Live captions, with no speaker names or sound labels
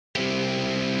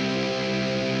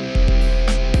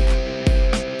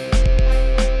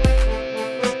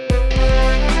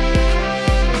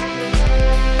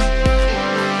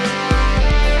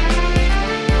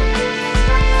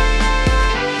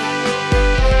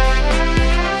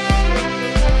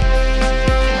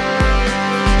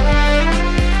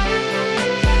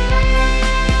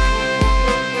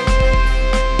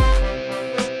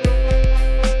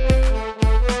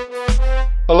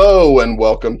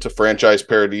welcome to Franchise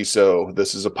Paradiso.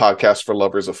 This is a podcast for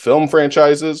lovers of film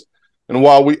franchises. And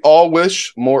while we all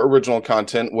wish more original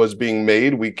content was being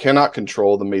made, we cannot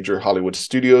control the major Hollywood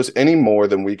studios any more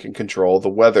than we can control the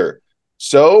weather.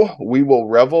 So we will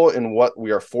revel in what we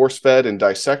are force-fed and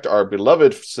dissect our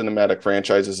beloved cinematic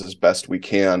franchises as best we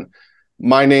can.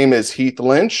 My name is Heath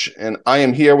Lynch, and I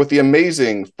am here with the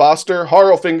amazing Foster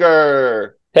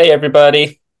Harlfinger. Hey,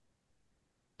 everybody.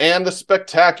 And the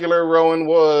spectacular Rowan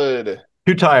Wood.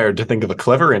 Too tired to think of a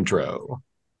clever intro.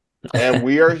 And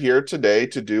we are here today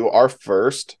to do our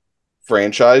first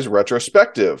franchise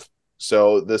retrospective.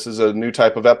 So this is a new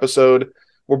type of episode.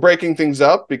 We're breaking things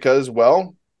up because,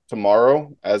 well,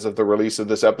 tomorrow, as of the release of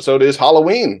this episode, is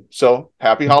Halloween. So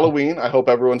happy Halloween. I hope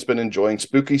everyone's been enjoying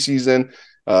spooky season,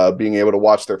 being able to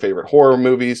watch their favorite horror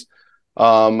movies.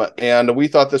 And we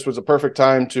thought this was a perfect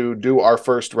time to do our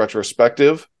first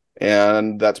retrospective.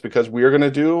 And that's because we are going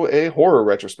to do a horror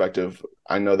retrospective.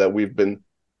 I know that we've been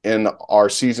in our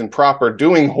season proper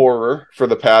doing horror for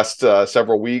the past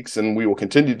several weeks, and we will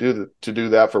continue to do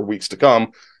that for weeks to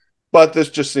come. But this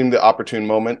just seemed the opportune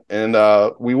moment, and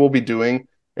we will be doing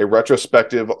a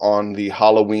retrospective on the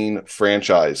Halloween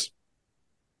franchise.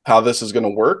 How this is going to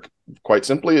work, quite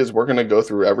simply, is we're going to go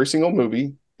through every single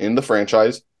movie in the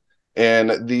franchise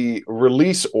and the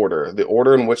release order, the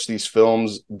order in which these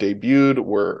films debuted,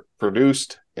 were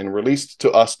produced, and released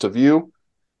to us to view.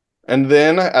 And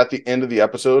then at the end of the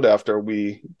episode, after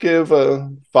we give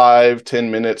 5-10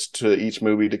 minutes to each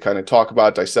movie to kind of talk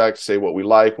about, dissect, say what we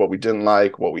like, what we didn't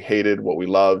like, what we hated, what we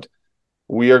loved,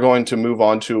 we are going to move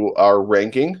on to our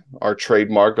ranking, our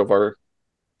trademark of our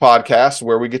podcast,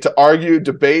 where we get to argue,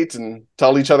 debate, and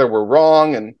tell each other we're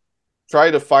wrong, and try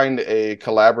to find a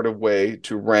collaborative way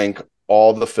to rank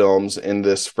all the films in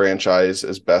this franchise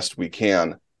as best we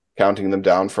can, counting them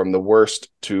down from the worst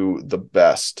to the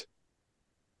best.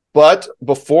 But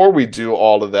before we do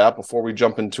all of that, before we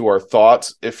jump into our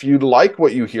thoughts, if you like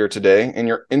what you hear today and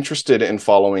you're interested in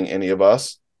following any of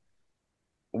us,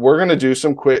 we're going to do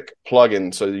some quick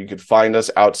plug-ins so you could find us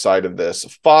outside of this.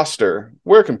 Foster,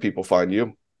 where can people find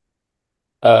you?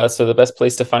 So the best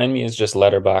place to find me is just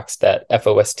Letterboxd at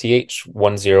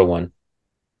FOSTH101.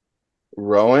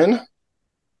 Rowan?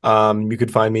 You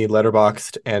could find me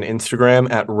Letterboxd and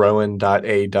Instagram at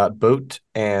rowan.a.boat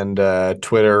and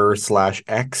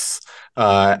Twitter/X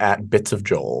at Bits of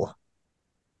Joel.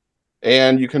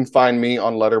 And you can find me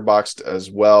on Letterboxd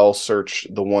as well. Search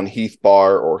the one Heath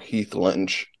Bar or Heath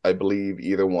Lynch. I believe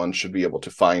either one should be able to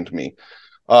find me.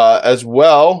 As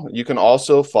well, you can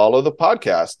also follow the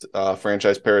podcast.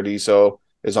 Franchise Paradiso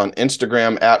is on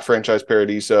Instagram at Franchise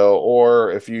Paradiso,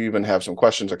 or if you even have some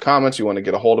questions or comments, you want to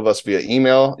get a hold of us via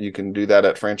email, you can do that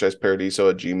at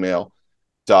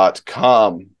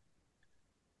franchiseparadiso@gmail.com.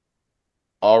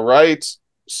 All right,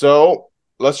 so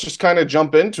let's just kind of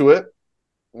jump into it.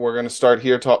 We're going to start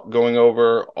here going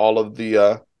over all of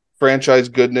the franchise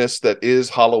goodness that is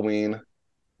Halloween,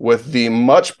 with the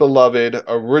much beloved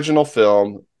original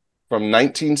film from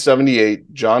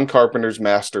 1978, John Carpenter's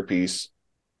masterpiece,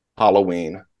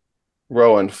 Halloween.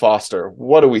 Rowan, Foster,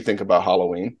 what do we think about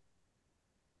Halloween?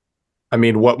 I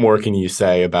mean, what more can you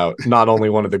say about not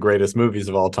only one of the greatest movies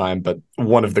of all time, but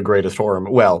one of the greatest horror?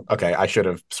 Well, okay, I should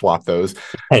have swapped those.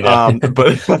 I know.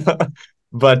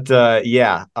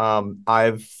 Yeah,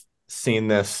 I've seen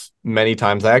this many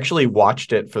times. I actually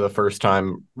watched it for the first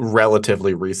time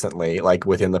relatively recently, like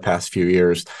within the past few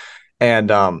years. And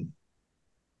I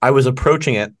was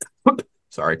approaching it from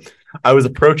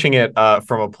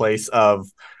a place of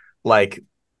like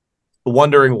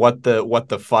wondering what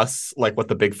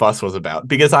the big fuss was about,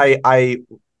 because I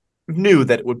knew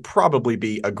that it would probably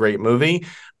be a great movie,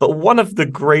 but one of the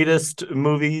greatest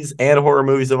movies and horror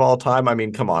movies of all time. I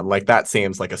mean, come on, like that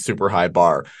seems like a super high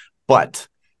bar, but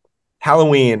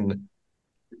Halloween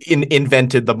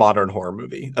invented the modern horror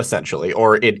movie, essentially,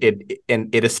 or it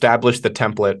established the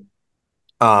template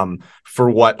for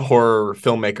what horror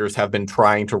filmmakers have been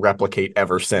trying to replicate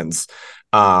ever since,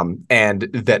 and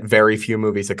that very few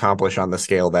movies accomplish on the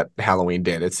scale that Halloween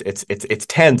did. It's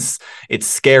tense, it's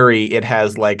scary, it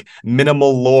has like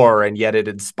minimal lore, and yet it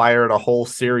inspired a whole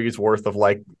series worth of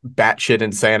like batshit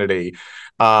insanity.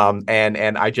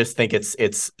 And I just think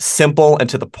it's simple and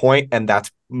to the point, and that's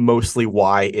mostly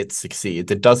why it succeeds.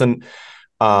 It doesn't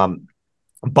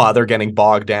bother getting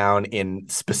bogged down in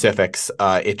specifics.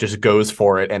 It just goes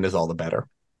for it and is all the better.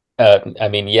 I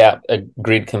mean, yeah,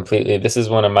 agreed completely. This is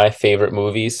one of my favorite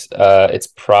movies. It's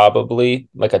probably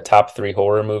like a top 3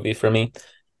 horror movie for me.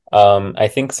 I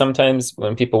think sometimes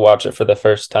when people watch it for the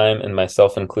first time, and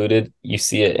myself included, you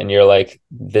see it and you're like,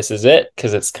 this is it,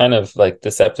 because it's kind of like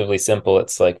deceptively simple.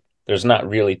 It's like there's not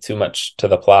really too much to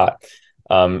the plot.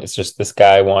 It's just this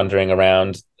guy wandering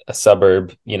around a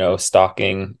suburb,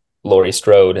 stalking Laurie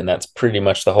Strode, and that's pretty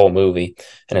much the whole movie.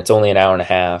 And it's only an hour and a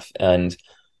half, and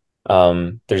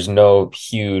there's no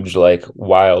huge, like,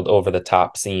 wild over the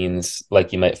top scenes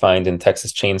like you might find in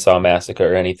Texas Chainsaw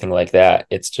Massacre or anything like that.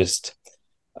 It's just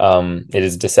it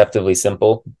is deceptively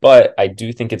simple, but I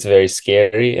do think it's very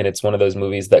scary, and it's one of those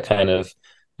movies that kind of,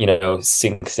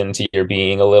 sinks into your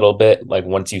being a little bit. Like,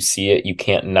 once you see it, you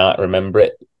can't not remember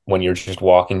it when you're just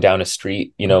walking down a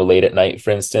street, late at night, for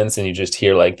instance, and you just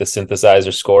hear like the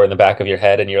synthesizer score in the back of your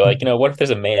head, and you're like, what if there's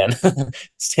a man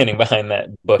standing behind that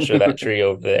bush or that tree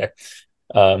over there?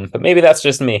 But maybe that's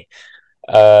just me.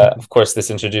 Of course,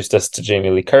 this introduced us to Jamie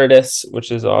Lee Curtis,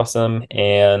 which is awesome.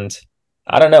 And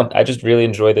I don't know, I just really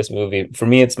enjoy this movie. For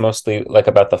me, it's mostly like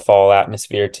about the fall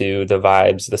atmosphere too, the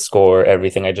vibes, the score,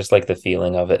 everything. I just like the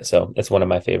feeling of it. So it's one of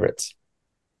my favorites.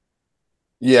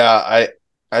 Yeah,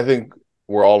 I think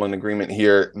we're all in agreement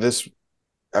here. It's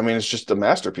just a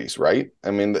masterpiece, right?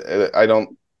 I mean,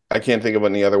 I can't think of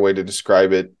any other way to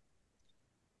describe it.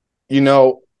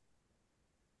 There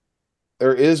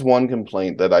is one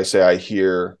complaint that I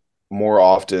hear more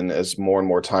often as more and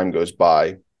more time goes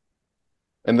by.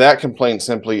 And that complaint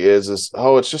simply is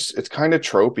oh, it's kind of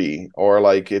tropey, or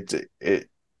like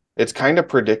it's kind of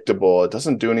predictable. It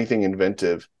doesn't do anything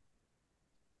inventive.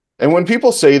 And when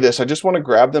people say this, I just want to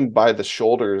grab them by the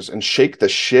shoulders and shake the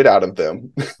shit out of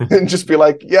them and just be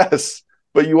like, yes,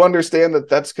 but you understand that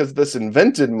that's because this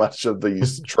invented much of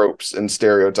these tropes and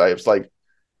stereotypes. Like,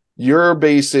 you're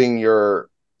basing your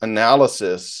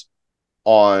analysis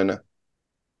on,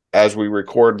 as we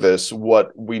record this,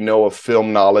 what we know of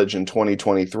film knowledge in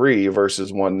 2023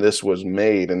 versus when this was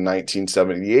made in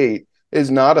 1978 is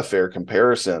not a fair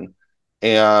comparison.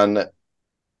 And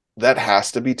that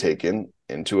has to be taken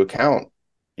into account.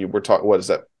 We're talking, what is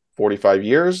that, 45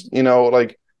 years?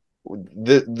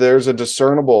 There's a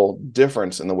discernible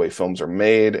difference in the way films are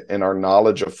made and our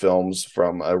knowledge of films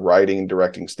from a writing and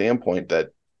directing standpoint, that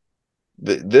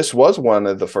this was one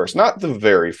of the first, not the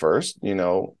very first,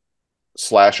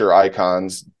 slasher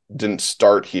icons didn't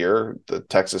start here. The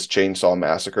Texas Chainsaw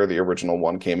Massacre, the original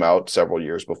one, came out several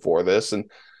years before this,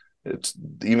 and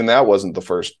even that wasn't the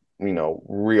first,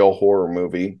 real horror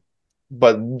movie.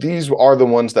 But these are the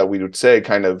ones that we would say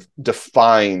kind of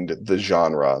defined the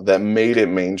genre, that made it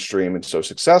mainstream and so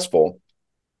successful.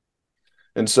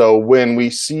 And so when we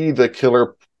see the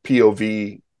killer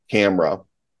POV camera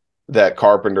that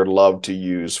Carpenter loved to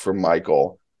use for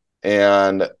Michael,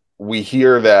 and we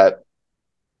hear that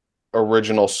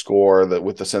original score that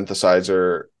with the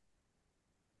synthesizer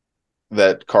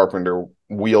that Carpenter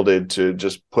wielded to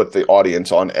just put the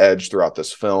audience on edge throughout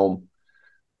this film,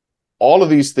 all of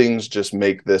these things just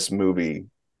make this movie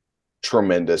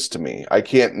tremendous to me. I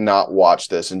can't not watch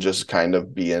this and just kind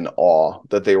of be in awe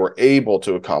that they were able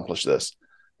to accomplish this.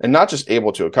 And not just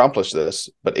able to accomplish this,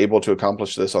 but able to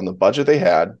accomplish this on the budget they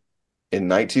had in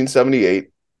 1978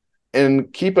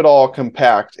 and keep it all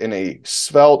compact in a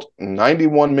svelte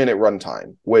 91-minute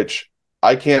runtime, which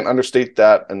I can't understate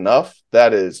that enough.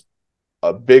 That is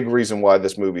a big reason why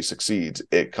this movie succeeds.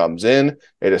 It comes in,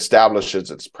 it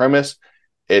establishes its premise,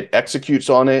 it executes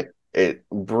on it, it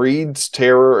breeds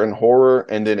terror and horror,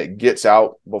 and then it gets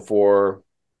out before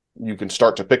you can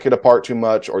start to pick it apart too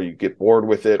much, or you get bored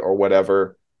with it or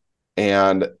whatever.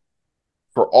 And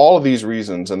for all of these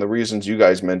reasons and the reasons you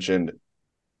guys mentioned,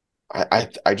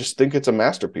 I just think it's a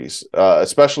masterpiece.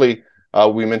 Especially,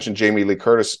 we mentioned Jamie Lee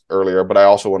Curtis earlier, but I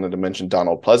also wanted to mention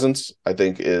Donald Pleasance. I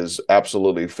think is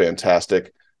absolutely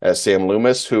fantastic as Sam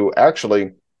Loomis, who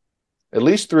actually, at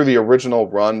least through the original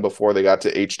run before they got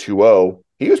to H2O,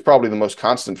 he was probably the most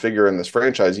constant figure in this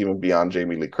franchise, even beyond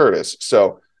Jamie Lee Curtis.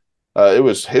 So it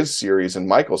was his series and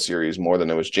Michael's series more than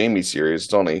it was Jamie's series.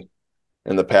 It's only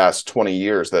in the past 20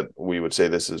 years that we would say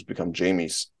this has become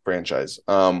Jamie's franchise.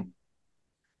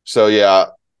 So yeah,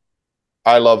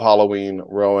 I love Halloween.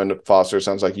 Rowan, Foster,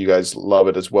 sounds like you guys love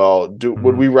it as well.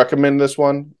 Would we recommend this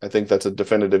one? I think that's a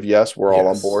definitive yes. We're all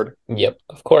on board. Yep,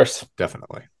 of course.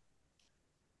 Definitely.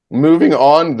 Moving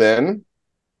on then,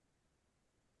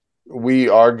 we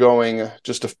are going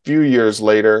just a few years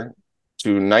later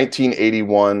to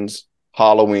 1981's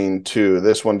Halloween 2.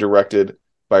 This one directed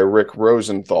by Rick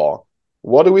Rosenthal.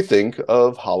 What do we think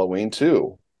of Halloween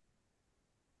 2?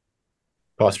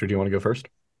 Foster, do you want to go first?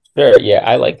 Sure. Yeah,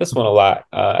 I like this one a lot.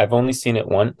 I've only seen it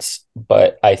once,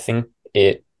 but I think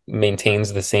it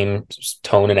maintains the same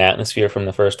tone and atmosphere from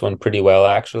the first one pretty well,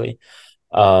 actually.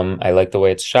 I like the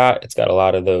way it's shot. It's got a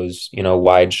lot of those,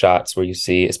 wide shots where you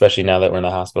see, especially now that we're in the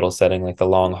hospital setting, like the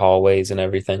long hallways and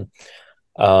everything.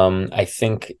 I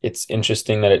think it's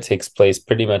interesting that it takes place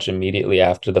pretty much immediately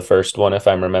after the first one, if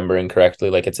I'm remembering correctly.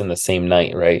 Like it's in the same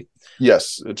night, right?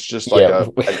 Yes, it's just like Yeah,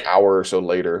 an hour or so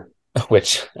later.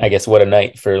 which I guess what a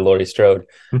night for Laurie Strode.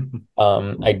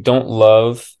 I don't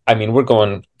love. I mean, we're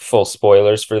going full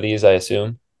spoilers for these, I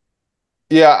assume.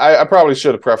 Yeah, I probably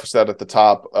should have prefaced that at the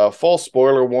top. Full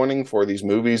spoiler warning for these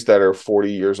movies that are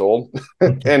 40 years old,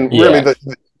 and really Yeah,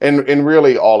 and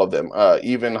really all of them.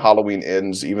 Even Halloween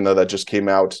Ends, even though that just came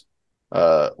out,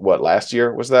 what, last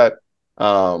year was that?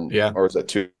 Yeah. Or was that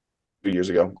 2 years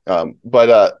ago?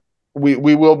 But we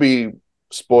will be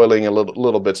spoiling a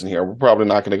little bits in here. We're probably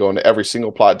not going to go into every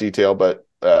single plot detail, but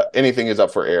anything is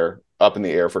up in the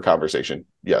air for conversation.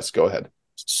 Yes, go ahead.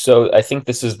 so I think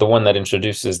this is the one that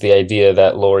introduces the idea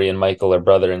that Laurie and Michael are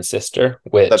brother and sister,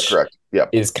 That's which correct. Yep.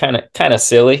 is kind of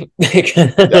silly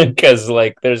Yep. because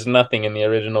like there's nothing in the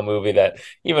original movie that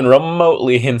even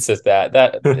remotely hints at that.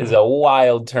 That is a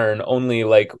wild turn, only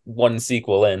like one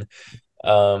sequel in.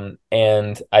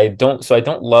 And I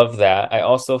don't love that. I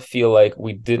also feel like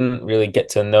we didn't really get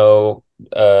to know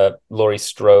Laurie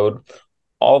Strode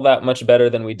all that much better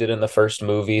than we did in the first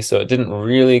movie, so it didn't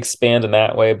really expand in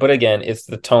that way. But again, it's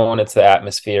the tone, it's the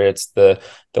atmosphere, it's the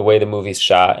way the movie's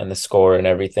shot and the score and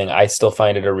everything. I still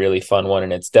find it a really fun one,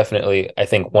 and it's definitely, I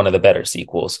think, one of the better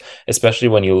sequels, especially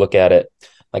when you look at it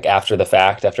like after the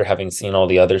fact, after having seen all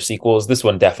the other sequels. This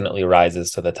one definitely rises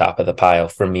to the top of the pile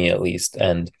for me, at least.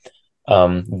 And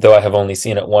though I have only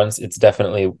seen it once, it's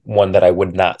definitely one that I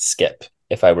would not skip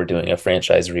if I were doing a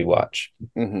franchise rewatch.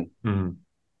 Mm-hmm. Mm-hmm.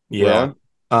 Yeah. Rowan?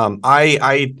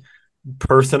 I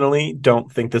personally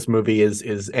don't think this movie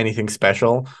is anything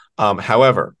special.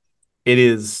 However, it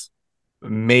is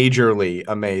majorly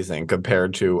amazing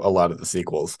compared to a lot of the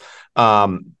sequels.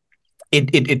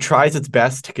 It tries its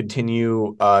best to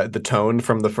continue the tone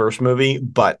from the first movie,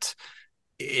 but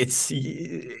it's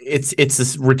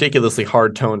this ridiculously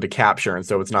hard tone to capture, and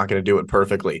so it's not going to do it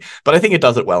perfectly. But I think it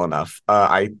does it well enough.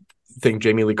 I think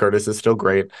Jamie Lee Curtis is still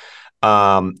great.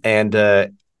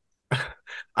 And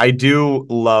I do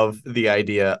love the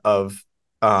idea of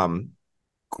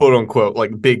quote unquote,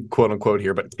 like big quote unquote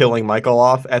here, but killing Michael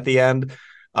off at the end.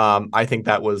 I think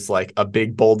that was like a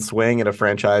big bold swing in a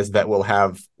franchise that will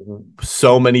have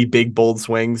so many big bold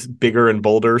swings, bigger and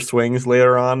bolder swings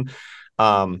later on.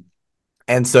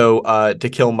 And so to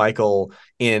kill Michael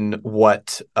in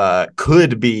what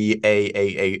could be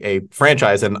a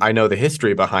franchise, and I know the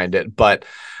history behind it, but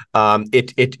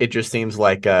it just seems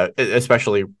like,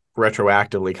 especially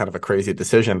retroactively, kind of a crazy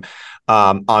decision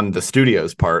on the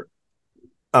studio's part.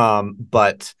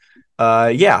 But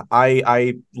yeah,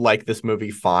 I like this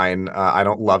movie fine. I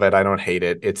don't love it. I don't hate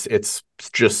it. It's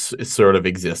just, it sort of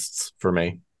exists for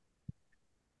me.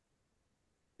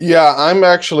 Yeah, I'm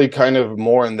actually kind of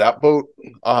more in that boat.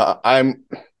 I'm.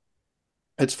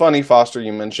 It's funny, Foster.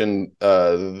 You mentioned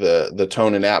the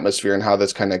tone and atmosphere and how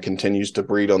this kind of continues to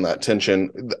breed on that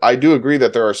tension. I do agree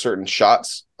that there are certain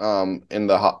shots in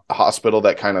the hospital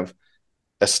that kind of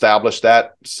establish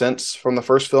that sense from the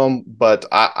first film, but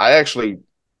I actually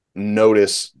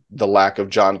notice the lack of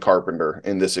John Carpenter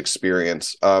in this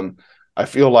experience. I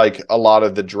feel like a lot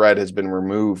of the dread has been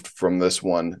removed from this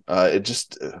one. It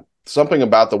just something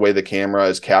about the way the camera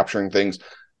is capturing things,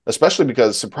 especially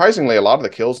because surprisingly, a lot of the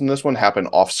kills in this one happen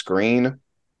off screen.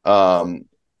 Um,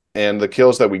 and the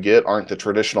kills that we get aren't the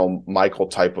traditional Michael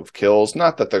type of kills.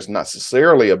 Not that there's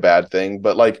necessarily a bad thing,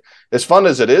 but like as fun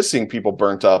as it is seeing people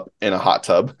burnt up in a hot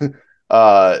tub,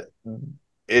 uh,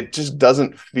 it just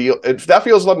doesn't feel it. That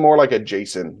feels a lot more like a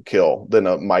Jason kill than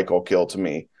a Michael kill to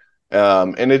me.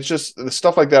 And it's just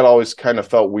stuff like that always kind of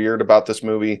felt weird about this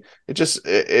movie.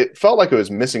 It felt like it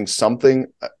was missing something.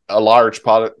 A large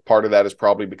part of that is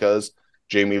probably because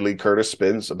Jamie Lee Curtis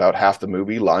spends about half the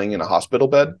movie lying in a hospital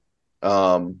bed.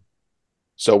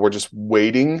 So we're just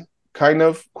waiting, kind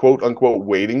of quote unquote,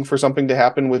 waiting for something to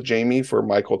happen with Jamie for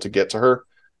Michael to get to her.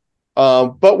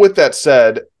 But with that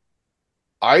said,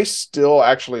 I still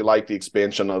actually like the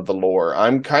expansion of the lore.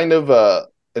 I'm kind of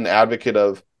an advocate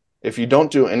of if you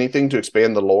don't do anything to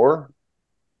expand the lore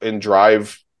and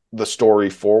drive the story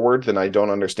forward, then I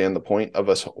don't understand the point of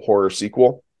a horror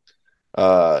sequel.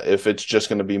 If it's just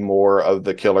going to be more of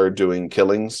the killer doing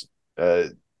killings, okay,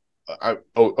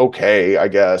 I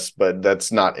guess, but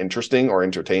that's not interesting or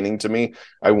entertaining to me.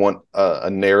 I want a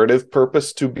narrative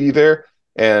purpose to be there.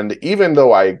 And even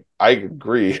though I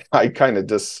agree, I kind of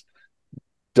just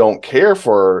don't care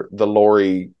for the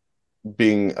Laurie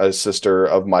being a sister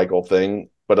of Michael thing,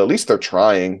 but at least they're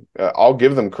trying. I'll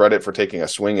give them credit for taking a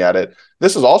swing at it.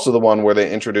 This is also the one where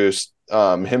they introduced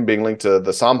him being linked to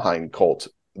the Samhain cult,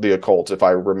 the occult, if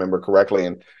I remember correctly.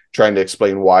 trying to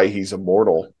explain why he's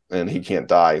immortal and he can't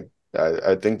die.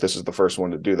 I think this is the first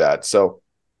one to do that. So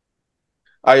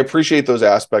I appreciate those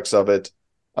aspects of it.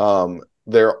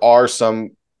 There are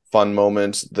some fun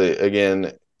moments.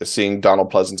 Again, seeing Donald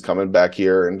Pleasance coming back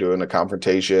here and doing a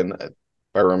confrontation. If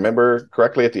I remember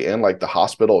correctly, at the end, like the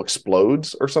hospital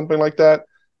explodes or something like that.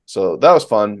 So that was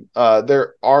fun.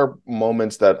 There are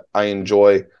moments that I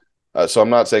enjoy. So I'm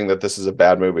not saying that this is a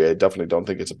bad movie. I definitely don't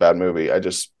think it's a bad movie.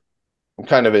 I'm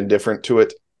kind of indifferent to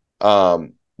it.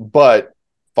 But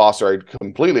Foster, I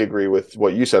completely agree with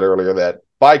what you said earlier, that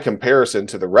by comparison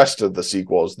to the rest of the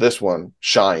sequels, this one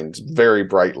shines very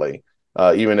brightly.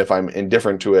 Even if I'm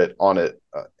indifferent to it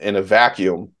in a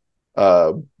vacuum,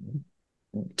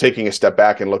 taking a step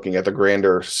back and looking at the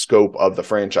grander scope of the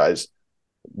franchise,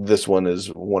 this one is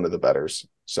one of the betters.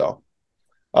 So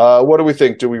what do we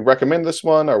think? Do we recommend this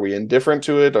one? Are we indifferent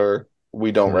to it, or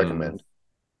we don't recommend?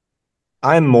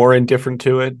 I'm more indifferent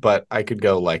to it, but I could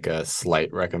go like a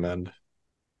slight recommend.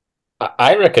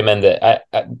 I recommend it.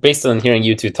 Based on hearing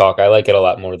you two talk, I like it a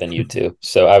lot more than you two,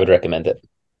 so I would recommend it.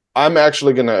 I'm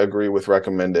actually going to agree with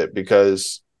recommend it,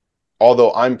 because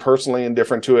although I'm personally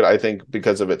indifferent to it, I think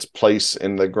because of its place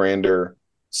in the grander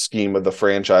scheme of the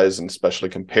franchise, and especially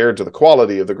compared to the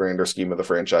quality of the grander scheme of the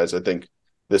franchise, I think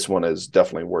this one is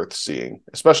definitely worth seeing,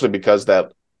 especially because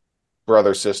that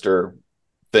brother-sister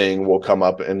thing will come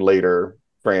up in later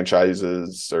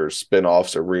franchises or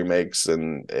spin-offs or remakes,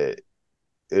 and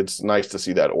it's nice to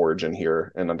see that origin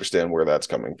here and understand where that's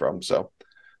coming from. So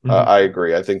I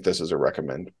agree. I think this is a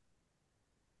recommend.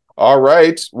 All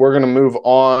right, we're going to move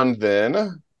on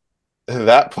then.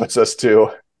 That puts us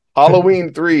to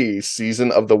Halloween 3, Season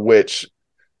of the Witch,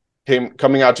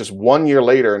 coming out just 1 year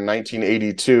later in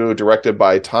 1982, directed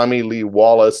by Tommy Lee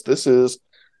Wallace. This is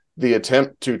the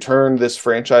attempt to turn this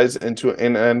franchise into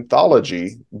an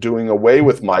anthology, doing away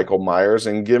with Michael Myers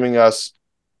and giving us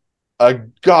a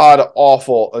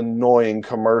god-awful, annoying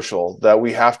commercial that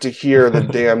we have to hear the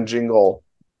damn jingle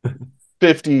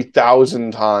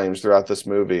 50,000 times throughout this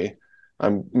movie.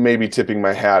 I'm maybe tipping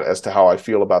my hat as to how I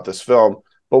feel about this film,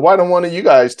 but why don't one of you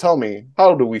guys tell me,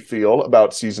 how do we feel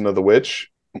about Season of the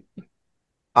Witch?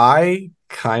 I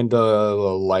kind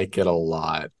of like it a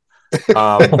lot.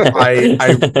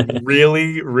 I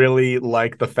really, really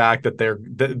like the fact that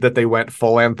that they went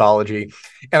full anthology,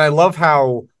 and I love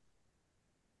how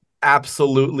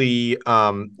absolutely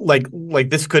like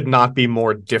this could not be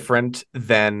more different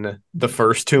than the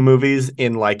first two movies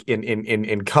in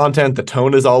content. The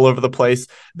tone is all over the place.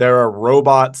 There are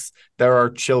robots, there are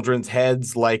children's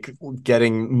heads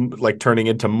turning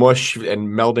into mush and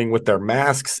melding with their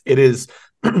masks. It is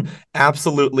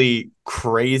absolutely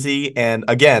crazy, and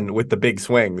again with the big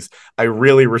swings. I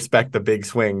really respect the big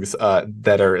swings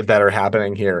that are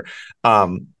happening here.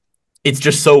 It's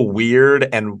just so weird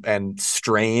and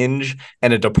strange,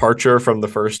 and a departure from the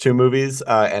first two movies,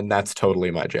 and that's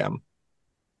totally my jam.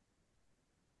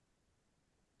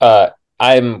 I'm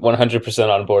 100%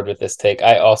 on board with this take.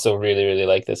 I also really, really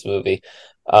like this movie.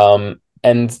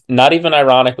 And not even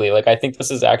ironically, like I think this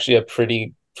is actually a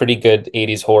pretty good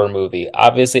 80s horror movie.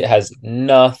 Obviously, it has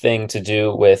nothing to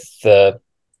do with the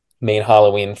main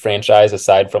Halloween franchise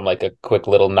aside from like a quick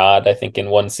little nod, I think, in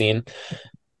one scene.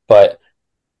 But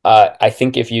I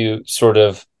think if you sort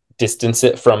of distance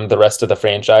it from the rest of the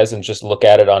franchise and just look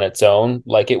at it on its own,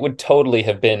 like it would totally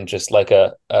have been just like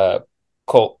a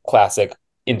cult classic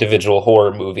individual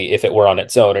horror movie if it were on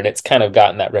its own, and it's kind of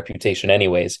gotten that reputation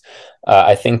anyways.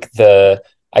 I think the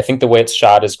way it's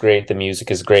shot is great. The music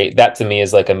is great. That to me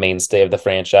is like a mainstay of the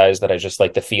franchise, that I just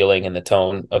like the feeling and the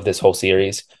tone of this whole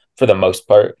series for the most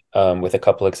part, with a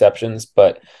couple exceptions.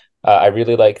 But I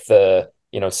really like the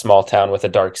small town with a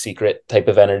dark secret type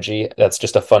of energy. That's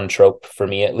just a fun trope for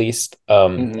me, at least.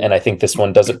 And I think this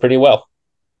one does it pretty well.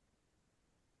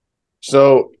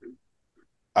 So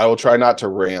I will try not to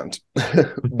rant,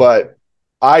 but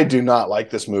I do not like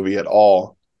this movie at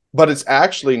all. But it's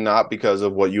actually not because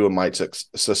of what you might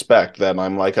suspect, that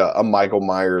I'm like a Michael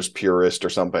Myers purist or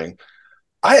something.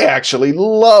 I actually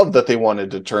love that they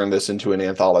wanted to turn this into an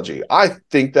anthology. I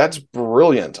think that's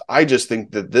brilliant. I just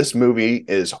think that this movie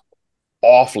is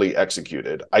awfully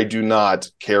executed. I do not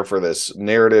care for this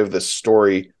narrative, this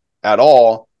story at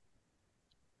all.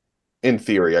 In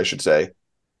theory, I should say,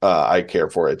 I care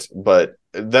for it, but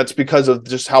that's because of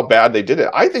just how bad they did it.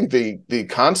 I think the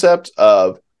concept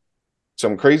of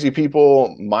some crazy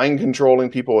people mind controlling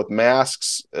people with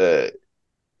masks,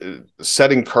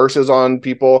 setting curses on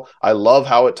people. I love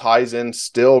how it ties in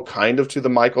still kind of to the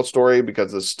Michael story,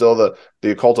 because it's still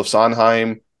the occult of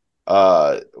Sondheim.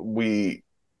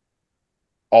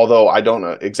 although I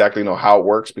don't exactly know how it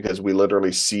works because we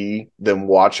literally see them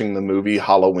watching the movie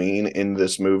Halloween in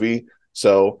this movie.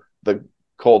 So the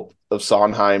cult of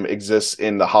Sondheim exists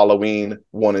in the Halloween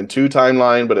 1 and 2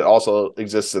 timeline, but it also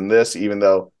exists in this, even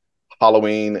though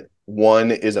Halloween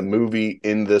 1 is a movie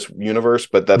in this universe,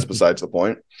 but that's besides the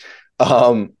point.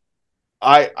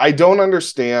 I don't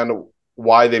understand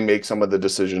why they make some of the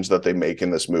decisions that they make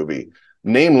in this movie.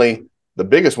 Namely, the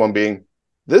biggest one being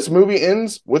this movie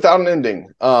ends without an ending.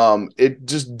 It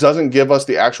just doesn't give us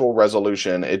the actual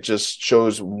resolution. It just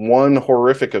shows one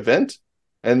horrific event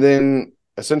and then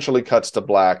essentially cuts to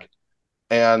black.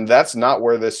 And that's not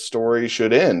where this story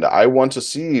should end. I want to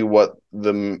see what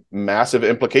the massive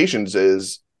implications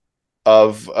is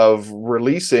of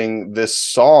releasing this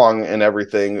song and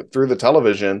everything through the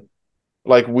television.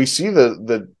 Like, we see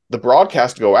the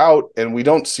broadcast go out and we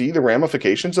don't see the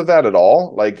ramifications of that at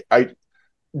all. Like,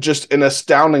 just an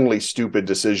astoundingly stupid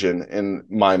decision in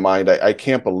my mind. I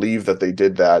can't believe that they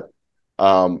did that.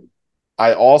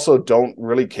 I also don't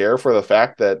really care for the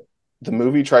fact that the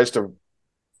movie tries to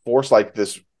force like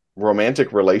this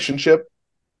romantic relationship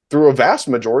through a vast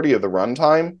majority of the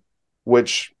runtime,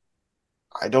 which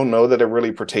I don't know that it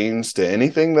really pertains to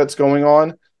anything that's going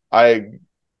on. I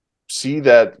see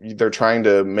that they're trying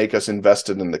to make us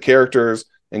invested in the characters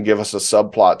and give us a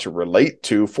subplot to relate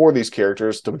to for these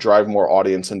characters to drive more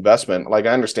audience investment. Like,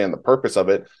 I understand the purpose of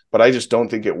it, but I just don't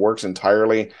think it works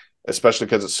entirely, especially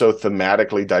because it's so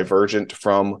thematically divergent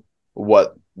from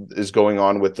what is going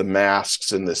on with the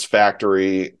masks in this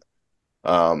factory.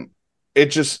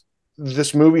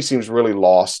 This movie seems really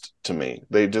lost to me.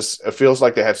 It feels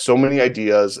like they had so many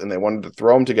ideas and they wanted to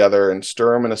throw them together and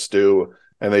stir them in a stew,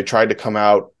 and they tried to come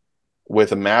out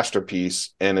with a masterpiece,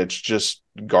 and it's just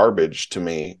garbage to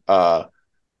me. And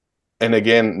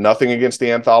again, nothing against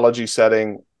the anthology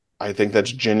setting. I think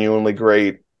that's genuinely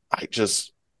great. I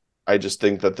just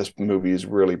think that this movie is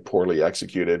really poorly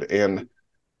executed. And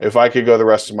if I could go the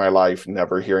rest of my life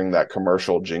never hearing that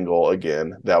commercial jingle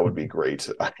again, that would be great.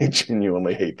 I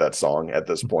genuinely hate that song at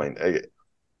this point.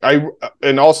 I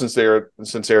in all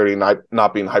sincerity,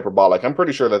 not being hyperbolic, I'm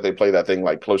pretty sure that they play that thing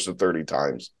like close to 30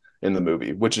 times in the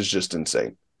movie, which is just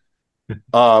insane.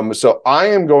 So I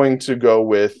am going to go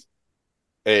with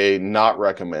a not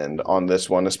recommend on this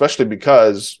one, especially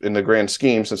because in the grand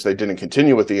scheme, since they didn't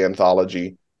continue with the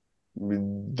anthology,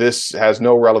 this has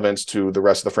no relevance to the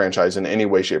rest of the franchise in any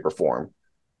way, shape, or form.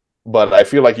 But I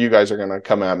feel like you guys are going to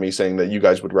come at me saying that you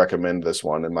guys would recommend this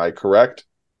one. Am I correct?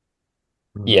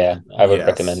 Yeah, I would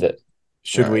recommend it.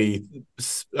 Should we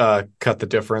cut the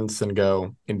difference and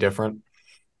go indifferent?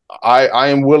 I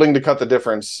am willing to cut the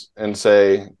difference and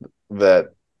say that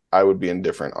I would be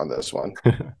indifferent on this one.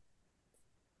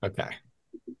 Okay.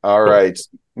 All right.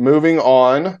 Moving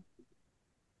on.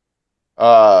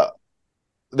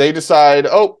 They decide,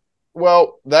 oh,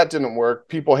 well, that didn't work.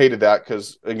 People hated that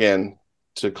because, again,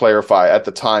 to clarify, at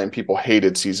the time, people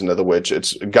hated Season of the Witch.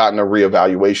 It's gotten a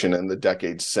reevaluation in the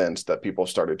decades since that people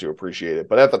started to appreciate it.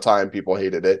 But at the time, people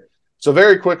hated it. So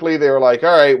very quickly, they were like,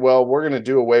 all right, well, we're going to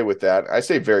do away with that. I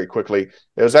say very quickly.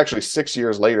 It was actually 6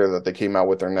 years later that they came out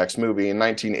with their next movie. In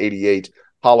 1988,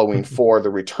 Halloween 4, The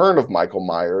Return of Michael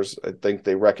Myers. I think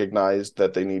they recognized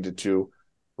that they needed to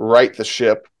right the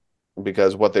ship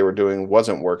because what they were doing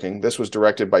wasn't working. This was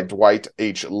directed by Dwight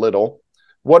H. Little.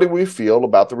 What do we feel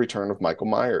about The Return of Michael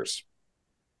Myers?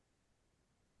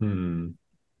 Go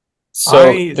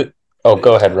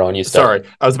ahead, Rowan. You start.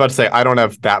 Sorry, I was about to say I don't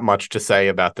have that much to say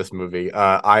about this movie.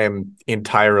 I am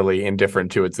entirely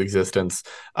indifferent to its existence.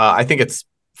 I think it's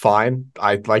fine.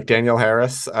 I like Danielle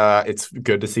Harris. It's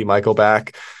good to see Michael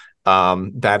back.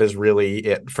 That is really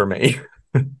it for me.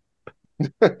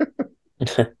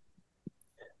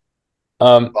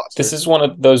 This is one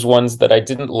of those ones that I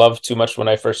didn't love too much when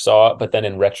I first saw it, but then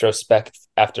in retrospect,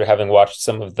 after having watched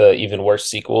some of the even worse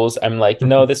sequels, I'm like,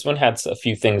 no, this one had a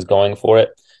few things going for it.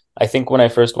 I think when I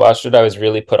first watched it, I was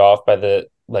really put off by the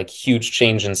like huge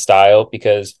change in style,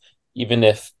 because even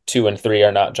if 2 and 3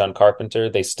 are not John Carpenter,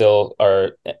 they still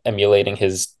are emulating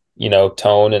his,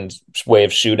 tone and way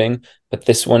of shooting. But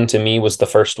this one to me was the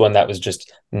first one that was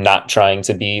just not trying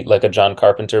to be like a John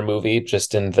Carpenter movie,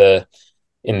 just in the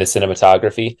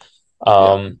cinematography.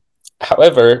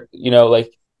 However,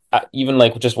 even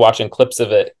like just watching clips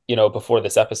of it, before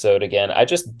this episode again, I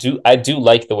do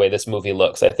like the way this movie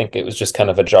looks. I think it was just kind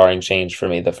of a jarring change for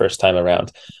me the first time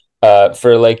around.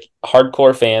 For like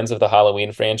hardcore fans of the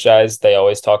Halloween franchise, they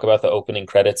always talk about the opening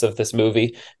credits of this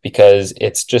movie because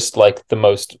it's just like the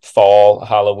most fall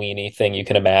Halloween-y thing you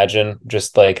can imagine.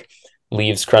 Just like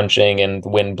leaves crunching and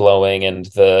wind blowing and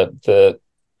the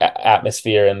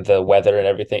atmosphere and the weather and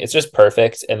everything. It's just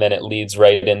perfect. And then it leads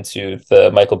right into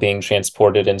the Michael being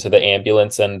transported into the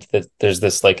ambulance, and there's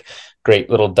this like great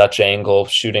little Dutch angle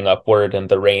shooting upward and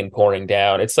the rain pouring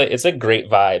down. It's like it's a great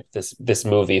vibe, this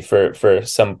movie for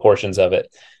some portions of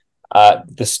it.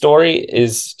 The story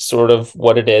is sort of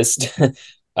what it is.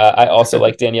 I also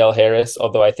like Danielle Harris,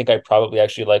 although I think I probably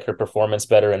actually like her performance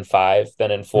better in 5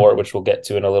 than in 4, which we'll get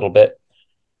to in a little bit.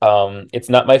 It's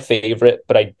not my favorite,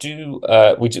 but I do.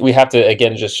 We have to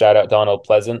again just shout out Donald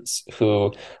Pleasance,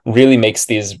 who really makes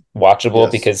these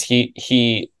watchable because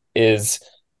he is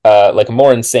like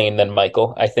more insane than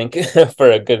Michael, I think, for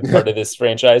a good part of this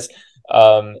franchise.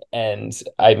 And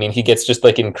I mean, he gets just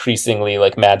like increasingly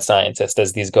like mad scientist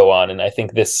as these go on, and I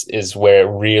think this is where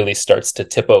it really starts to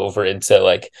tip over into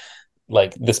like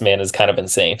this man is kind of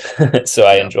insane. So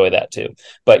I enjoy that too.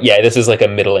 But yeah, this is like a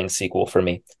middling sequel for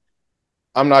me.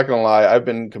 I'm not gonna lie, I've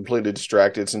been completely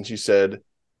distracted since you said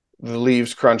the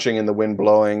leaves crunching and the wind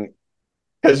blowing,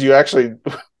 because you actually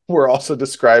were also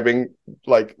describing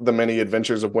like the many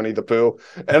adventures of Winnie the Pooh,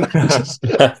 and I just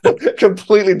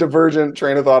completely divergent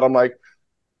train of thought. I'm like,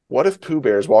 what if Pooh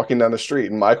Bear's walking down the street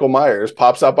and Michael Myers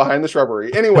pops out behind the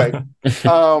shrubbery? Anyway,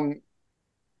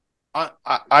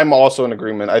 I'm also in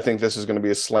agreement. I think this is going to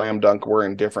be a slam dunk we're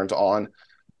indifferent on.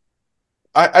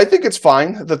 I think it's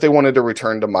fine that they wanted to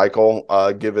return to Michael,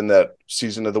 given that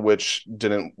Season of the Witch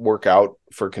didn't work out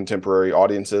for contemporary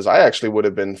audiences. I actually would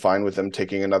have been fine with them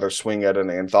taking another swing at an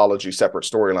anthology separate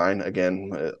storyline.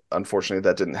 Again, unfortunately,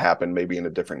 that didn't happen. Maybe in a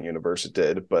different universe it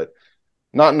did, but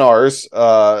not in ours.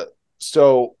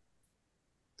 So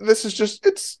this is just,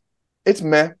 it's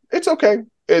meh. It's okay.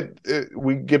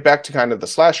 We get back to kind of the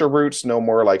slasher roots. No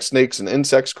more like snakes and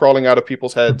insects crawling out of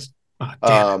people's heads.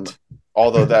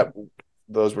 Although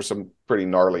those were some pretty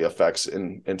gnarly effects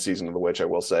in Season of the Witch, I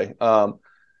will say.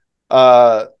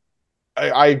 I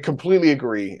completely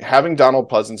agree. Having Donald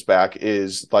Pleasance back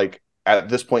is like at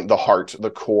this point the heart, the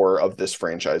core of this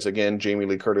franchise. Again, Jamie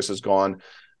Lee Curtis is gone.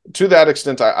 To that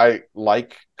extent, I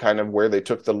like kind of where they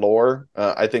took the lore.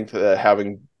 I think that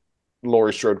having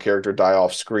Laurie Strode character die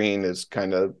off screen is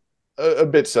kind of a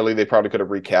bit silly. They probably could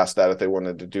have recast that if they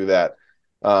wanted to do that.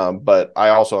 But I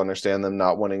also understand them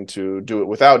not wanting to do it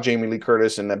without Jamie Lee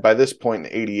Curtis. And by this point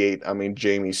in 88, I mean,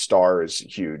 Jamie's star is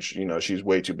huge. You know, she's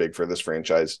way too big for this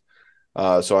franchise.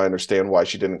 So I understand why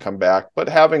she didn't come back. But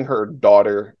having her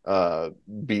daughter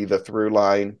be the through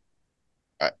line,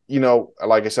 you know,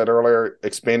 like I said earlier,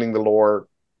 expanding the lore,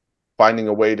 finding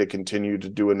a way to continue to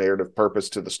do a narrative purpose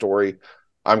to the story,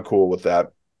 I'm cool with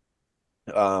that.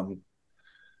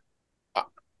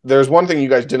 There's one thing you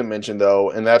guys didn't mention though,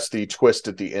 and that's the twist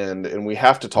at the end, and we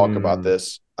have to talk about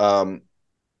this. So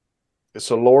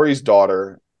Laurie's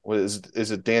daughter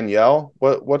is it Danielle?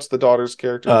 What's the daughter's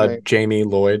character's name? Jamie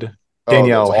Lloyd.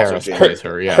 Danielle Harris plays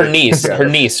her. Yeah, her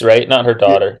niece, right? Not her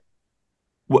daughter.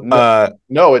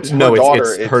 No, it's her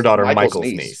daughter. It's her daughter, Michael's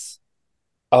niece.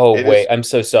 Oh, wait, I'm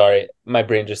so sorry. My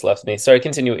brain just left me. Sorry,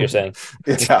 continue what you're saying.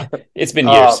 Yeah. It's been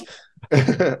years.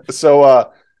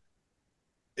 So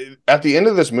at the end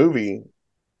of this movie,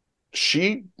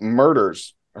 she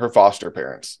murders her foster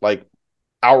parents, like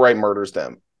outright murders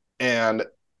them. And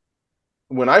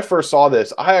when I first saw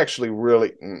this, I actually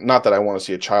really, not that I want to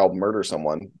see a child murder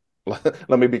someone.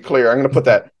 Let me be clear. I'm going to put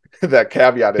that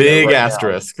caveat in big right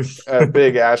asterisk. A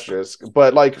big asterisk.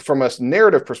 But like from a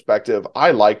narrative perspective,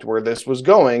 I liked where this was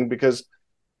going, because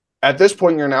at this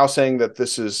point you're now saying that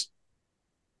this is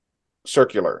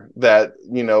circular, that,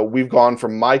 you know, we've gone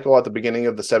from Michael at the beginning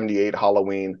of the 78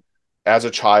 Halloween as a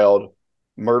child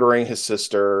murdering his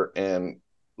sister and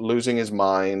losing his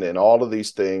mind and all of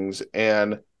these things,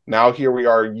 and now here we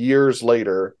are years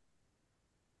later,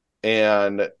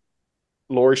 and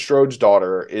Laurie Strode's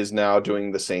daughter is now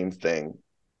doing the same thing.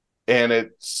 And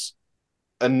it's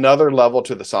another level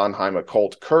to the Sondheim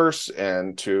occult curse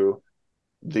and to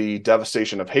the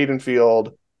devastation of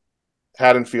Haddonfield,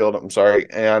 I'm sorry,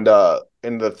 and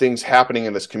the things happening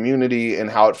in this community and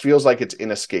how it feels like it's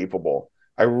inescapable.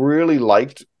 I really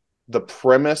liked the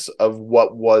premise of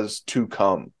what was to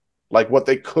come, like what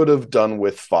they could have done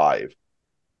with 5.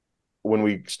 When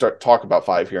we talk about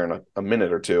 5 here in a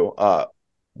minute or two,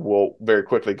 we'll very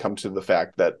quickly come to the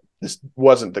fact that this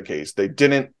wasn't the case. They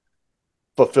didn't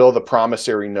fulfill the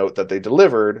promissory note that they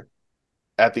delivered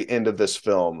at the end of this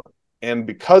film. And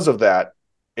because of that,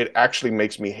 it actually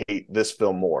makes me hate this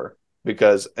film more,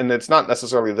 because, and it's not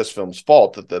necessarily this film's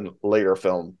fault that the later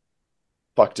film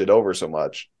fucked it over so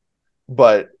much,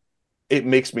 but it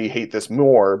makes me hate this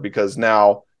more because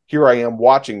now here I am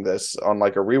watching this on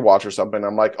like a rewatch or something.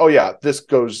 I'm like, oh yeah, this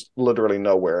goes literally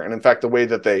nowhere. And in fact, the way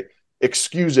that they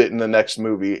excuse it in the next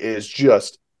movie is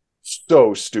just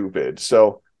so stupid.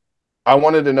 So I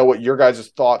wanted to know what your guys'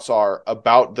 thoughts are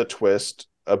about the twist,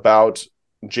 about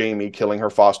Jamie killing her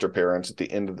foster parents at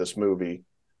the end of this movie.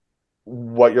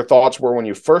 What your thoughts were when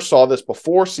you first saw this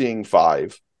before seeing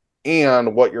 5,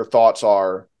 and what your thoughts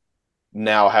are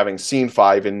now having seen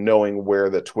 5 and knowing where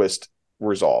the twist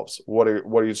resolves. What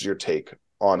is your take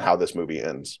on how this movie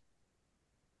ends?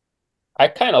 I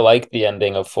kind of like the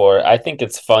ending of 4. I think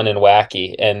it's fun and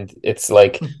wacky, and it's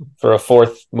like for a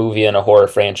 4th movie in a horror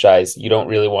franchise, you don't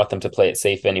really want them to play it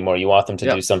safe anymore. You want them to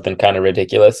Yeah. do something kind of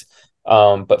ridiculous.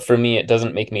 But for me, it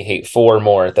doesn't make me hate 4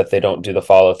 more that they don't do the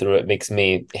follow through. It makes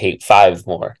me hate 5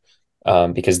 more,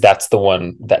 because that's the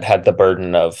one that had the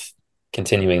burden of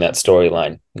continuing that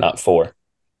storyline, not 4.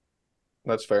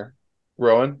 That's fair.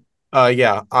 Rowan?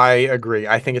 Yeah, I agree.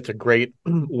 I think it's a great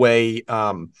way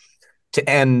to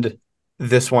end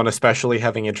this one, especially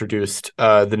having introduced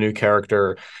the new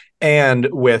character, and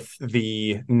with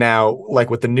the now, like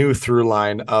with the new through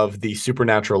line of the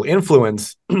supernatural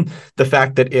influence, the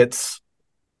fact that it's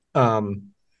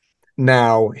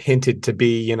now hinted to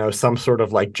be, some sort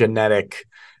of like genetic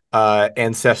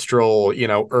ancestral,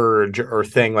 urge or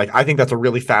thing. Like, I think that's a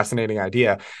really fascinating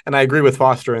idea. And I agree with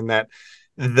Foster in that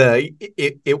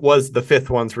it was the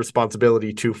 5th one's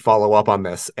responsibility to follow up on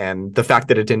this, and the fact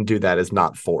that it didn't do that is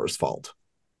not 4's fault.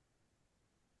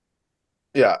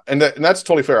 Yeah, and that's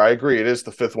totally fair. I agree. It is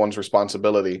the 5th one's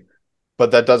responsibility,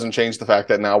 but that doesn't change the fact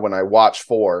that now when I watch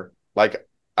 4, like,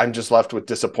 I'm just left with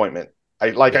disappointment.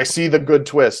 I see the good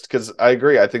twist, because I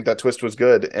agree. I think that twist was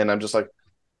good, and I'm just like,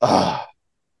 ah,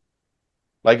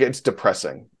 like, it's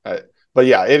depressing. But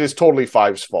yeah, it is totally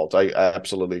 5's fault. I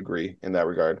absolutely agree in that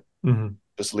regard. Mm-hmm.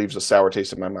 Just leaves a sour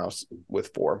taste in my mouth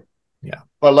with 4. Yeah.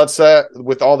 But let's say,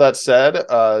 with all that said,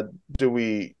 do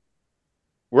we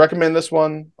recommend this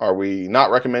one? Are we not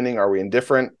recommending? Are we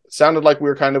indifferent? Sounded like we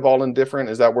were kind of all indifferent.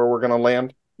 Is that where we're going to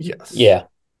land? Yes. Yeah.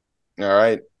 All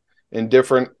right.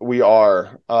 Indifferent we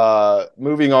are.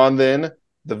 Moving on then.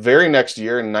 The very next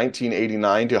year in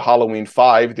 1989 to Halloween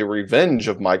 5, The Revenge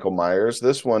of Michael Myers.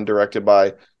 This one directed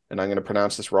by, and I'm going to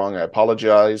pronounce this wrong, I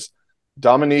apologize,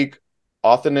 Dominique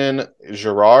Othenin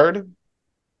Girard.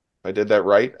 I did that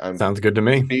right. Sounds good to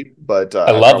me. But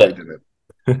I love it.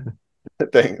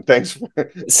 Didn't. Thanks.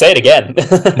 Say it again.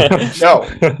 No,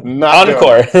 not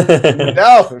encore.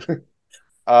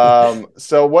 No.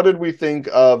 So what did we think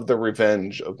of The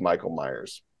Revenge of Michael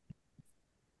Myers?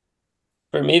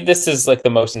 For me, this is like the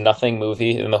most nothing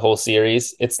movie in the whole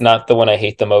series. It's not the one I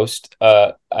hate the most.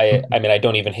 I mean, I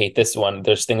don't even hate this one.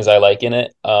 There's things I like in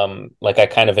it. Like I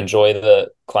kind of enjoy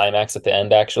the climax at the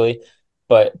end, actually,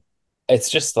 but it's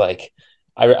just like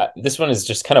this one is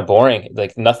just kind of boring.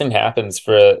 Like nothing happens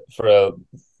for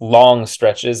long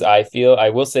stretches. I feel. I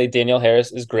will say Danielle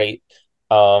Harris is great.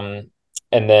 And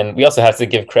then we also have to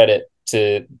give credit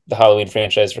to the Halloween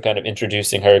franchise for kind of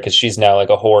introducing her, because she's now like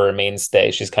a horror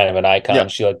mainstay. She's kind of an icon. Yeah.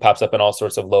 She like pops up in all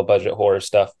sorts of low budget horror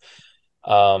stuff.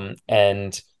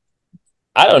 And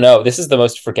I don't know, this is the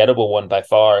most forgettable one by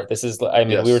far. This is, I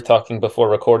mean, yes. We were talking before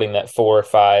recording that 4 or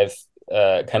 5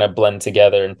 kind of blend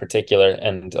together in particular,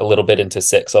 and a little bit into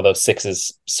 6, although 6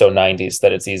 is so 90s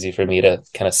that it's easy for me to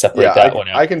kind of separate that one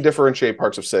out. I can differentiate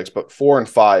parts of 6, but 4 and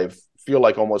 5 feel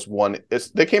like almost one.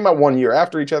 They came out 1 year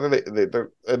after each other.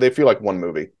 They feel like one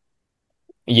movie.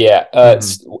 Yeah.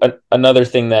 Another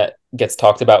thing that gets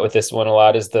talked about with this one a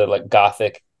lot is the like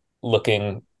gothic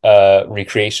looking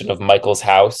recreation of Michael's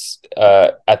house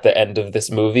at the end of this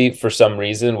movie for some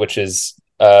reason, which is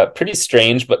pretty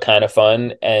strange but kind of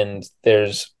fun. And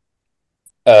there's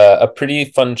a pretty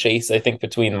fun chase, I think,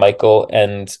 between Michael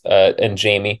and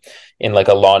Jamie in like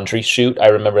a laundry chute. I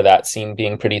remember that scene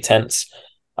being pretty tense.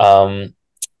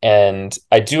 And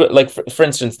I do like, for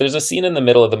instance, there's a scene in the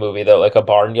middle of the movie though, like a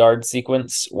barnyard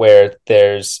sequence where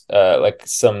there's like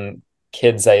some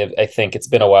kids, I think it's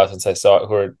been a while since I saw it,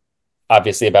 who are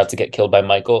obviously about to get killed by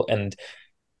Michael, and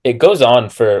it goes on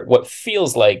for what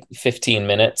feels like 15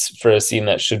 minutes for a scene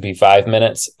that should be 5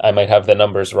 minutes. I might have the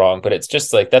numbers wrong, but it's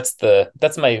just like that's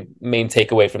my main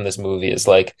takeaway from this movie is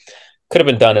like, could have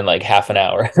been done in like half an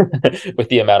hour with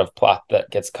the amount of plot that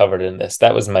gets covered in this.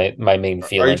 That was my main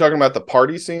feeling. Are you talking about the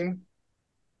party scene?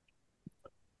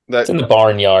 It's in the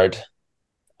barnyard.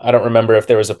 I don't remember if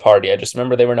there was a party. I just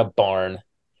remember they were in a barn.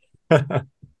 Because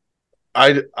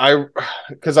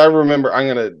I remember, I'm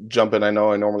gonna jump in. I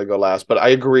know I normally go last, but I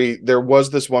agree. There was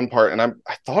this one part, and I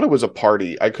thought it was a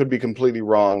party. I could be completely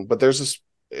wrong, but there's this,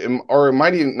 or it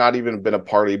might even not even have been a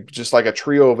party, just like a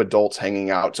trio of adults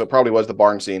hanging out. So it probably was the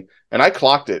barn scene. And I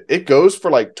clocked it. It goes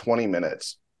for like 20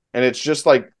 minutes. And it's just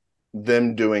like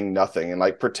them doing nothing and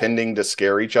like pretending to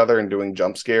scare each other and doing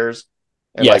jump scares.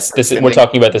 and like Yes, we're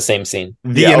talking about the same scene.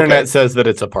 The internet says that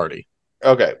it's a party.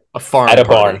 Okay. A farm at a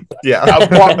party. barn. Yeah.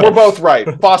 We're both right.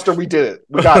 Foster, we did it.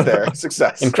 We got there.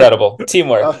 Success. Incredible.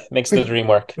 Teamwork makes the dream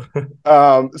work.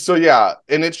 So yeah,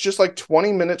 and it's just like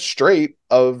 20 minutes straight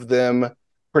of them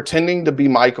pretending to be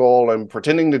Michael and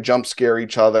pretending to jump scare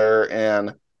each other,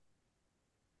 and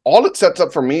all it sets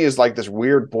up for me is like this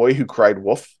weird boy who cried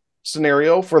wolf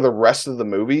scenario for the rest of the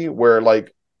movie, where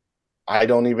like I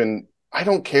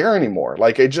don't care anymore.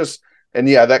 Like it just, and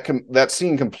yeah, that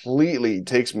scene completely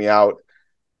takes me out.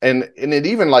 And it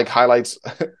even like highlights,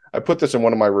 I put this in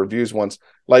one of my reviews once,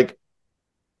 like,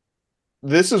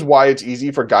 this is why it's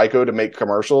easy for Geico to make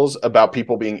commercials about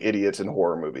people being idiots in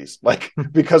horror movies. Like,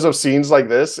 because of scenes like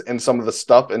this and some of the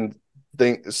stuff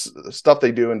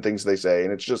they do and things they say.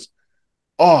 And it's just,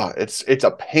 it's a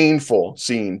painful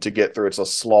scene to get through. It's a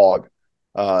slog.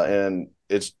 And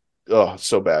it's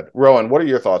so bad. Rowan, what are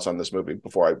your thoughts on this movie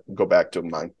before I go back to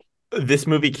mine? This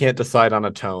movie can't decide on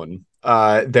a tone.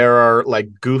 There are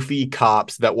like goofy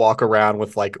cops that walk around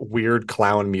with like weird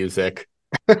clown music.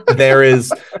 There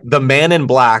is the man in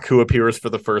black who appears for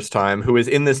the first time, who is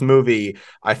in this movie.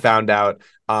 I found out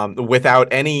without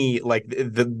any, like,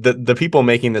 the people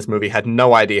making this movie had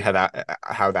no idea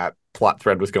how that plot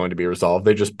thread was going to be resolved.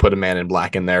 They just put a man in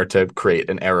black in there to create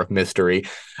an air of mystery.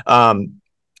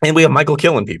 And we have Michael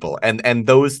killing people, and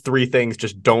those three things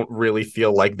just don't really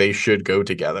feel like they should go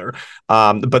together.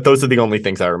 But those are the only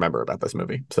things I remember about this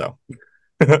movie. So,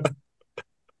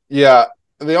 yeah,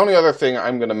 the only other thing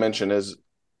I'm going to mention is,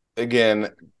 again,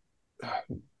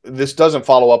 this doesn't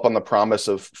follow up on the promise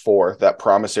of 4, that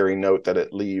promissory note that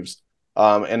it leaves.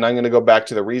 And I'm going to go back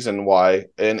to the reason why,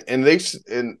 and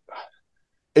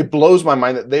it blows my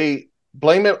mind that they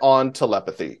blame it on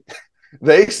telepathy.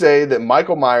 They say that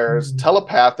Michael Myers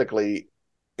telepathically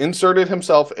inserted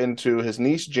himself into his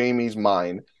niece Jamie's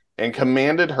mind and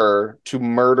commanded her to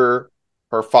murder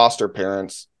her foster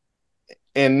parents.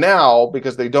 And now,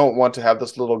 because they don't want to have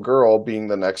this little girl being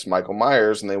the next Michael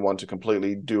Myers and they want to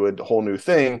completely do a whole new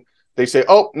thing, they say,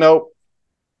 oh, no,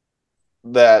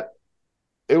 that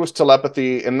it was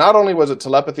telepathy. And not only was it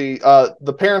telepathy,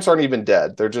 the parents aren't even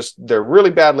dead. They're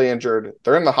really badly injured.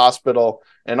 They're in the hospital.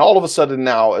 And all of a sudden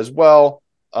now as well,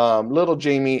 little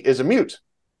Jamie is a mute.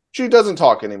 She doesn't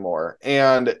talk anymore.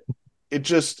 And it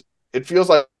feels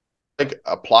like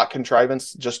a plot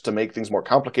contrivance just to make things more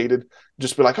complicated.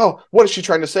 Just be like, oh, what is she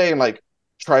trying to say? And like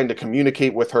trying to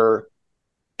communicate with her.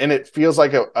 And it feels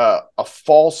like a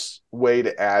false way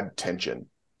to add tension.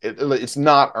 It's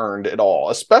not earned at all,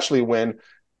 especially when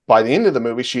by the end of the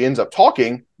movie, she ends up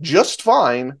talking just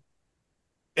fine.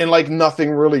 And like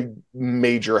nothing really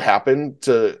major happened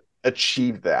to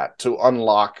achieve that, to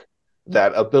unlock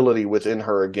that ability within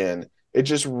her again. It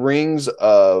just rings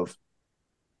of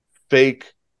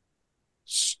fake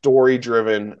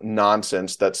story-driven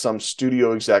nonsense that some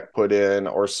studio exec put in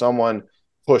or someone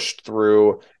pushed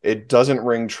through. It doesn't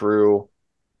ring true.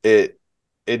 It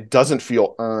doesn't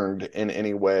feel earned in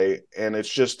any way. And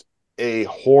it's just a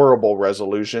horrible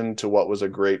resolution to what was a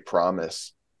great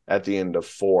promise at the end of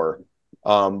 4.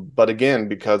 But again,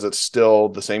 because it's still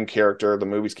the same character, the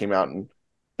movies came out in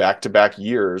back-to-back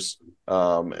years,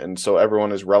 and so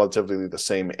everyone is relatively the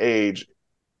same age.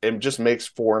 It just makes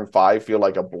 4 and 5 feel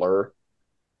like a blur.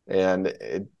 And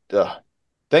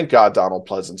thank God Donald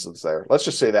Pleasance is there. Let's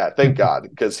just say that. Thank God,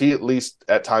 because he at least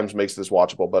at times makes this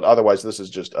watchable. But otherwise, this is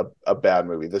just a bad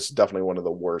movie. This is definitely one of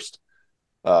the worst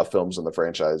films in the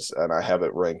franchise, and I have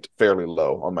it ranked fairly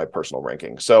low on my personal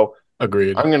ranking. So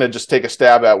agreed. I'm going to just take a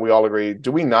stab at, we all agree.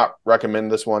 Do we not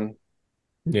recommend this one?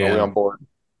 Yeah. Are we on board?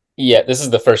 Yeah, this is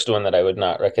the first one that I would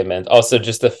not recommend. Also,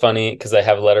 just a funny, because I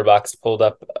have Letterboxd pulled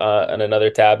up on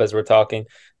another tab as we're talking.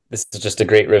 This is just a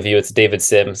great review. It's David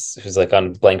Sims, who's like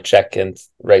on Blank Check and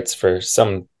writes for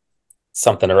something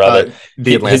or other.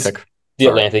 The Atlantic.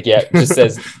 Atlantic, yeah. Just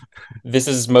says, this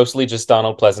is mostly just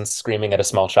Donald Pleasance screaming at a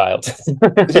small child.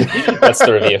 That's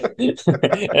the review.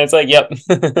 And it's like, yep.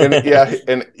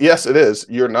 and yes, it is.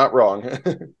 You're not wrong.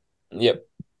 Yep.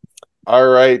 All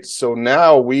right. So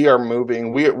now we are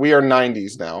moving. We are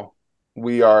 90s now.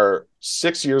 We are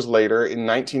 6 years later in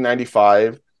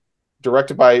 1995.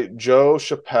 Directed by Joe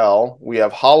Chappelle, we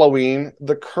have Halloween,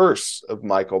 The Curse of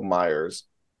Michael Myers,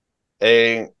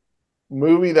 a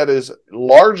movie that is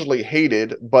largely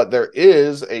hated, but there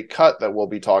is a cut that we'll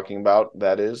be talking about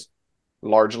that is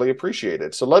largely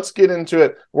appreciated. So let's get into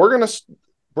it. We're going to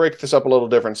break this up a little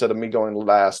different instead of me going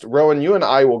last. Rowan, you and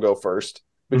I will go first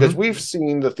because we've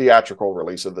seen the theatrical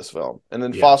release of this film. And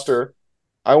then Foster,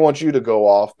 I want you to go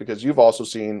off because you've also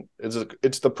seen,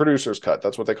 it's the producer's cut.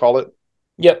 That's what they call it?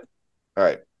 Yep. All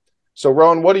right. So,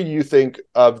 Rowan, what do you think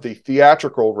of the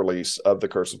theatrical release of The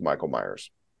Curse of Michael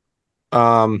Myers?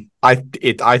 I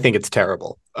think it's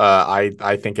terrible.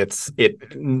 I think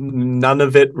none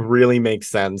of it really makes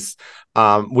sense.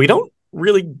 We don't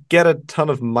really get a ton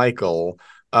of Michael.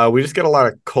 We just get a lot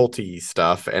of culty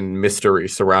stuff and mystery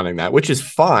surrounding that, which is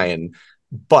fine.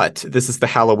 But this is the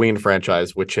Halloween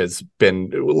franchise, which has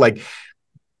been like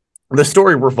the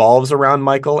story revolves around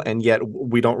Michael, and yet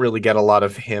we don't really get a lot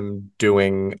of him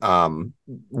doing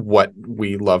what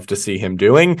we love to see him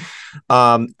doing.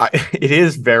 It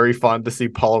is very fun to see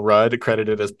Paul Rudd,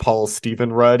 credited as Paul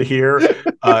Stephen Rudd here,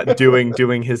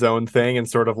 doing his own thing and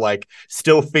sort of like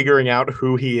still figuring out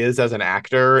who he is as an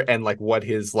actor and like what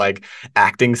his like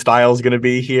acting style is going to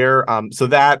be here. So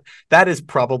that is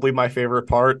probably my favorite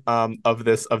part of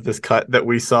this cut that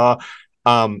we saw.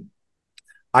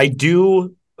 I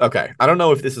do. Okay, I don't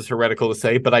know if this is heretical to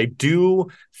say, but I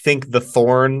do think the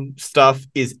Thorn stuff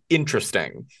is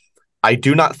interesting. I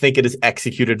do not think it is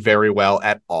executed very well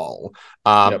at all.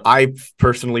 Yep. I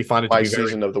personally find it to My be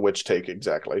season of the witch take,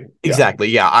 exactly. Exactly.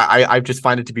 Yeah. I just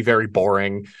find it to be very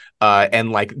boring.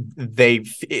 And like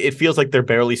it feels like they're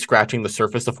barely scratching the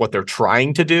surface of what they're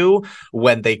trying to do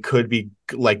when they could be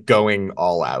like going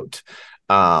all out.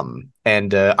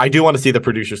 And I do want to see the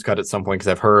producer's cut at some point because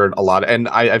I've heard a lot, and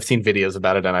I've seen videos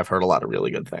about it, and I've heard a lot of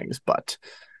really good things. But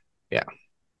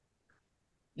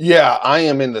yeah, I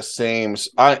am in the same.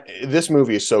 This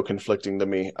movie is so conflicting to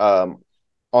me. On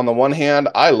the one hand,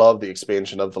 I love the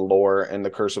expansion of the lore and the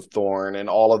Curse of Thorn and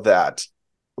all of that,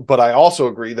 but I also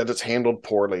agree that it's handled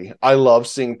poorly. I love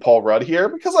seeing Paul Rudd here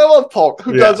because I love Paul.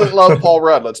 Who doesn't love Paul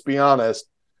Rudd? Let's be honest.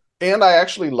 And I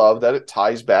actually love that it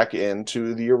ties back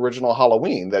into the original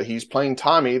Halloween, that he's playing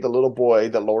Tommy, the little boy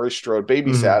that Laurie Strode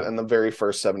babysat in the very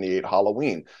first 78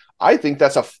 Halloween. I think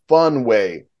that's a fun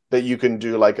way that you can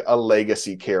do like a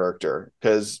legacy character,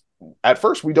 because at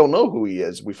first we don't know who he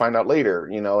is. We find out later,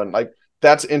 and like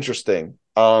that's interesting.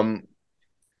 I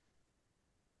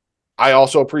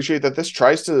also appreciate that this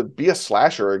tries to be a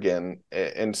slasher again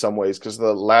in some ways, because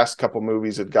the last couple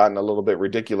movies had gotten a little bit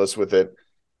ridiculous with it.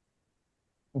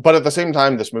 But at the same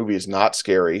time, this movie is not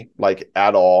scary, like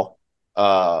at all.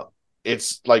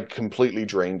 It's like completely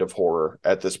drained of horror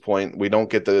at this point. We don't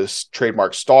get this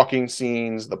trademark stalking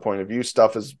scenes. The point of view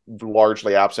stuff is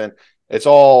largely absent. It's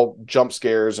all jump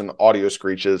scares and audio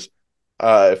screeches.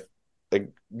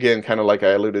 Again, kind of like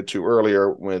I alluded to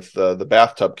earlier with the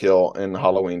bathtub kill in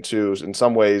Halloween 2. In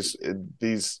some ways,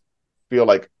 these feel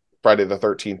like Friday the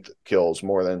 13th kills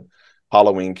more than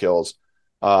Halloween kills.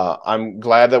 I'm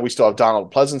glad that we still have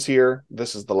Donald Pleasance here.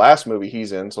 This is the last movie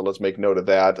he's in, so let's make note of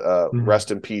that.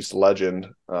 Rest in peace, legend.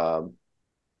 The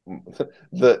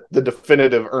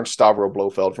definitive Ernst Stavro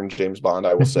Blofeld from James Bond,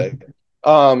 I will say.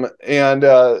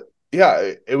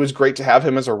 It was great to have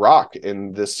him as a rock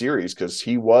in this series, because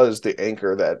he was the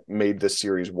anchor that made this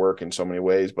series work in so many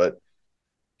ways. But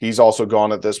he's also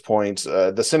gone at this point.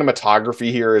 The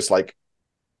cinematography here is like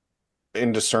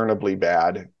indiscernibly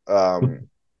bad.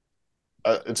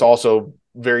 It's also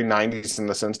very 90s in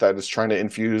the sense that it's trying to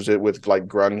infuse it with like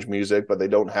grunge music, but they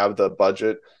don't have the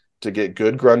budget to get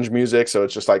good grunge music. So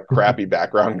it's just like crappy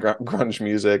background grunge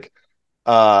music.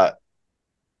 It's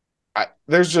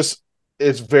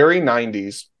very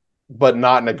 90s, but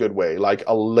not in a good way. Like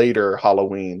a later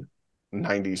Halloween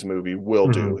 90s movie will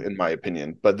do, in my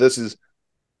opinion. But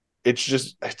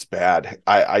it's bad.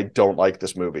 I don't like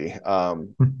this movie.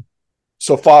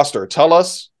 So Foster, tell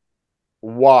us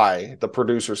why the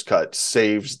producer's cut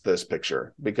saves this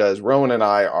picture, because Rowan and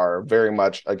I are very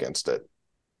much against it.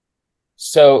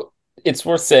 So it's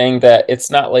worth saying that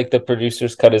it's not like the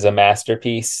producer's cut is a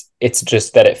masterpiece. It's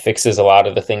just that it fixes a lot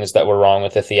of the things that were wrong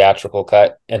with the theatrical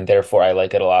cut, and therefore I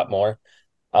like it a lot more.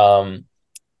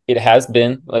 It has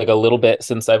been like a little bit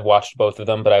since I've watched both of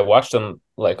them, but I watched them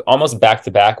like almost back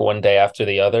to back, one day after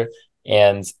the other.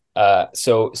 And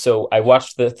so I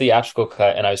watched the theatrical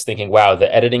cut and I was thinking, wow,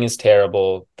 the editing is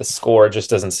terrible. The score just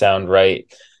doesn't sound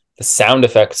right. The sound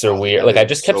effects are weird. Like I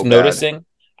just kept noticing.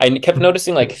 I kept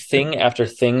noticing like thing after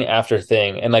thing after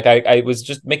thing. And like I was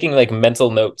just making like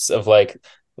mental notes of like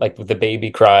the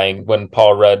baby crying when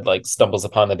Paul Rudd like stumbles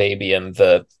upon the baby, and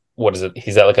what is it?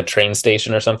 He's at like a train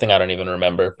station or something. I don't even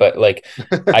remember. But like,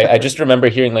 I just remember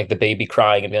hearing like the baby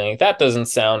crying and being like, that doesn't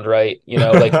sound right.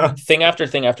 Like thing after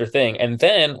thing after thing. And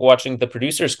then watching the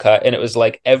producer's cut, and it was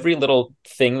like every little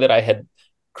thing that I had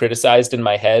criticized in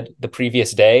my head the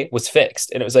previous day was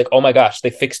fixed. And it was like, oh my gosh, they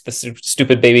fixed the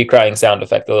stupid baby crying sound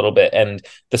effect a little bit. And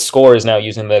the score is now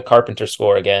using the Carpenter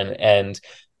score again. And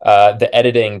the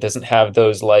editing doesn't have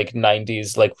those like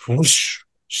 90s, like whoosh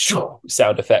shoo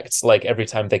sound effects like every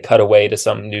time they cut away to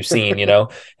some new scene,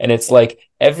 and it's like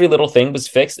every little thing was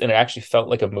fixed and it actually felt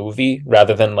like a movie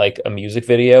rather than like a music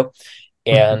video.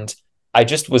 And I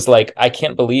just was like, I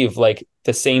can't believe like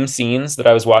the same scenes that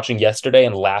I was watching yesterday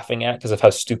and laughing at because of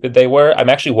how stupid they were. I'm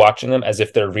actually watching them as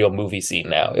if they're a real movie scene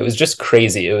now. It was just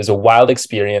crazy. It was a wild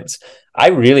experience. I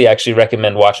really actually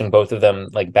recommend watching both of them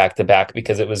like back to back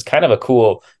because it was kind of a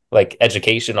cool like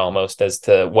education almost as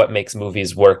to what makes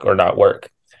movies work or not work.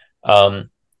 Um,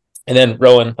 and then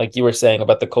Rowan, like you were saying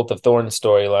about the Cult of Thorns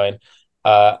storyline,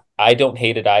 I don't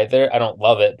hate it either. I don't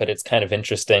love it, but it's kind of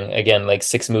interesting. Again, like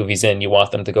 6 movies in, you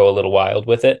want them to go a little wild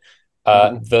with it.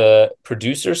 The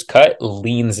producer's cut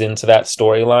leans into that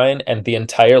storyline, and the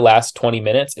entire last 20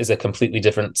 minutes is a completely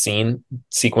different scene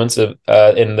sequence of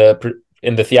in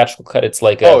the theatrical cut. It's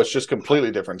like it's just completely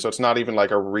different. So it's not even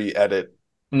like a re-edit.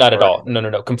 not at all.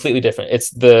 No. Completely different. It's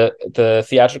the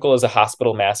theatrical is a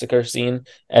hospital massacre scene,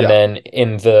 and then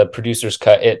in the producer's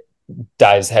cut, it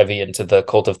dives heavy into the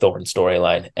Cult of Thorns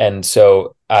storyline. And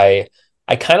so I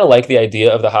kind of like the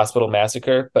idea of the hospital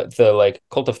massacre, but the like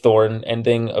Cult of Thorn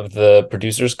ending of the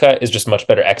producer's cut is just much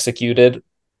better executed.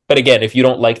 But again, if you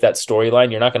don't like that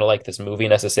storyline, you're not going to like this movie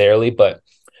necessarily. But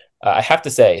I have to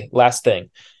say, last thing,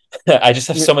 I just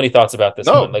have so many thoughts about this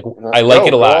one. Like I like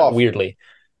it a lot. Off. Weirdly,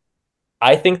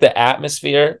 I think the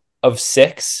atmosphere of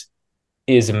 6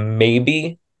 is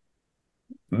maybe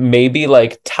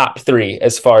like top 3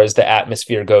 as far as the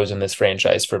atmosphere goes in this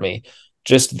franchise for me.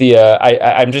 Just the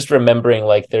I'm just remembering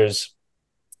like there's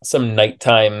some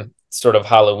nighttime sort of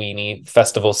Halloweeny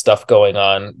festival stuff going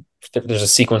on. There's a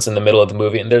sequence in the middle of the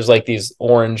movie, and there's like these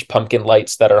orange pumpkin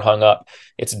lights that are hung up.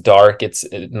 It's dark. It's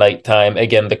nighttime.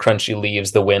 Again, the crunchy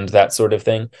leaves, the wind, that sort of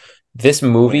thing. This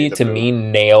movie to me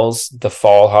nails the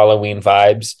fall Halloween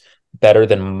vibes better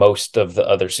than most of the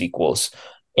other sequels.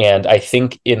 And I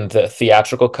think in the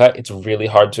theatrical cut, it's really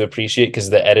hard to appreciate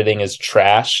because the editing is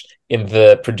trash. In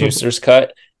the producer's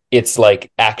cut, it's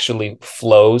like actually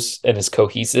flows and is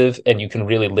cohesive and you can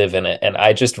really live in it. And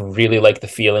I just really like the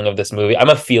feeling of this movie. I'm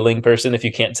a feeling person, if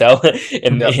you can't tell,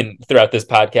 in throughout this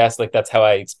podcast. Like that's how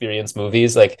I experience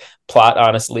movies. Like plot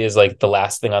honestly is like the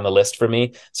last thing on the list for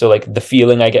me. So like the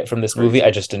feeling I get from this movie,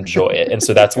 I just enjoy it. And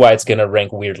so that's why it's gonna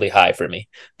rank weirdly high for me.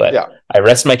 But I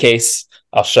rest my case.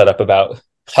 I'll shut up about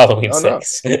Halloween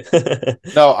 6.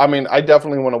 No, I mean, I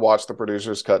definitely want to watch the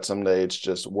producer's cut someday. It's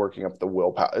just working up the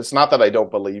willpower. It's not that I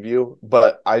don't believe you,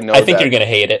 but I know I think you're going to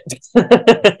hate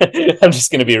it. I'm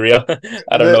just going to be real.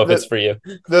 I don't know if it's for you.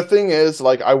 The thing is,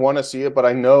 like, I want to see it, but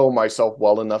I know myself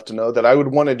well enough to know that I would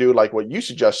want to do like what you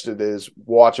suggested is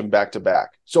watch them back to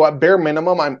back. So at bare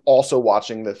minimum, I'm also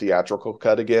watching the theatrical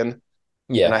cut again.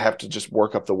 Yeah. And I have to just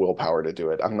work up the willpower to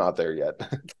do it. I'm not there yet.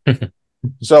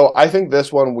 So I think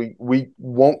this one we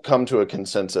won't come to a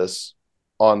consensus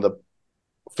on the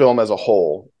film as a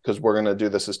whole because we're going to do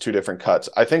this as 2 different cuts.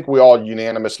 I think we all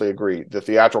unanimously agree the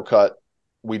theatrical cut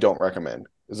we don't recommend.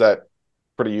 Is that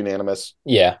pretty unanimous?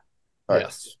 Yeah. All right.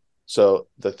 Yes. So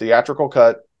the theatrical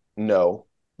cut, no.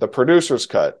 The producer's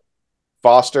cut.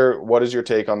 Foster, what is your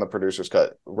take on the producer's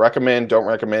cut? Recommend, don't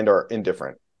recommend, or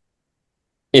indifferent?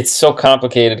 It's so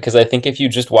complicated because I think if you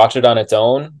just watch it on its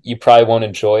own, you probably won't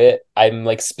enjoy it. I'm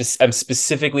like I'm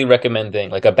specifically recommending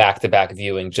like a back-to-back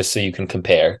viewing just so you can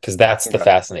compare because that's the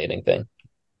fascinating thing.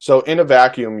 So in a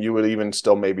vacuum, you would even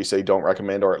still maybe say don't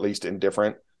recommend or at least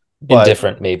indifferent.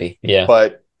 Indifferent, maybe. Yeah.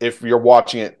 But if you're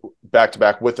watching it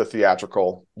back-to-back with the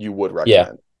theatrical, you would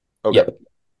recommend. Yeah. Okay. Yep.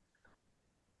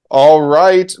 All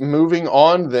right. Moving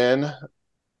on then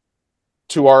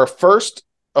to our first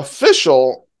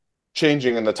official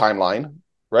changing in the timeline,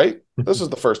 right? This is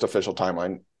the first official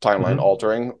timeline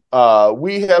altering.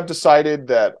 We have decided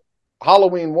that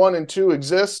Halloween 1 and 2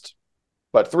 exist,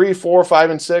 but 3, 4, 5,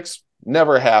 and 6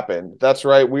 never happened. That's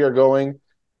right. We are going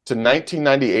to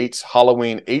 1998's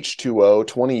Halloween H2O,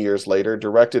 20 years later,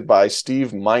 directed by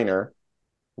Steve Miner.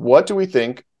 What do we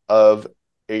think of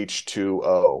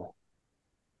H2O?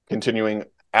 Continuing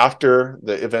after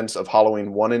the events of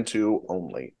Halloween 1 and 2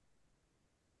 only.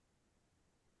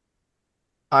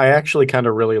 I actually kind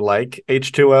of really like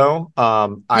H2O. I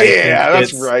think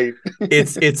that's right.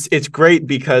 it's great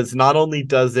because not only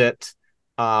does it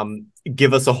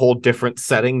give us a whole different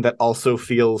setting that also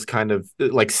feels kind of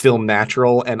like still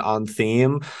natural and on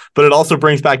theme, but it also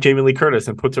brings back Jamie Lee Curtis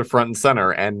and puts her front and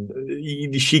center, and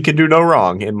she can do no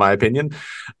wrong, in my opinion.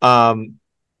 I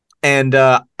don't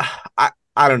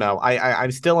know. I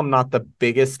still am not the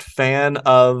biggest fan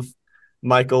of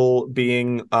Michael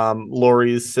being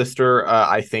Laurie's sister.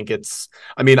 I think it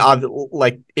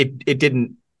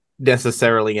didn't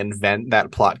necessarily invent that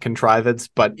plot contrivance,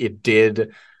 but it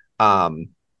did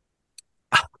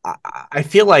I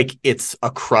feel like it's a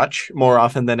crutch more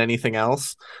often than anything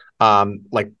else,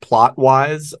 like plot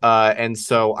wise. And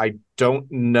so I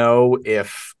don't know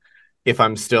if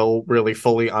I'm still really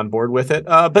fully on board with it.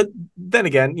 But then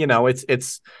again,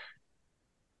 it's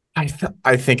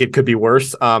I think it could be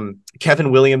worse.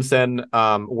 Kevin Williamson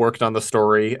worked on the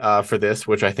story for this,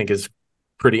 which I think is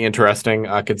pretty interesting,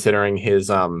 considering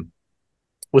his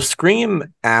was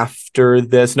Scream after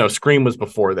this? No, Scream was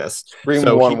before this. Scream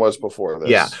So 1 was before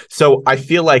yeah. this. So I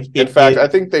feel like In it fact, is. I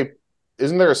think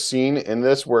isn't there a scene in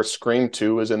this where Scream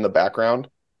 2 is in the background?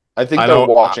 I think I they're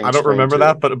don't. watching I don't Scream remember 2.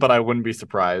 that, but I wouldn't be I'm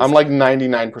surprised. like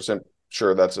 99%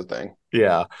 sure that's a thing.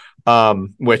 Yeah.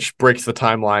 Which breaks the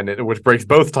timeline, which breaks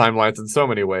both timelines in so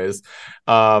many ways.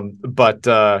 But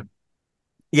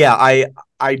yeah,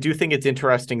 I do think it's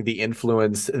interesting the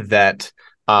influence that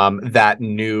that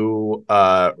new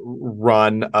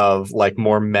run of like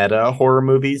more meta horror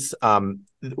movies,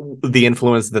 the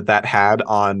influence that had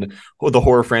on the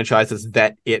horror franchises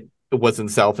that it was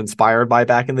itself inspired by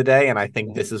back in the day. And I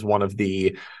think this is one of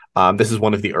the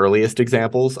earliest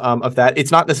examples of that.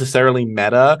 It's not necessarily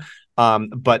meta,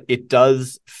 but it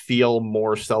does feel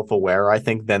more self-aware, I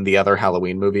think, than the other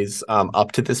Halloween movies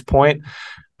up to this point.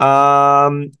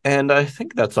 And I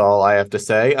think that's all I have to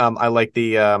say. I like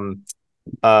the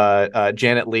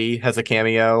Janet Leigh has a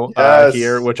cameo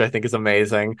here, Yes, which I think is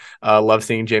amazing. Love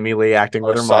seeing Jamie Lee acting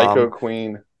with our her Psycho mom.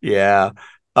 Queen. Yeah.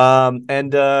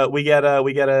 And we get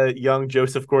a young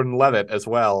Joseph Gordon-Levitt as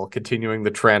well, continuing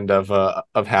the trend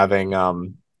of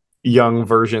having young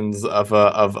versions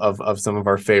of some of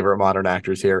our favorite modern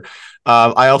actors here.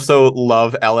 I also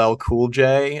love LL Cool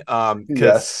J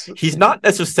because Yes. he's not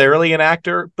necessarily an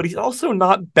actor, but he's also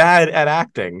not bad at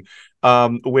acting.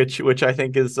 Which I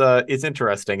think is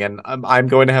interesting, and I'm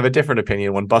going to have a different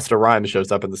opinion when Busta Rhymes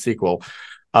shows up in the sequel.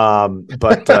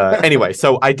 But anyway,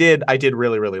 so I did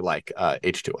really really like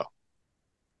H2O.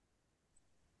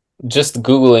 Just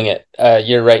Googling it,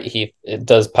 you're right, Heath. It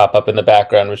does pop up in the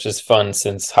background, which is fun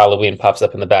since Halloween pops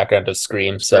up in the background of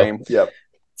Scream. So Scream. Yep.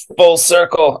 full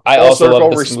circle. I Full also love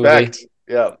circle this movie. respect.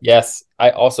 Yep. Yes,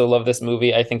 I also love this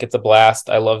movie. I think it's a blast.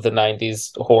 I love the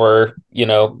 90s horror,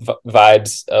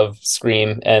 vibes of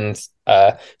Scream. And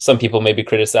some people maybe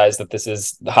criticize that this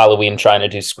is Halloween trying to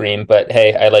do Scream, but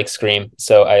hey, I like Scream,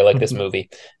 so I like this movie.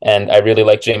 And I really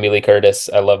like Jamie Lee Curtis.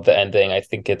 I love the ending. I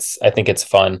think it's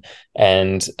fun.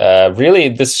 And really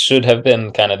this should have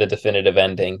been kind of the definitive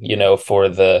ending, for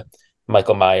the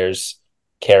Michael Myers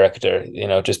character,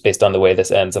 just based on the way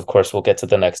this ends. Of course, we'll get to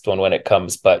the next one when it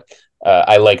comes, but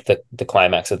I like the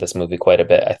climax of this movie quite a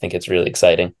bit. I think it's really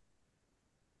exciting.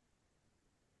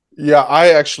 Yeah,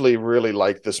 I actually really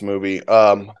like this movie.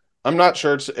 I'm not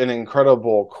sure it's an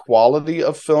incredible quality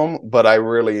of film, but I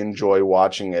really enjoy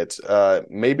watching it.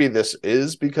 Maybe this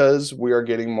is because we are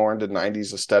getting more into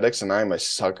 90s aesthetics, and I'm a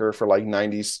sucker for like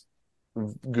 90s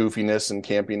goofiness and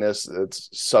campiness. It's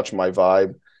such my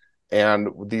vibe. And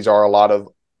these are a lot of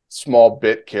small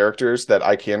bit characters that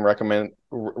I can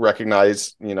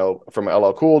recognize, from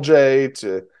LL Cool J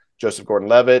to Joseph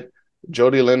Gordon-Levitt.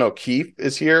 Jodie Lynn O'Keefe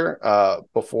is here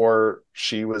before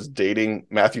she was dating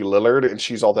Matthew Lillard, and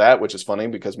she's all that, which is funny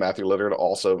because Matthew Lillard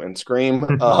also in Scream.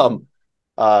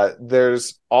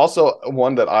 There's also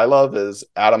one that I love is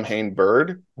Adam Hain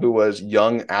Bird, who was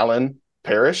young Alan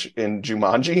Parrish in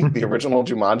Jumanji. The original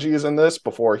Jumanji is in this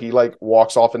before he like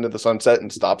walks off into the sunset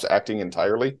and stops acting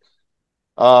entirely.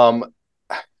 And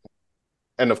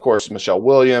of course Michelle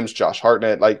Williams, Josh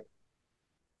Hartnett, like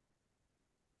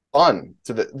fun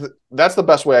that's the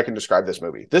best way I can describe this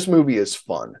movie. This movie is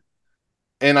fun.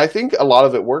 And I think a lot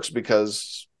of it works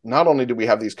because not only do we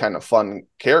have these kind of fun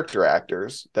character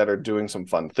actors that are doing some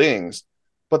fun things,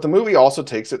 but the movie also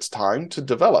takes its time to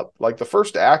develop. Like the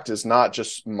first act is not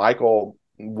just Michael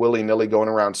willy-nilly going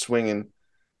around swinging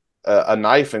a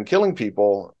knife and killing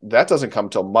people. That doesn't come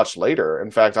till much later.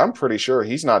 In fact, I'm pretty sure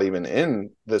he's not even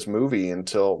in this movie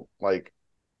until like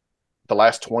the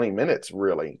last 20 minutes,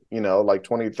 really, like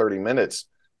 20, 30 minutes.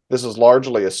 This is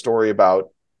largely a story about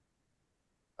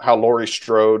how Laurie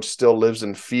Strode still lives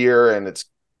in fear, and it's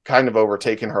kind of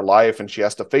overtaken her life, and she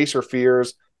has to face her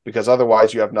fears because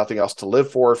otherwise you have nothing else to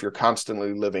live for if you're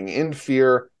constantly living in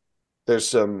fear. There's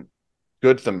some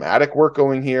good thematic work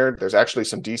going here. There's actually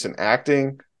some decent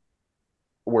acting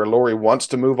where Laurie wants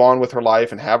to move on with her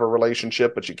life and have a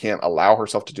relationship, but she can't allow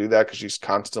herself to do that because she's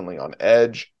constantly on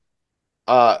edge.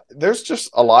 There's just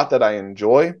a lot that I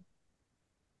enjoy.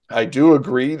 I do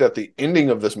agree that the ending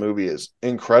of this movie is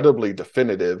incredibly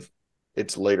definitive.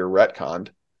 It's later retconned,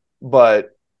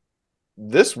 but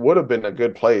this would have been a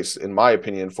good place, in my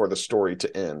opinion, for the story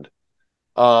to end.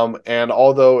 And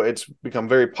although it's become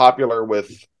very popular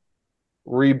with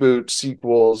reboot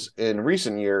sequels in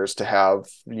recent years to have,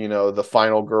 the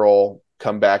final girl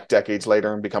come back decades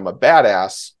later and become a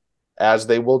badass, as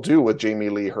they will do with Jamie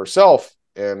Lee herself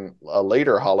in a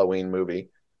later Halloween movie.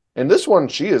 In this one,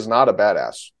 she is not a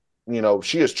badass.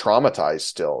 She is traumatized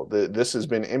still. This has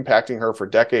been impacting her for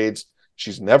decades.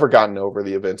 She's never gotten over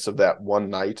the events of that one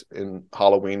night in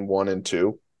Halloween 1 and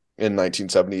 2 in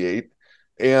 1978.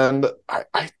 And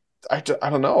I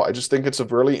don't know. I just think it's a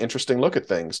really interesting look at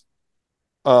things.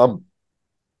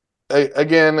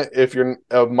 Again, if you're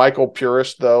a Michael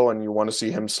purist, though, and you want to see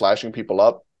him slashing people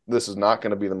up, this is not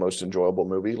going to be the most enjoyable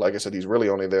movie. Like I said, he's really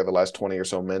only there the last 20 or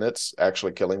so minutes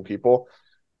actually killing people.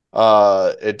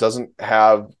 It doesn't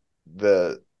have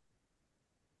the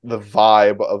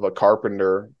vibe of a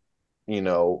Carpenter,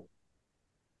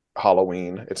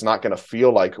 Halloween. It's not going to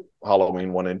feel like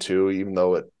Halloween 1 and 2, even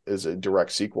though it is a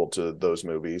direct sequel to those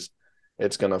movies.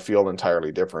 It's going to feel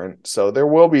entirely different. So there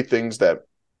will be things that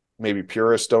maybe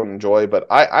purists don't enjoy, but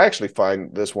I actually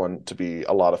find this one to be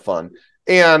a lot of fun.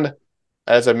 And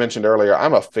as I mentioned earlier,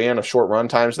 I'm a fan of short run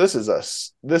times. This is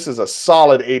a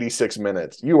solid 86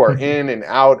 minutes. You are in and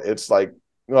out. It's like,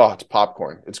 it's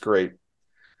popcorn. It's great.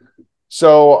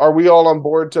 So are we all on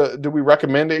board do we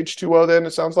recommend H2O then,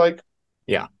 it sounds like?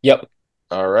 Yeah. Yep.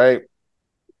 All right.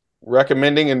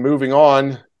 Recommending and moving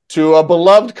on to a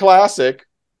beloved classic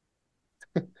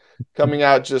coming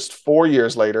out just 4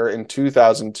 years later in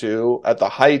 2002 at the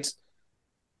height,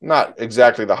 not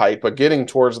exactly the height, but getting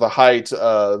towards the height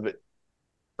of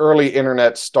early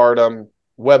internet stardom,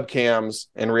 webcams,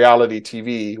 and reality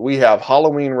TV. We have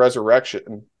Halloween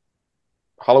Resurrection.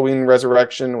 Halloween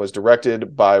Resurrection was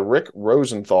directed by Rick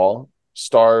Rosenthal,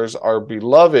 stars our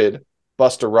beloved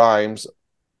Busta Rhymes,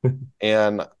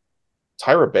 and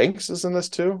Tyra Banks is in this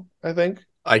too, I think.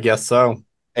 I guess so.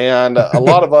 And a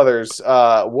lot of others.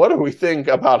 What do we think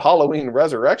about Halloween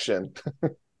Resurrection?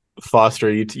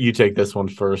 Foster, you take this one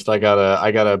first. I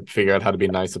gotta figure out how to be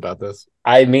nice about this.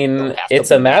 I mean,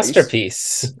 it's a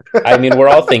masterpiece. I mean, we're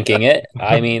all thinking it.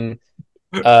 I mean,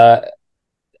 so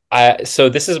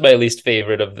this is my least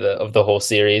favorite of the whole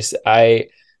series.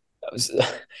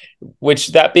 Which,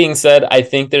 that being said, I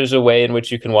think there's a way in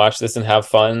which you can watch this and have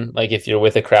fun. Like if you're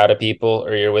with a crowd of people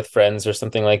or you're with friends or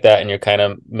something like that, and you're kind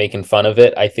of making fun of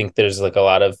it. I think there's like a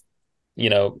lot of,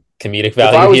 comedic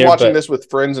value. If I was watching this with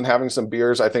friends and having some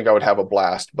beers, I think I would have a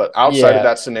blast. But outside of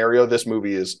that scenario, this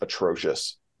movie is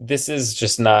atrocious. This is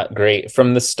just not great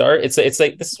from the start. It's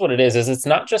like, this is what it is it's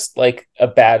not just like a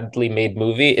badly made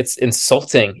movie. It's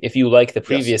insulting if you like the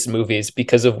previous movies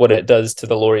because of what it does to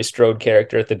the Laurie Strode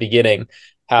character at the beginning.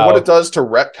 What it does to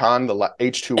retcon the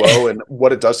H2O and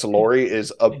what it does to Laurie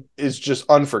is just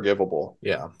unforgivable.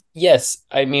 Yeah. Yes,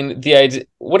 I mean the idea.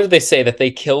 What did they say, that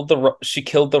she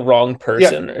killed the wrong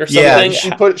person or something? Yeah,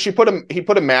 he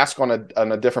put a mask on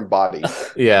a different body.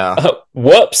 Yeah.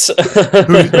 Whoops.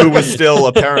 who was still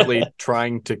apparently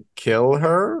trying to kill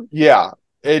her? Yeah,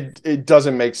 it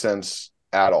doesn't make sense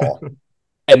at all.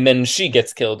 And then she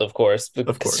gets killed, of course,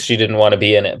 because she didn't want to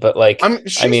be in it. But like,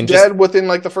 she's dead within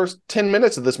like the first 10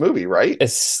 minutes of this movie, right?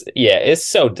 It's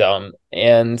so dumb.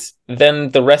 And then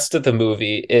the rest of the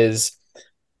movie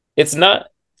it's not,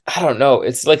 I don't know,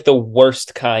 it's like the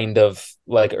worst kind of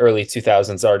like early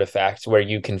 2000s artifact where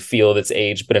you can feel its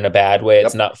age, but in a bad way.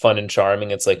 It's not fun and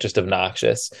charming. It's like just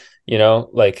obnoxious,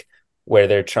 like where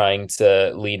they're trying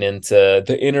to lean into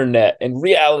the internet and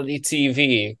reality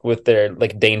TV with their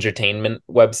like Dangertainment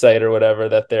website or whatever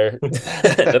that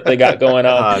they got going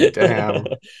on. Damn.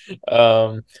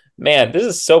 Man, this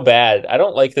is so bad. I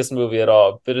don't like this movie at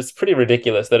all, but it's pretty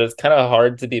ridiculous that it's kind of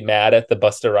hard to be mad at the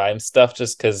Busta Rhymes stuff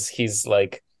just because he's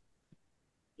Busta,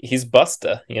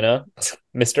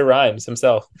 Mr. Rhymes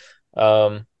himself.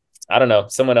 I don't know.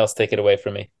 Someone else take it away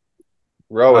from me.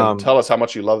 Rowan, tell us how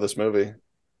much you love this movie.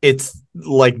 It's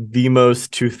like the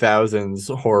most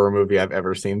 2000s horror movie I've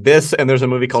ever seen. This, and there's a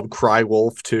movie called Cry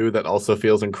Wolf too that also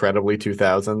feels incredibly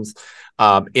 2000s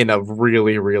in a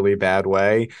really, really bad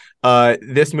way.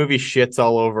 This movie shits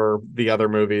all over the other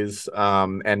movies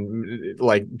and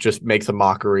like just makes a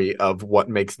mockery of what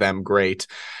makes them great.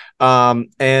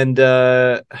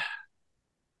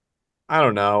 I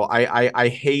don't know. I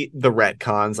hate the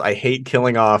retcons. I hate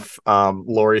killing off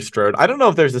Laurie Strode. I don't know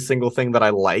if there's a single thing that I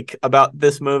like about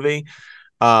this movie,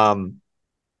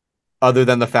 other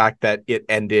than the fact that it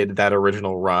ended that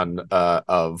original run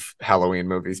of Halloween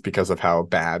movies because of how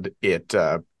bad it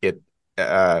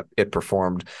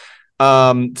performed.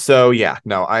 So yeah,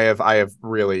 no, I have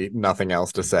really nothing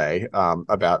else to say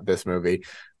about this movie.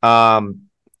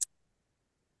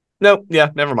 No, yeah,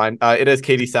 never mind. It has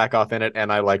Katie Sackhoff in it,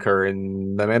 and I like her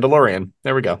in The Mandalorian.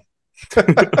 There we go.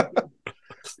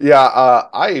 Yeah,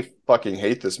 I fucking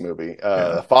hate this movie.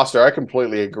 Yeah. Foster, I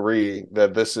completely agree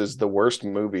that this is the worst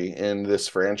movie in this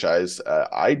franchise.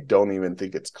 I don't even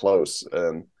think it's close.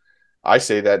 And I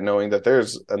say that knowing that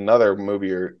there's another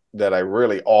movie that I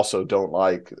really also don't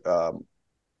like.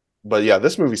 But yeah,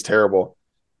 this movie's terrible.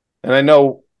 And I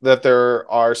know that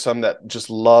there are some that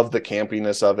just love the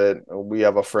campiness of it. We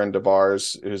have a friend of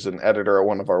ours who's an editor at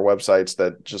one of our websites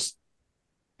that just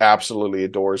absolutely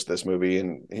adores this movie,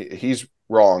 and he's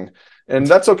wrong, and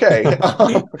that's okay.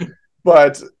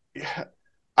 But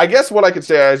I guess what I could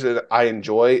say is that I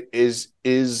enjoy is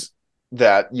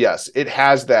that yes, it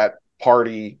has that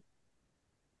party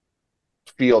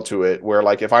feel to it, where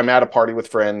like if I'm at a party with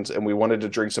friends and we wanted to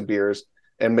drink some beers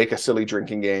and make a silly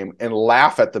drinking game and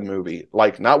laugh at the movie,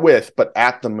 like not with but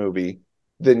at the movie,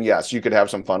 then yes, you could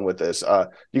have some fun with this.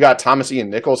 You got Thomas Ian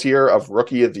Nichols here of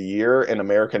Rookie of the Year and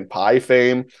American Pie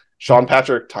fame, Sean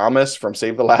Patrick Thomas from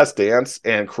Save the Last Dance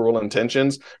and Cruel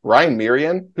Intentions, Ryan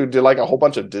Mirian, who did like a whole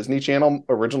bunch of Disney Channel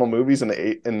original movies in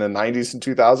the 90s and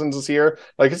 2000s is here.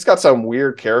 Like it's got some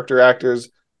weird character actors.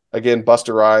 Again,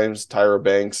 Buster Rhymes, Tyra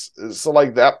Banks. So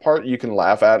like that part you can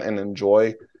laugh at and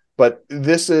enjoy. But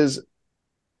it's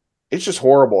just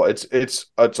horrible. It's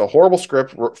a horrible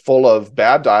script full of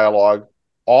bad dialogue,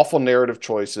 awful narrative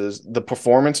choices. The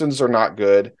performances are not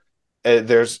good.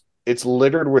 It's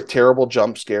littered with terrible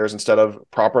jump scares instead of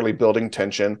properly building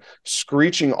tension,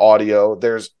 screeching audio.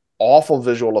 There's awful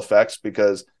visual effects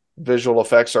because visual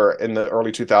effects are in the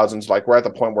early 2000s. Like we're at the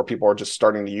point where people are just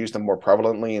starting to use them more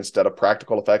prevalently instead of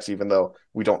practical effects, even though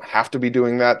we don't have to be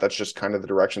doing that. That's just kind of the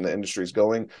direction the industry is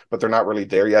going, but they're not really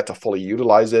there yet to fully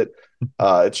utilize it.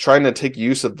 It's trying to take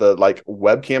use of the like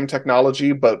webcam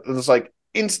technology, but it's like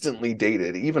instantly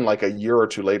dated, even like a year or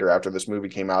two later after this movie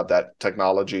came out. That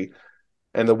technology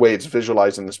and the way it's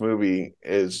visualized in this movie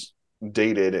is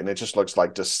dated, and it just looks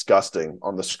like disgusting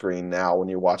on the screen now when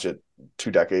you watch it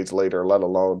 2 decades later, let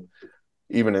alone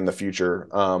even in the future.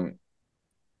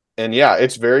 And yeah,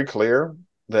 it's very clear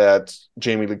that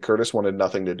Jamie Lee Curtis wanted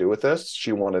nothing to do with this.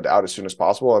 She wanted out as soon as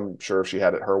possible. I'm sure if she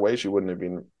had it her way, she wouldn't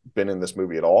have been in this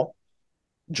movie at all.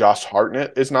 Josh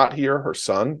Hartnett is not here, her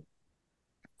son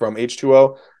from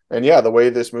H2O. And yeah, the way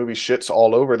this movie shits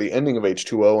all over the ending of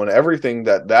H2O and everything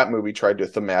that movie tried to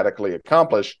thematically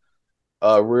accomplish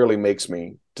really makes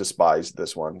me despise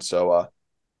this one. So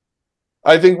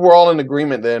I think we're all in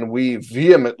agreement then. We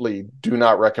vehemently do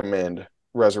not recommend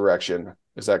Resurrection.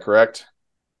 Is that correct?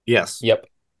 Yes. Yep.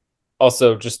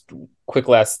 Also, just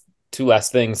two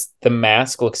last things. The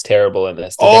mask looks terrible in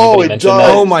this. Did anybody mention does.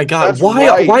 that? Oh my god! That's Why?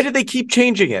 right. Why did they keep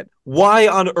changing it? Why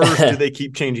on earth do they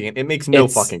keep changing it? It makes no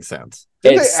fucking sense.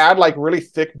 Did they add like really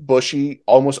thick, bushy,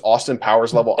 almost Austin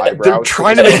Powers level eyebrows? They're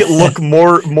trying to make it look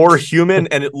more human,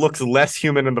 and it looks less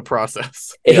human in the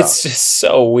process. It's just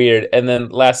so weird. And then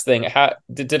last thing,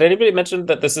 did anybody mention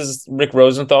that this is Rick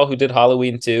Rosenthal who did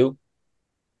Halloween 2?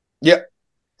 Yeah.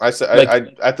 I said Like,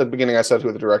 I at the beginning I said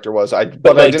who the director was. But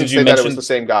like, I didn't say that it was the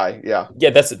same guy. Yeah.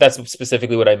 Yeah, that's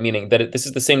specifically what I'm meaning. That this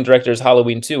is the same director as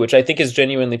Halloween 2, which I think is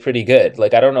genuinely pretty good.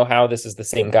 Like I don't know how this is the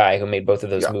same guy who made both of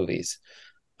those movies.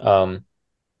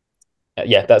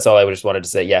 Yeah, that's all I just wanted to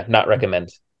say. Yeah, not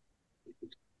recommend.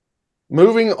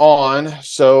 Moving on.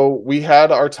 So we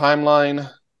had our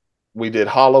timeline. We did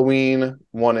Halloween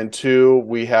 1 and 2.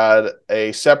 We had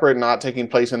a separate, not taking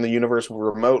place in the universe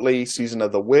remotely, Season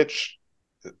of the Witch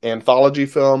anthology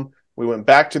film. We went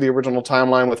back to the original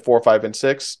timeline with 4, 5, and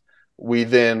 6. We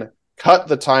then cut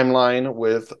the timeline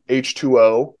with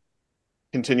H2O,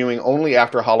 continuing only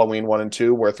after Halloween 1 and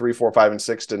 2, where 3, 4, 5, and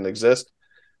 6 didn't exist.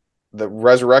 The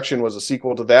Resurrection was a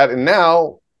sequel to that. And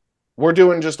now we're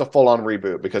doing just a full-on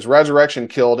reboot because Resurrection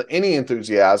killed any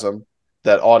enthusiasm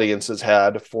that audiences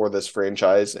had for this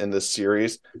franchise and this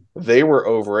series. They were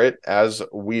over it, as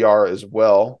we are as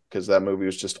well, because that movie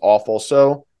was just awful.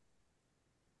 So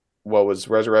what was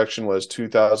Resurrection was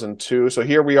 2002. So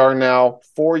here we are now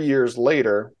 4 years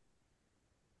later.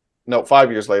 No,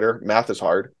 5 years later. Math is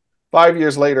hard. 5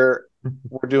 years later,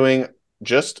 we're doing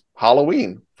just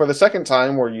Halloween. For the second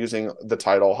time, we're using the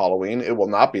title Halloween. It will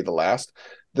not be the last.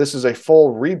 This is a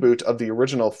full reboot of the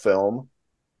original film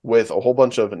with a whole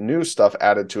bunch of new stuff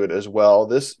added to it as well.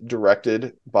 This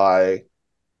directed by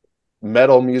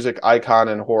metal music icon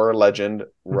and horror legend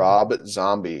Rob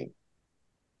Zombie.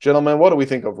 Gentlemen, what do we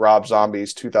think of Rob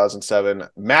Zombie's 2007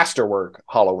 masterwork,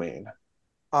 Halloween?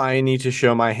 I need to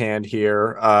show my hand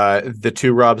here. The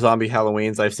two Rob Zombie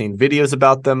Halloweens, I've seen videos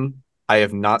about them. I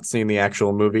have not seen the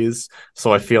actual movies,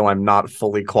 so I feel I'm not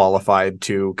fully qualified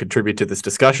to contribute to this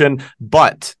discussion.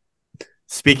 But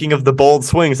Speaking of the bold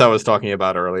swings I was talking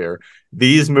about earlier,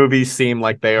 these movies seem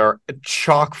like they are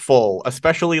chock full,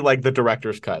 especially like the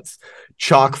director's cuts,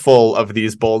 chock full of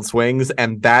these bold swings,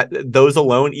 and that those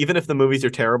alone, even if the movies are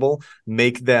terrible,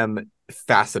 make them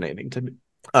fascinating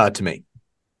to me.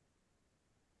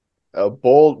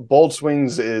 Bold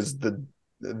swings is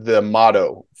the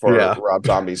motto for Yeah. Rob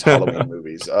Zombie's Halloween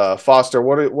movies. Foster,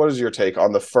 what is your take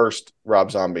on the first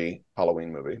Rob Zombie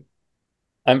Halloween movie?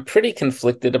 I'm pretty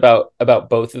conflicted about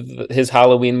both of his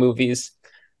Halloween movies.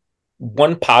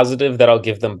 One positive that I'll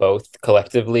give them both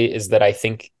collectively is that I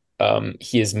think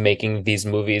he is making these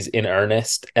movies in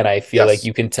earnest, and I feel like Yes,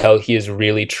 you can tell he is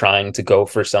really trying to go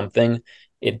for something.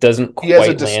 It doesn't he has a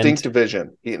quite distinct land.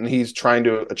 vision, and he's trying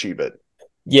to achieve it.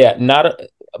 Yeah, not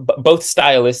both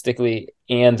stylistically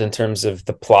and in terms of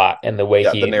the plot and the way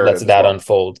Yeah, the he lets narrative as that well.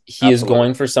 unfold. He is Absolutely.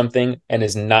 going for something and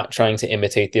is not trying to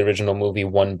imitate the original movie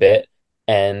one bit.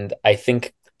 And I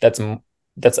think that's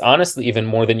honestly even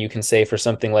more than you can say for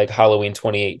something like Halloween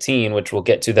 2018, which we'll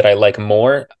get to, that I like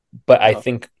more. But I Uh-huh.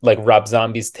 think like Rob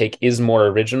Zombie's take is more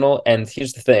original. And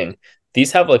here's the thing.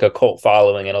 These have like a cult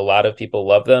following and a lot of people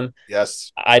love them.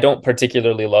 Yes. I don't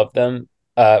particularly love them.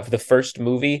 The first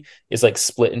movie is like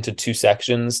split into two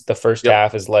sections. The first Yep.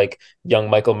 half is like young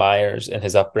Michael Myers and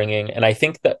his upbringing. And I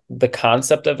think that the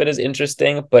concept of it is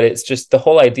interesting, but it's just the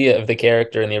whole idea of the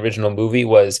character in the original movie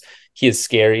was he is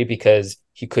scary because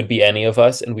he could be any of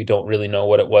us and we don't really know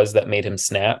what it was that made him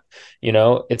snap.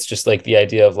 It's just like the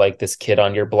idea of like this kid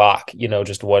on your block,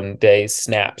 just one day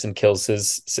snaps and kills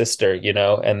his sister,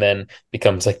 and then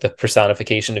becomes like the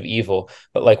personification of evil.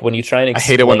 But like when you try and I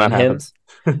hate it when that explain him, happens.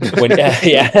 when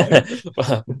yeah, Just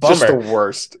the bummer.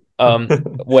 worst.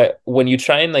 When you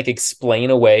try and like explain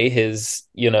away his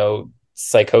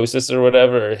psychosis or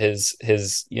whatever, or his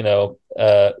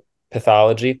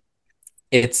pathology,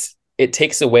 it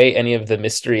takes away any of the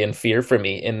mystery and fear for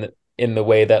me in the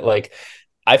way that like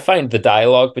I find the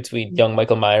dialogue between young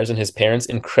Michael Myers and his parents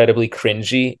incredibly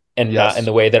cringy and not in Yes.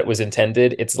 the way that was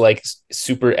intended. It's like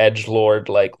super edge lord,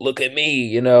 like look at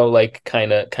me, like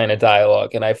kind of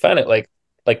dialogue, and I find it like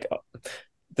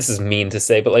this is mean to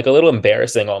say, but like a little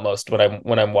embarrassing almost when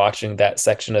I'm watching that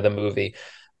section of the movie.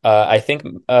 I think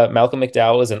Malcolm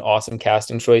McDowell is an awesome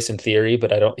casting choice in theory,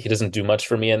 but he doesn't do much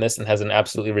for me in this and has an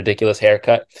absolutely ridiculous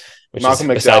haircut, which is Malcolm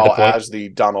beside the McDowell point. as the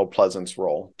Donald Pleasance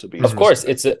role, to be Of course,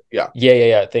 specific. it's a Yeah.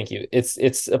 yeah. Thank you.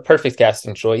 It's a perfect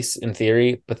casting choice in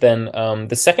theory, but then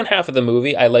the second half of the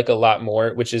movie I like a lot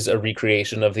more, which is a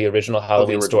recreation of the original Of the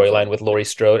Halloween original storyline film. with Laurie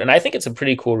Strode, and I think it's a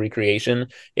pretty cool recreation.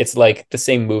 It's like the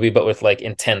same movie, but with like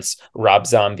intense Rob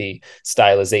Zombie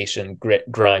stylization,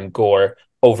 grit, grime, gore,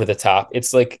 over the top.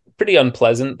 It's like pretty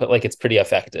unpleasant, but like it's pretty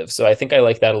effective. So I think I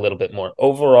like that a little bit more.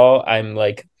 Overall, I'm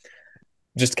like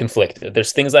just conflicted.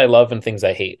 There's things I love and things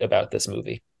I hate about this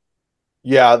movie.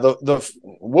 Yeah, the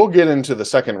we'll get into the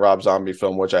second Rob Zombie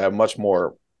film, which I have much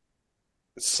more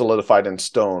solidified in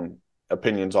stone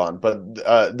opinions on. But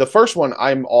the first one,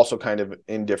 I'm also kind of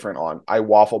indifferent on. I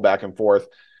waffle back and forth.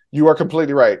 You are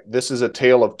completely right. This is a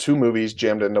tale of two movies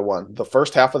jammed into one. The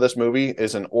first half of this movie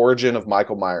is an origin of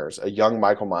Michael Myers, a young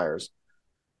Michael Myers.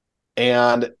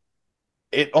 And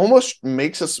it almost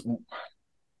makes us,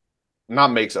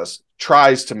 not makes us,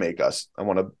 tries to make us, I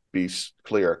want to be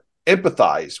clear,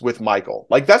 empathize with Michael.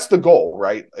 Like that's the goal,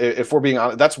 right? If we're being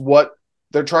honest, that's what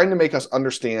they're trying to make us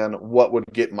understand what would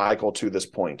get Michael to this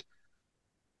point.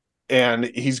 And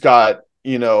he's got,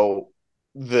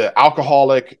 the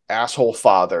alcoholic asshole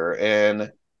father,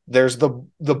 and there's the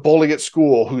bully at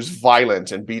school who's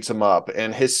violent and beats him up,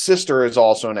 and his sister is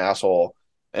also an asshole.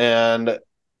 And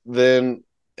then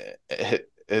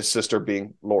his sister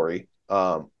being Lori.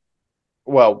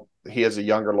 Well, he has a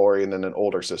younger Lori and then an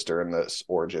older sister in this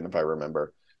origin, if I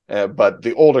remember. But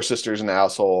the older sister's an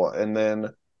asshole, and then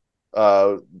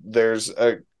there's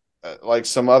like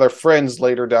some other friends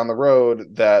later down the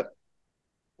road that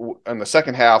in the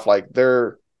second half, like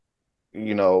they're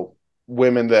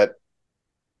women that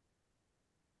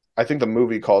I think the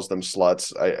movie calls them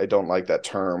sluts. I don't like that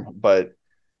term, but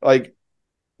like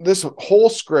this whole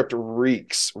script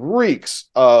reeks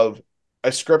of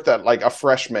a script that like a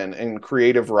freshman in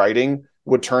creative writing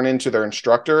would turn into their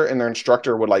instructor, and their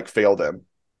instructor would like fail them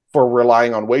for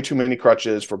relying on way too many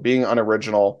crutches, for being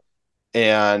unoriginal,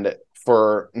 and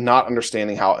for not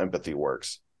understanding how empathy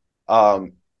works.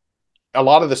 A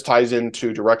lot of this ties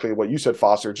into directly what you said,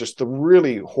 Foster, just the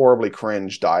really horribly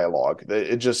cringe dialogue.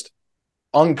 It just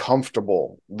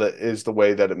uncomfortable that is the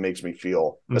way that it makes me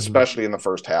feel, especially in the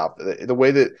first half. The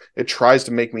way that it tries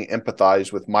to make me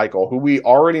empathize with Michael, who we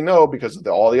already know because of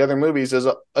all the other movies is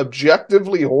an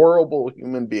objectively horrible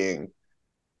human being.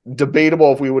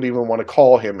 debatable if we would even want to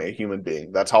call him a human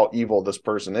being. That's how evil this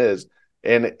person is.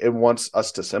 And it wants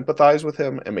us to sympathize with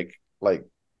him and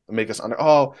make us under,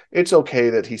 oh, it's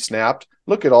okay that he snapped.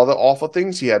 Look at all the awful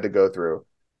things he had to go through.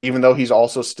 Even though he's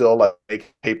also still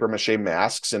like paper mache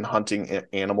masks and hunting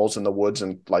animals in the woods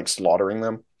and like slaughtering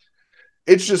them.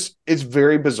 It's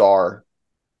very bizarre,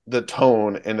 the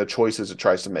tone and the choices it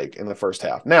tries to make in the first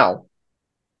half. Now,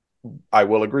 I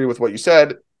will agree with what you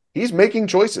said. He's making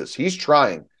choices. He's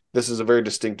trying. This is a very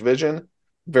distinct vision,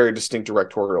 very distinct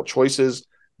directorial choices,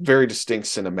 very distinct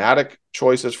cinematic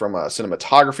choices from a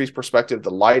cinematography's perspective,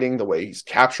 the lighting, the way he's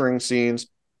capturing scenes,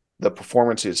 the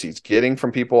performances he's getting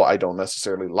from people. I don't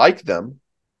necessarily like them,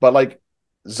 but like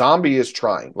Zombie is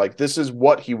trying. Like this is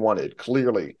what he wanted,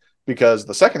 clearly, because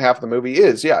the second half of the movie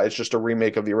is, yeah, it's just a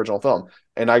remake of the original film.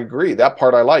 And I agree, that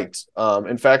part I liked.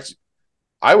 In fact,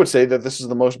 I would say that this is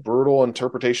the most brutal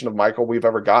interpretation of Michael we've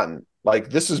ever gotten.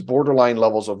 Like this is borderline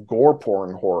levels of gore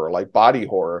porn horror, like body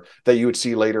horror that you would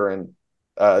see later in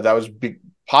that was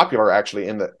popular actually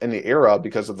in the era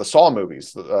because of the Saw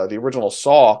movies. The original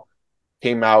Saw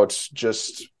came out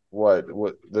just what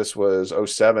this was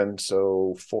 07,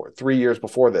 so 3 years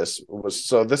before this was.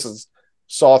 So this is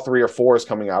Saw 3 or 4 is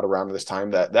coming out around this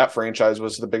time. That franchise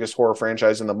was the biggest horror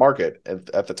franchise in the market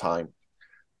at the time.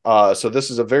 So this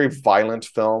is a very violent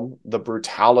film. The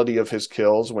brutality of his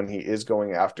kills when he is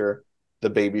going after the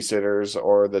babysitters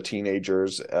or the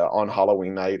teenagers on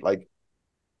Halloween night, like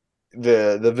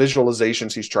the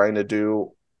visualizations he's trying to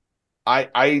do.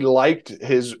 I liked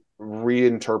his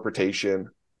reinterpretation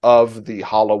of the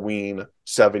Halloween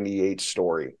 78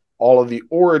 story. All of the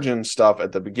origin stuff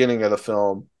at the beginning of the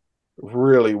film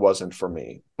really wasn't for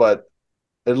me. But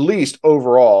at least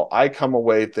overall, I come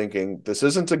away thinking this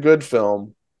isn't a good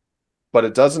film, but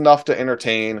it does enough to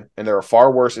entertain, and there are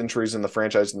far worse entries in the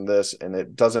franchise than this, and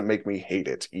it doesn't make me hate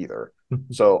it either.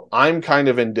 So I'm kind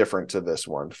of indifferent to this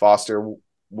one. Foster,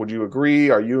 would you agree?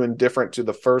 Are you indifferent to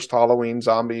the first Halloween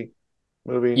zombie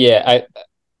movie? Yeah, I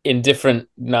indifferent,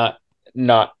 not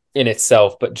in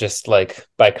itself, but just like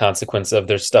by consequence of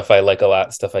there's stuff I like a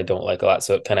lot, stuff I don't like a lot,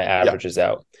 so it kind of Yeah. averages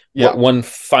out. Yeah. What one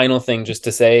final thing just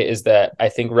to say is that I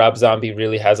think Rob Zombie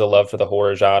really has a love for the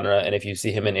horror genre, and if you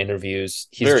see him in interviews,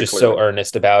 he's Very just clearly. so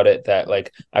earnest about it that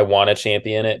like I want to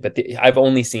champion it. But I've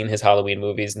only seen his Halloween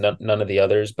movies, none of the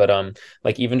others. But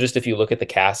like even just if you look at the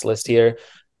cast list here,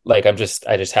 like I just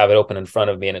have it open in front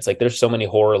of me, and it's like there's so many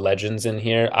horror legends in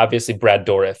here. Obviously, Brad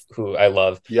Dourif, who I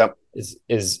love, Yep.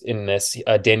 is in this.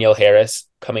 Danielle Harris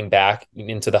coming back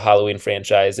into the Halloween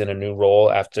franchise in a new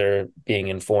role after being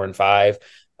in 4 and 5.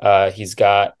 He's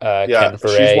got Yeah. Ken She's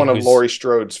Foray, one of who's Laurie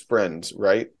Strode's friends,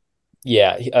 right?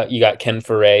 yeah. You got Ken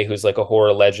Foray, who's like a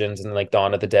horror legend and like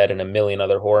Dawn of the Dead and a million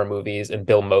other horror movies, and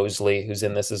Bill Moseley, who's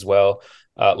in this as well.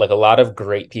 Like a lot of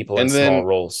great people in And small then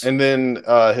roles.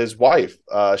 his wife,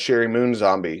 Sherry Moon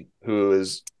Zombie,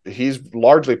 he's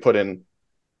largely put in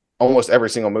almost every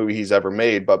single movie he's ever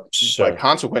made, but by Sure.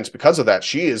 consequence, because of that,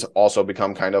 she has also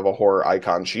become kind of a horror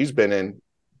icon. She's been in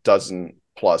dozen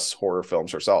plus horror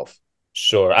films herself.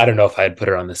 Sure. I don't know if I'd put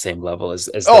her on the same level as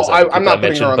Oh, those other I'm people I not putting her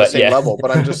mentioned, on the but same yeah. level,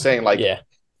 but I'm just saying, like, Yeah.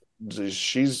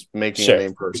 she's making a Sure.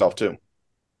 name for herself too.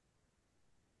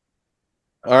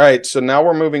 All right, so now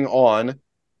we're moving on.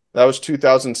 That was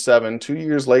 2007. 2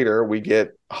 years later, we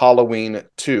get Halloween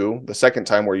 2, the second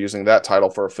time we're using that title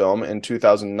for a film. In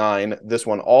 2009, this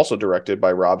one also directed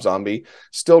by Rob Zombie,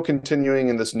 still continuing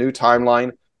in this new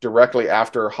timeline directly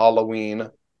after Halloween,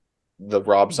 the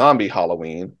Rob Zombie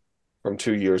Halloween from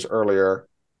 2 years earlier.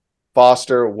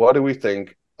 Foster, what do we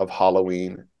think of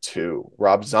Halloween 2?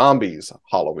 Rob Zombie's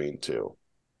Halloween 2.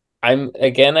 I'm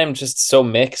just so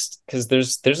mixed because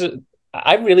there's a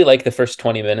I really like the first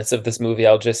 20 minutes of this movie,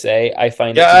 I'll just say. I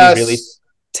find it to be really Yes.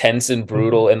 tense and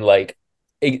brutal and like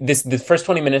the first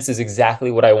 20 minutes is exactly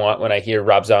what I want when I hear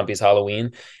Rob Zombie's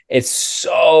Halloween. It's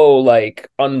so like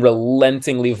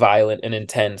unrelentingly violent and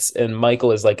intense, and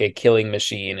Michael is like a killing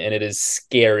machine, and it is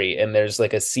scary. And there's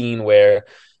like a scene where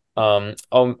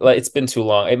like it's been too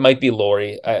long. It might be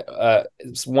Lori.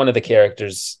 One of the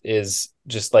characters is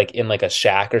just like in like a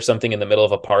shack or something in the middle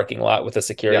of a parking lot with a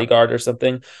security Yeah. guard or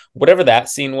something. Whatever that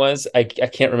scene was, I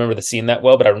can't remember the scene that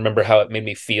well, but I remember how it made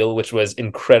me feel, which was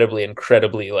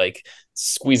incredibly like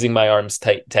squeezing my arms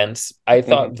tight, tense. I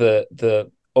thought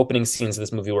the opening scenes of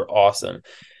this movie were awesome.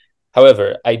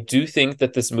 However, I do think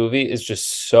that this movie is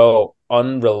just so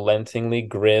unrelentingly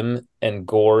grim and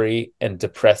gory and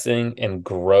depressing and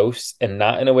gross, and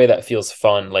not in a way that feels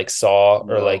fun like Saw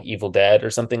or like No. Evil Dead or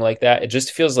something like that. It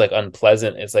just feels like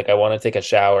unpleasant. It's like I want to take a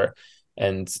shower,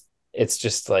 and it's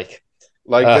just like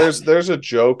Like there's a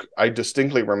joke, I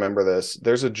distinctly remember this.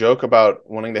 There's a joke about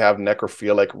wanting to have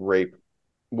necrophilic rape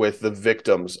with the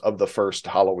victims of the first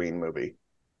Halloween movie.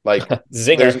 Like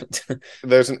there's Zinger.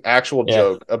 there's an actual Yeah.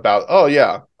 joke about, oh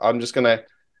yeah, I'm just gonna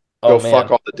Oh go fuck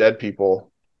man. all the dead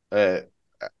people. Uh,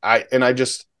 I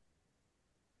just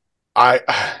I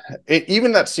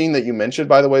even that scene that you mentioned,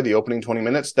 by the way, the opening 20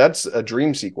 minutes, that's a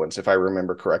dream sequence, if I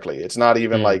remember correctly. It's not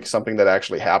even Mm. like something that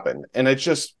actually happened. And it's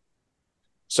just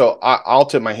so I'll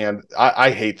tip my hand.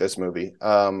 I hate this movie.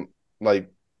 Like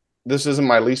this isn't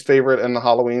my least favorite in the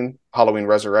Halloween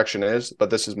Resurrection is, but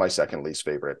this is my second least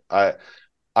favorite.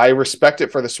 I respect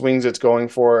it for the swings it's going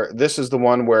for. This is the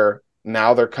one where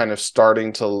now they're kind of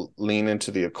starting to lean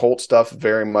into the occult stuff,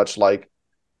 very much like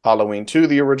Halloween 2,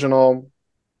 the original.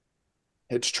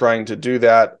 It's trying to do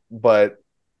that, but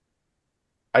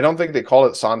I don't think they call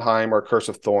it Sondheim or Curse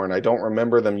of Thorn. I don't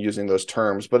remember them using those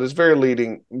terms, but it's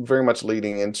very much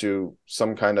leading into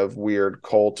some kind of weird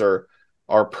cult or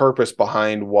our purpose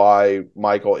behind why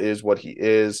Michael is what he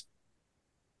is.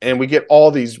 And we get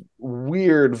all these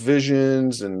weird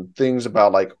visions and things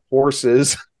about like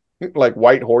horses, like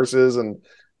white horses, and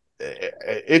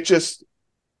it just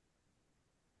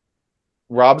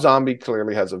Rob Zombie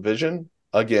clearly has a vision.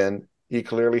 Again, he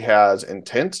clearly has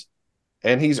intent,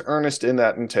 and he's earnest in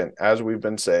that intent, as we've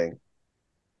been saying.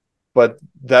 But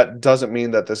that doesn't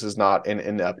mean that this is not an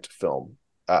inept film.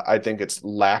 I think it's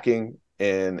lacking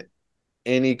in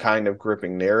any kind of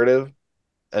gripping narrative,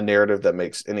 a narrative that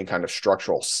makes any kind of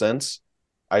structural sense.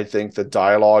 I think the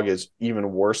dialogue is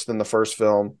even worse than the first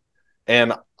film.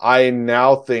 And I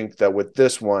now think that with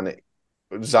this one,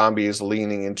 Zombie is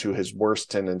leaning into his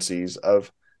worst tendencies of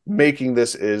making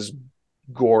this as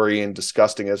gory and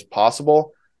disgusting as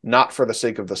possible, not for the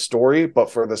sake of the story, but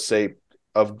for the sake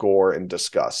of gore and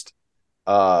disgust.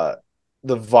 Uh,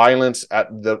 the violence at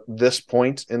this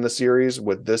point in the series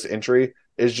with this entry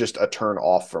is just a turn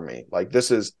off for me. Like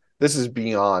this is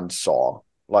beyond Saw.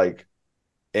 Like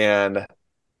and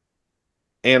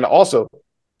also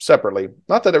separately,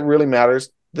 not that it really matters.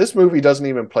 This movie doesn't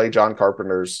even play John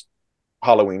Carpenter's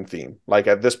Halloween theme. Like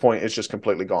at this point, it's just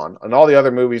completely gone. And all the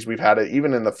other movies we've had it,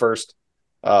 even in the first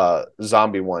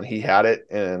zombie one, he had it,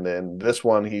 and then this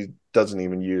one he doesn't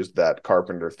even use that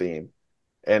Carpenter theme.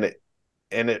 And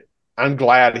it I'm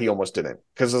glad he almost didn't,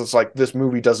 because it's like this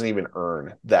movie doesn't even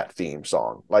earn that theme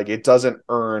song. Like it doesn't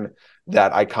earn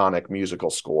that iconic musical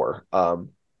score.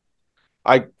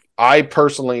 I I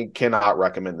personally cannot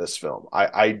recommend this film.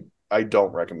 I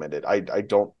don't recommend it. I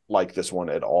don't like this one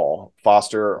at all.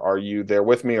 Foster, are you there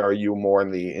with me, or are you more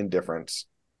in the indifference?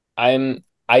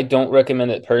 I don't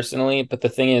recommend it personally, but the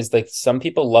thing is, like, some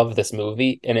people love this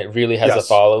movie and it really has a Yes.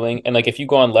 following. And like, if you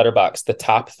go on Letterboxd, the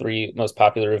top three most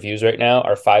popular reviews right now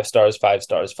are 5 stars, 5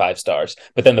 stars, 5 stars.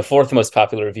 But then the fourth most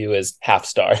popular review is half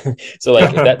star. So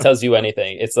like, if that tells you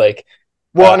anything, it's like,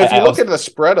 Well, and if you I look also, at the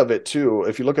spread of it too,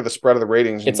 if you look at the spread of the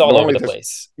ratings, it's all over normally the there's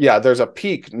place. yeah, there's a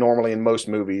peak normally in most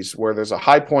movies where there's a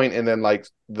high point, and then like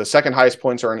the second highest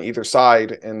points are on either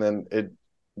side, and then it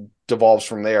devolves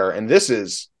from there. And this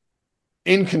is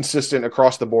inconsistent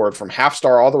across the board from half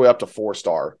star all the way up to 4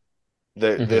 star.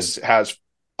 Hmm. This has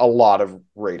a lot of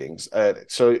ratings.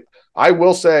 So I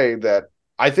will say that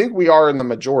I think we are in the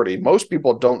majority. Most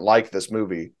people don't like this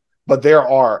movie, but there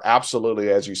are absolutely,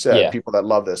 as you said, Yeah. people that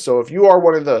love this. So if you are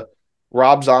one of the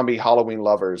Rob Zombie Halloween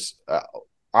lovers,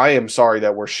 I am sorry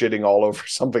that we're shitting all over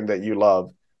something that you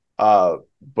love.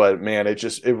 But man, it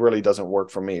really doesn't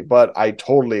work for me. But I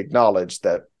totally acknowledge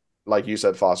that, like you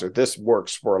said, Foster, this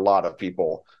works for a lot of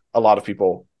people. A lot of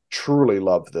people truly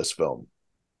love this film.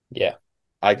 Yeah.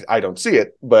 I don't see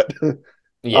it, but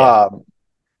Yeah. um,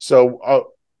 so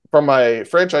from a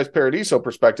franchise Paradiso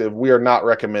perspective, we are not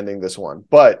recommending this one,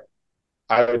 but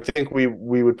I would think we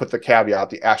would put the caveat,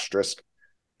 the asterisk.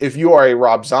 If you are a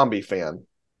Rob Zombie fan,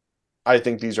 I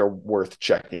think these are worth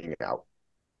checking out.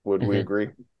 Would we Hmm. agree?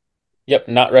 Yep.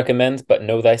 Not recommend, but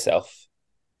know thyself.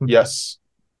 Yes.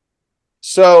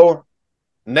 So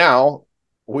now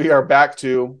we are back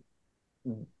to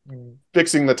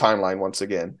fixing the timeline once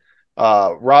again.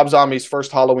 Rob Zombie's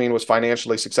first Halloween was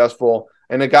financially successful,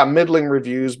 and it got middling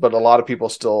reviews, but a lot of people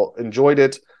still enjoyed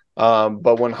it.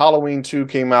 But when Halloween 2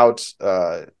 came out,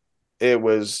 it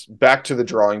was back to the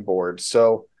drawing board.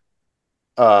 So,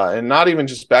 and not even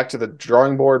just back to the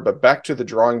drawing board, but back to the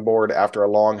drawing board after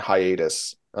a long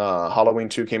hiatus. Halloween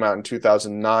 2 came out in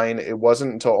 2009. It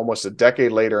wasn't until almost a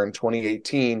decade later in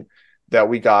 2018 that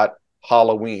we got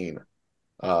Halloween.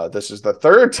 This is the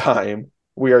third time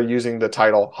we are using the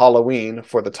title Halloween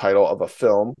for the title of a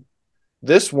film.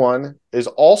 This one is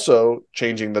also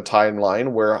changing the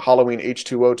timeline where Halloween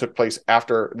H2O took place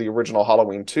after the original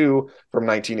Halloween 2 from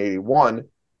 1981.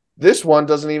 This one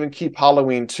doesn't even keep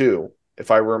Halloween 2. If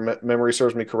memory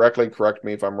serves me correctly, correct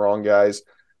me if I'm wrong, guys.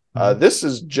 This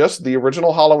is just the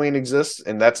original Halloween exists,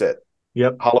 and that's it.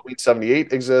 Yep. Halloween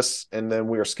 78 exists, and then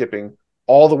we are skipping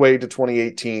all the way to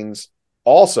 2018's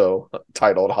also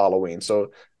titled Halloween.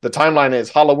 So the timeline is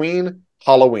Halloween,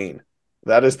 Halloween.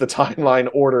 That is the timeline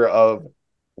order of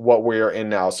what we are in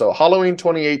now. So Halloween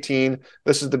 2018,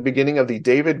 this is the beginning of the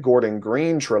David Gordon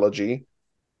Green trilogy,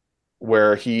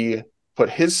 where he put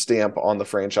his stamp on the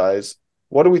franchise.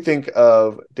 What do we think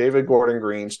of David Gordon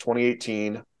Green's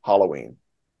 2018 Halloween?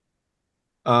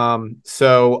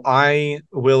 So I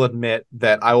will admit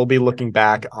that I will be looking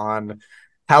back on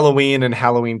Halloween and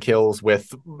Halloween Kills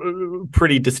with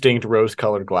pretty distinct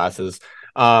rose-colored glasses.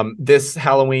 This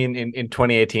Halloween in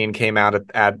 2018 came out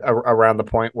at around the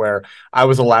point where I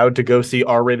was allowed to go see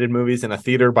R-rated movies in a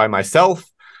theater by myself.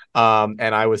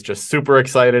 And I was just super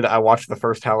excited. I watched the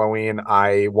first Halloween.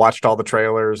 I watched all the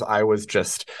trailers. I was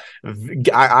just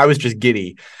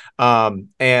giddy.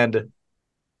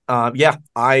 Yeah,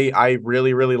 I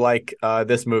really like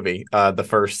this movie, the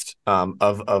first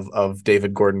of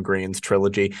David Gordon Green's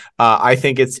trilogy. I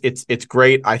think it's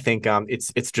great. I think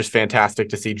it's just fantastic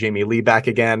to see Jamie Lee back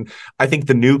again. I think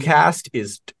the new cast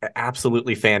is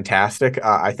absolutely fantastic.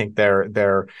 I think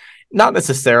they're not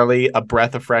necessarily a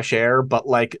breath of fresh air, but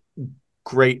like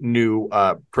great new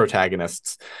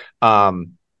protagonists.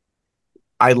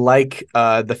 I like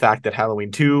the fact that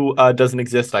Halloween 2 doesn't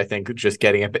exist. I think just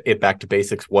getting it back to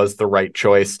basics was the right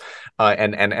choice,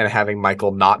 and having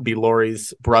Michael not be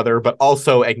Laurie's brother, but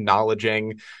also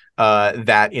acknowledging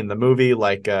that in the movie,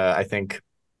 like I think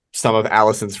some of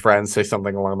Allison's friends say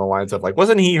something along the lines of like,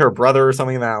 wasn't he her brother or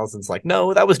something? And Allison's like,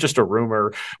 no, that was just a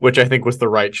rumor, which I think was the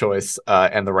right choice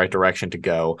and the right direction to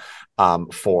go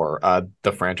for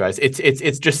the franchise.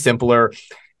 It's just simpler,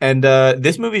 and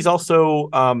this movie's also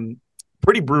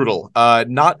pretty brutal.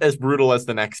 Not as brutal as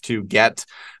the next two get,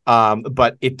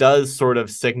 but it does sort of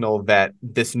signal that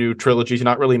this new trilogy is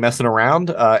not really messing around,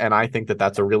 and I think that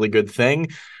that's a really good thing.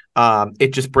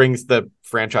 It just brings the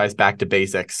franchise back to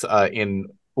basics in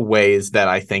ways that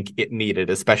I think it needed,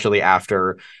 especially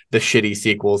after the shitty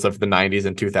sequels of the 90s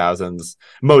and 2000s.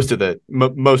 Most of the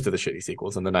shitty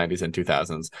sequels in the 90s and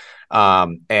 2000s,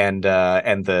 and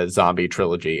the zombie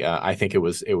trilogy. I think it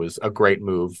was a great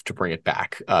move to bring it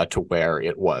back to where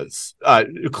it was,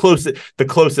 the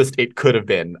closest it could have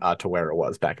been to where it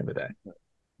was back in the day.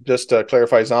 Just to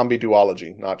clarify, zombie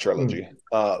duology, not trilogy.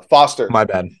 Foster, my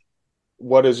bad.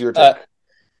 What is your take?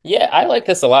 Yeah, I like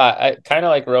this a lot. I kind of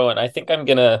like Rowan. I think I'm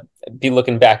gonna be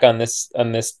looking back on this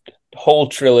whole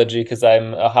trilogy because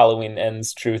I'm a Halloween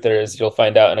Ends truther, as you'll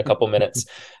find out in a couple minutes.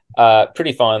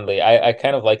 Pretty fondly. I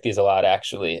kind of like these a lot,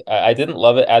 actually. I didn't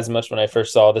love it as much when I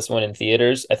first saw this one in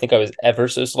theaters. I think I was ever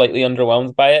so slightly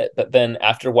underwhelmed by it. But then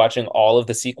after watching all of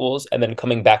the sequels and then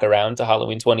coming back around to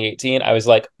Halloween 2018, I was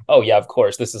like, oh yeah, of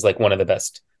course, this is like one of the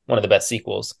best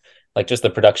sequels. Like just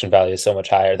the production value is so much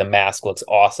higher. The mask looks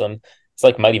awesome. It's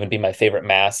like might even be my favorite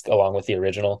mask along with the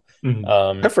original.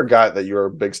 I forgot that you were a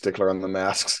big stickler on the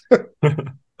masks.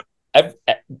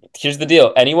 Here's the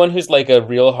deal. Anyone who's like a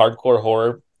real hardcore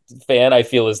horror fan, I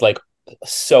feel is like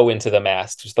so into the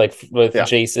mask, just like with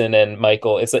Jason and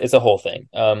Michael. It's a whole thing.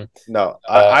 No,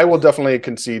 I will definitely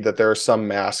concede that there are some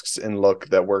masks in look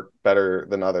that work better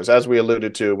than others, as we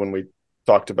alluded to when we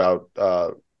talked about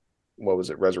what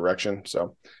was it, Resurrection.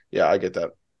 So yeah, I get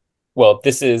that. Well,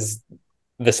 this is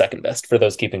the second best for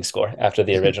those keeping score after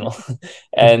the original.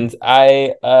 And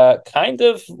I kind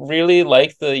of really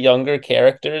like the younger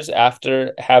characters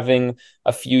after having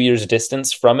a few years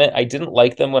distance from it. I didn't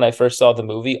like them when I first saw the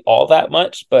movie all that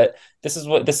much, but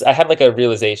I had like a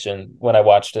realization when I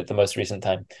watched it the most recent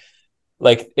time.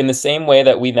 Like in the same way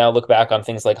that we now look back on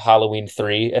things like Halloween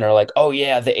 3 and are like, oh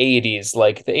yeah, the 80s,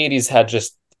 like the 80s had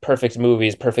just perfect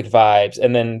movies, perfect vibes.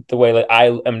 And then the way like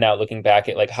I am now looking back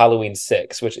at like Halloween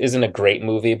 6, which isn't a great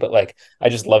movie, but like I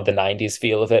just love the 90s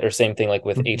feel of it. Or same thing like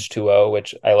with H2O,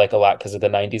 which I like a lot because of the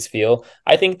 90s feel.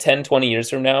 I think 10, 20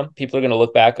 years from now, people are going to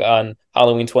look back on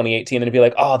Halloween 2018 and be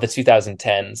like, oh, the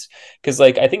 2010s. Because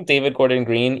like I think David Gordon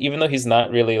Green, even though he's not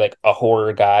really like a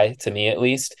horror guy to me at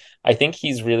least, I think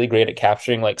he's really great at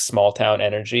capturing like small town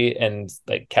energy and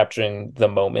like capturing the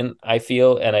moment, I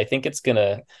feel. And I think it's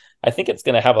gonna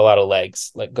have a lot of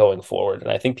legs like going forward.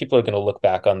 And I think people are going to look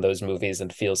back on those movies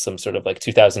and feel some sort of like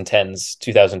 2010s,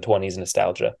 2020s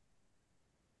nostalgia.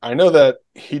 I know that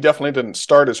he definitely didn't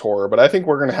start as horror, but I think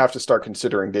we're going to have to start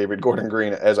considering David Gordon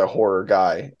Green as a horror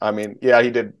guy. I mean, yeah,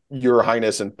 he did Your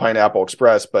Highness and Pineapple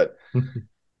Express, but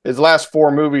his last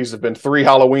four movies have been three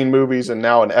Halloween movies and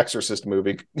now an Exorcist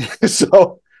movie.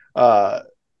 So uh,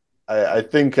 I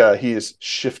think he has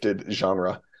shifted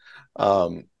genre.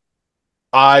 Um,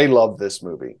 I love this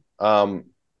movie.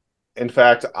 In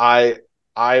fact, I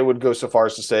would go so far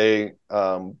as to say,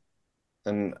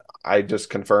 and I just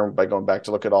confirmed by going back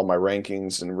to look at all my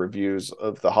rankings and reviews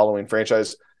of the Halloween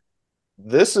franchise.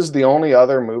 This is the only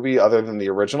other movie other than the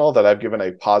original that I've given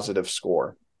a positive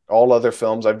score. All other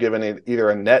films I've given it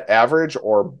either a net average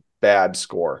or bad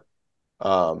score.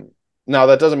 Now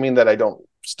that doesn't mean that I don't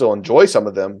still enjoy some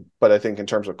of them, but I think in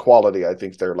terms of quality, I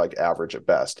think they're like average at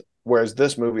best. Whereas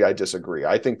this movie, I disagree.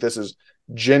 I think this is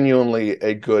genuinely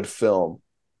a good film,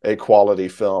 a quality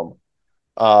film.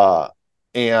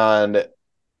 And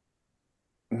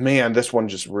man, this one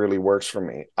just really works for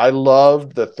me. I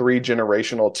loved the three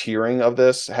generational tiering of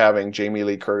this, having Jamie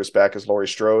Lee Curtis back as Laurie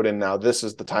Strode. And now this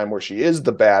is the time where she is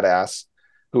the badass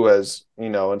who has,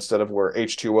 instead of where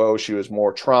H2O, she was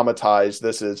more traumatized.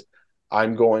 This is,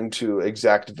 I'm going to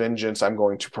exact vengeance. I'm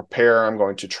going to prepare. I'm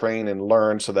going to train and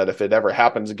learn so that if it ever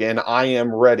happens again, I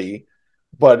am ready.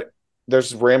 But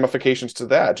there's ramifications to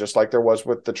that, just like there was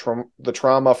with the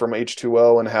trauma from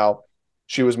H2O and how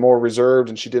she was more reserved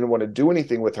and she didn't want to do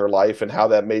anything with her life, and how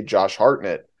that made Josh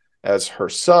Hartnett as her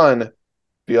son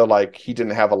feel like he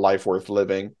didn't have a life worth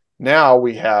living. Now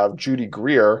we have Judy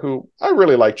Greer, who I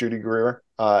really like Judy Greer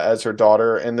as her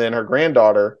daughter, and then her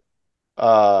granddaughter,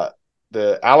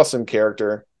 the Allison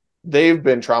character. They've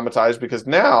been traumatized because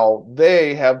now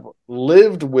they have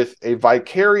lived with a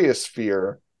vicarious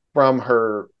fear from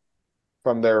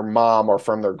their mom or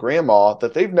from their grandma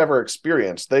that they've never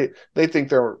experienced. They think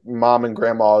their mom and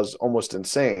grandma is almost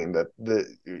insane.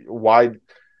 Why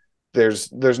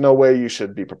there's no way you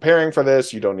should be preparing for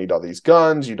this. You don't need all these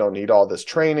guns. You don't need all this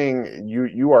training.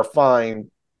 You are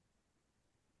fine.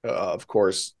 Of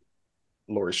course,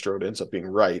 Laurie Strode ends up being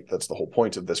right. That's the whole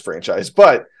point of this franchise.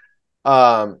 But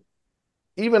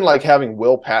even like having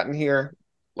Will Patton here,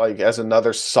 like as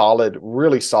another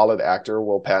really solid actor.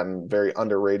 Will Patton, very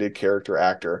underrated character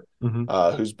actor,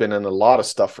 who's been in a lot of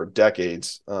stuff for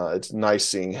decades. It's nice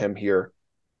seeing him here.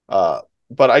 But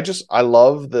I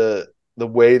love the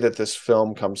way that this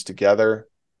film comes together.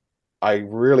 I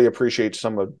really appreciate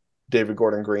some of David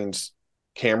Gordon Green's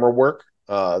camera work,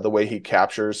 the way he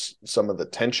captures some of the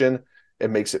tension. It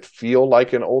makes it feel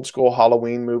like an old school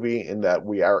Halloween movie in that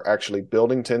we are actually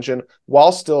building tension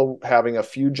while still having a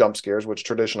few jump scares, which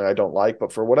traditionally I don't like,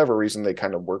 but for whatever reason, they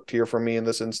kind of worked here for me in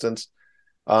this instance.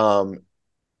 Rowan,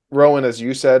 as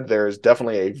you said, there is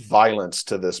definitely a violence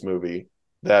to this movie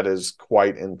that is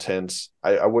quite intense.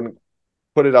 I wouldn't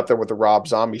put it up there with the Rob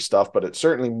Zombie stuff, but it's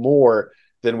certainly more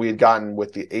than we had gotten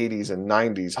with the 80s and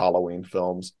 90s Halloween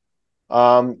films.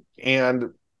 And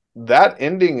that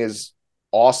ending is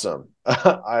awesome.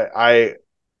 I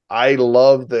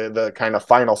love the kind of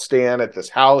final stand at this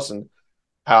house and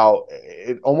how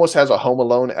it almost has a Home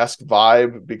Alone-esque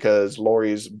vibe because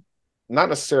Laurie's not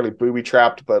necessarily booby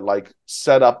trapped, but like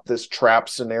set up this trap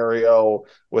scenario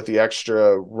with the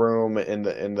extra room in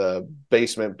the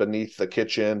basement beneath the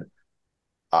kitchen.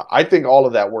 I think all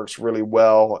of that works really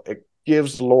well. It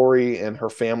gives Laurie and her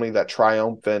family that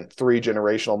triumphant three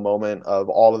generational moment of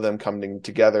all of them coming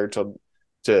together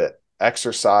to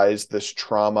exercise this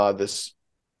trauma,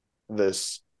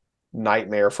 this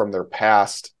nightmare from their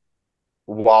past,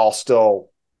 while still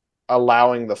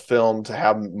allowing the film to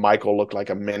have Michael look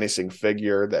like a menacing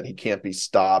figure that he can't be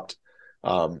stopped.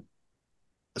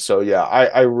 So yeah,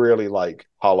 I really like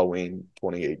Halloween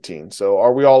 2018. So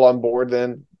are we all on board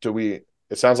then?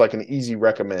 It sounds like an easy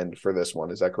recommend for this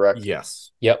one. Is that correct?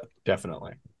 Yes. Yep.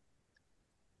 Definitely.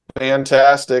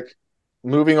 Fantastic.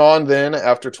 Moving on then,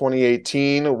 after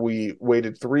 2018, we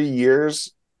waited 3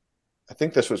 years. I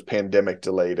think this was pandemic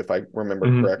delayed, if I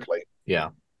remember correctly. Yeah.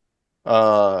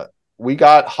 We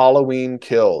got Halloween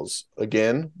Kills,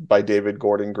 again, by David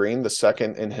Gordon Green, the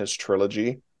second in his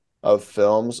trilogy of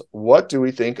films. What do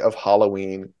we think of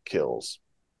Halloween Kills?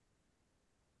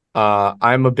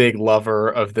 I'm a big lover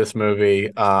of this movie.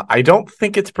 I don't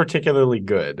think it's particularly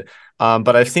good,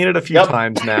 but I've seen it a few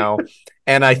times now,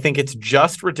 and I think it's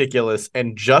just ridiculous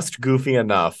and just goofy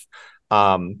enough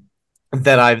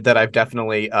that I've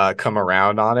definitely come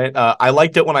around on it. I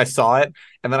liked it when I saw it,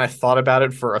 and then I thought about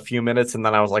it for a few minutes, and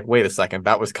then I was like, wait a second,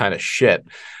 that was kind of shit.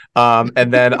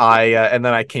 And then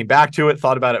I came back to it,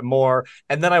 thought about it more,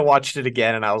 and then I watched it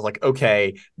again, and I was like,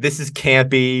 okay, this is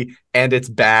campy and it's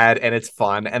bad and it's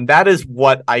fun, and that is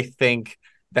what I think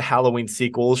the Halloween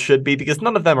sequels should be, because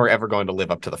none of them are ever going to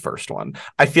live up to the first one.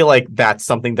 I feel like that's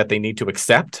something that they need to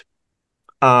accept.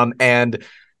 And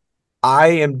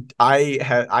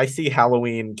I see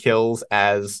Halloween Kills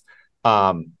as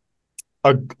um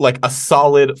a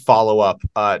solid follow-up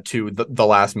to the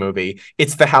last movie.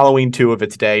 It's the Halloween 2 of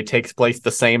its day, takes place the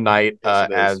same night Yes,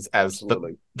 it is. as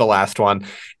Absolutely. the last one.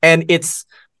 And it's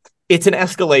an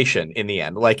escalation in the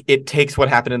end. Like, it takes what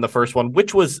happened in the first one,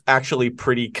 which was actually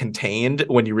pretty contained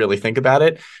when you really think about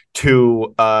it,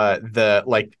 to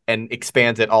and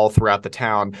expands it all throughout the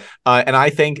town. And I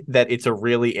think that it's a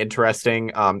really interesting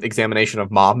examination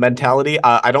of mob mentality.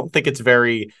 I don't think it's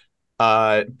very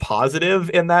positive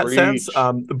in that sense,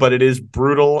 Preach. but it is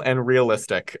brutal and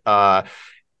realistic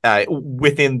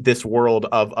within this world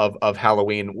of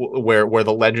Halloween, where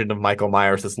the legend of Michael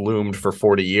Myers has loomed for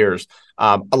 40 years.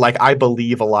 Like, I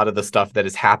believe a lot of the stuff that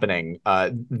is happening,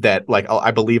 that like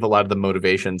I believe a lot of the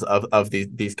motivations of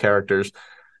these characters.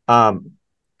 And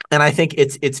I think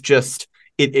it's just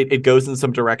it goes in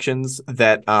some directions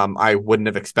that I wouldn't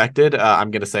have expected.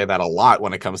 I'm going to say that a lot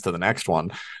when it comes to the next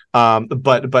one.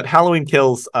 But Halloween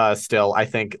Kills, still, I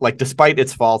think, like, despite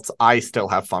its faults, I still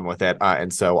have fun with it,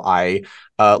 and so I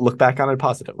look back on it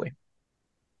positively.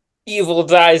 Evil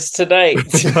dies tonight.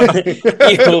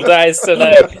 Evil dies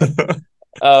tonight.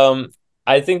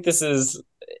 I think this is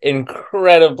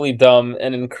incredibly dumb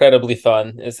and incredibly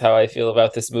fun is how I feel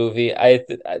about this movie.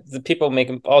 The people make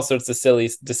all sorts of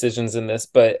silly decisions in this,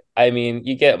 but I mean,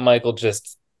 you get Michael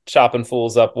just chopping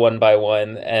fools up one by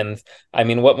one, and I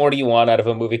mean, what more do you want out of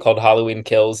a movie called Halloween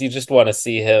Kills? You just want to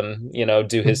see him,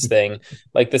 do his thing.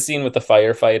 Like, the scene with the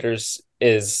firefighters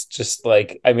is just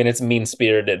like, I mean, it's mean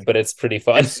spirited, but it's pretty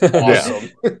fun. It's awesome.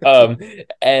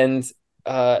 And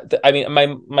I mean,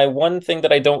 my one thing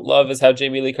that I don't love is how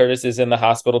Jamie Lee Curtis is in the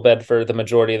hospital bed for the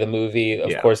majority of the movie,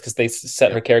 of course, because they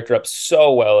set her character up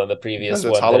so well in the previous because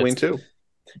it's one. Halloween too.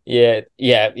 Yeah,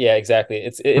 exactly.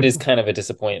 It is kind of a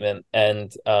disappointment,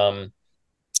 and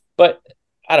but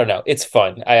I don't know. It's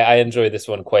fun. I enjoy this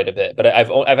one quite a bit, but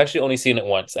I've actually only seen it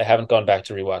once. I haven't gone back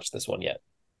to rewatch this one yet.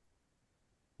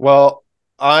 Well,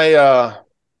 I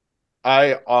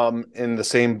in the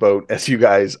same boat as you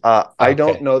guys. I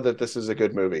don't Okay. know that this is a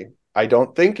good movie. I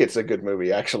don't think it's a good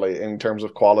movie, actually, in terms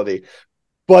of quality.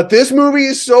 But this movie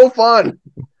is so fun.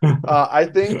 I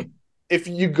think if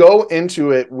you go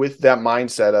into it with that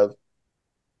mindset of,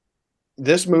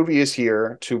 this movie is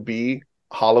here to be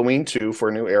Halloween 2 for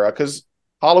a new era, because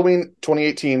Halloween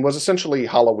 2018 was essentially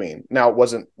Halloween. Now, it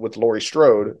wasn't with Laurie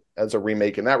Strode as a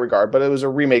remake in that regard, but it was a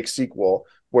remake sequel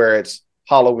where it's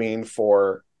Halloween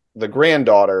for the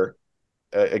granddaughter.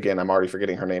 Again, I'm already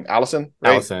forgetting her name. Allison,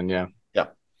 right? Allison, yeah. Yeah.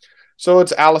 So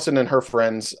it's Allison and her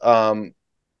friends.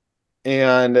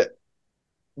 And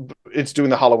it's doing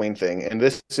the Halloween thing. And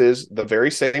this is the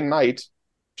very same night,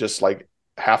 just like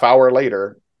half hour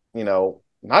later,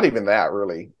 not even that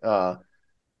really.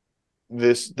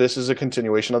 This is a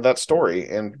continuation of that story.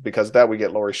 And because of that, we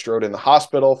get Laurie Strode in the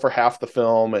hospital for half the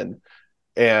film,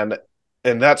 and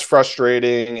that's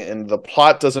frustrating. And the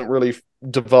plot doesn't really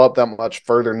develop that much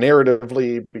further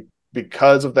narratively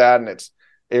because of that. And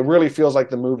it really feels like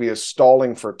the movie is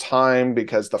stalling for time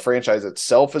because the franchise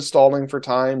itself is stalling for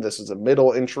time. This is a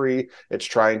middle entry. It's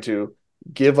trying to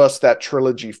give us that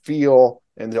trilogy feel.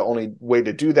 And the only way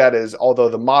to do that is, although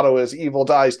the motto is evil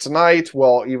dies tonight,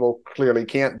 well, evil clearly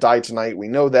can't die tonight. We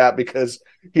know that because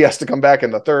he has to come back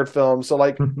in the third film. So,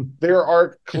 like, there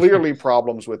are clearly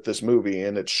problems with this movie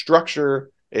and its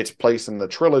structure, its place in the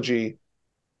trilogy.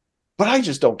 But I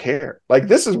just don't care. Like,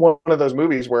 this is one of those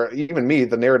movies where even me,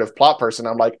 the narrative plot person,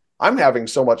 I'm like, I'm having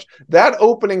so much. That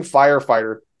opening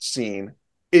firefighter scene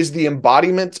is the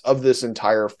embodiment of this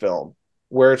entire film,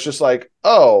 where it's just like,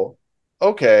 oh,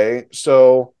 okay,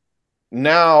 so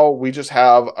now we just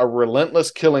have a relentless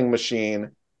killing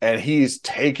machine and he's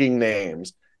taking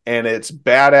names, and it's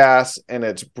badass and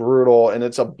it's brutal and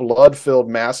it's a blood-filled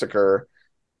massacre.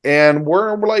 And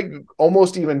we're like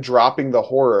almost even dropping the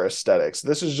horror aesthetics.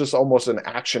 This is just almost an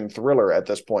action thriller at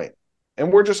this point.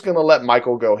 And we're just going to let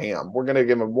Michael go ham. We're going to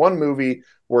give him one movie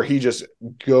where he just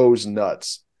goes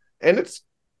nuts. And it's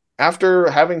after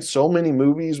having so many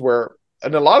movies where,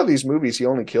 in a lot of these movies, he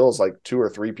only kills like 2 or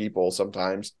 3 people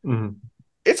sometimes. Mm-hmm.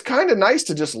 It's kind of nice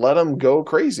to just let him go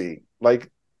crazy.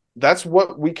 Like, that's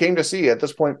what we came to see at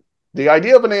this point. The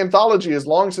idea of an anthology is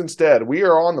long since dead. We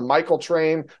are on the Michael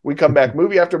train. We come back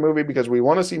movie after movie because we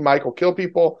want to see Michael kill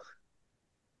people,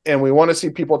 and we want to see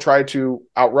people try to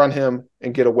outrun him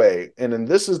and get away. And then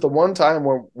this is the one time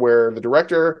where the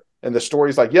director and the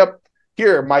story's like, yep,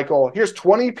 here, Michael, here's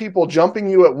 20 people jumping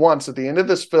you at once at the end of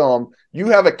this film. You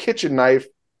have a kitchen knife.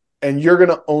 and you're going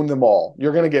to own them all.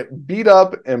 You're going to get beat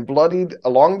up and bloodied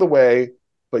along the way,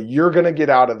 but you're going to get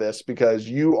out of this because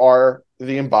you are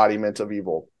the embodiment of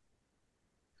evil.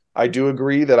 I do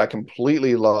agree that I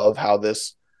completely love how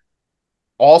this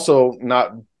also,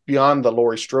 not beyond the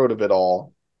Laurie Strode of it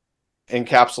all,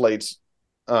 encapsulates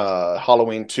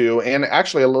Halloween 2, and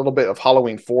actually a little bit of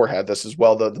Halloween 4 had this as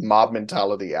well, the mob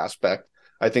mentality aspect.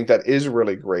 I think that is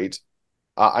really great.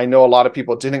 I know a lot of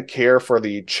people didn't care for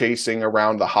the chasing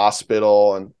around the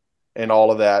hospital and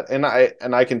all of that, and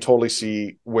I can totally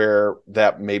see where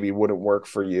that maybe wouldn't work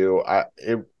for you.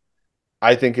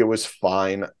 I think it was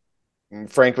fine.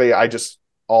 Frankly, I just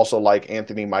also like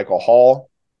Anthony Michael Hall,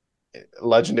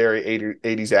 legendary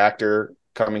 80s actor,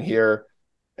 coming here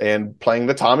and playing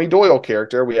the Tommy Doyle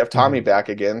character. We have Tommy back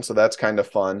again, so that's kind of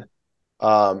fun.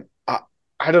 I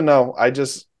don't know.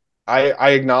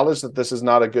 I acknowledge that this is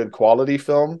not a good quality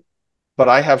film, but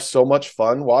I have so much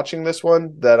fun watching this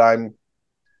one that I'm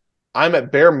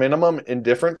at bare minimum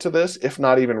indifferent to this, if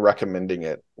not even recommending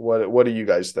it. What do you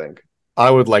guys think? I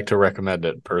would like to recommend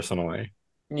it personally.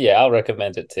 Yeah, I'll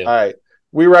recommend it too. All right.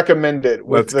 We recommend it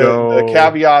with Let's go. the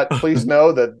caveat. Please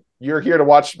know that you're here to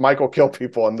watch Michael kill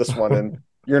people in this one, and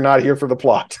you're not here for the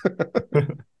plot.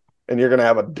 And you're going to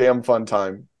have a damn fun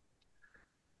time.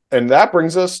 And that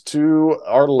brings us to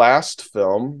our last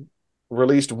film,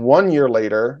 released 1 year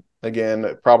later. Again,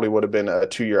 it probably would have been a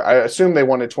 2-year. I assume they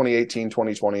wanted 2018,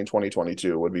 2020, and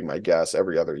 2022 would be my guess,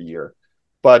 every other year.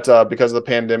 But because of the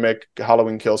pandemic,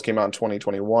 Halloween Kills came out in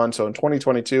 2021. So in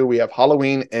 2022, we have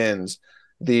Halloween Ends,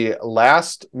 the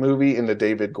last movie in the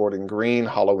David Gordon Green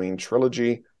Halloween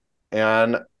trilogy.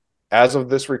 And as of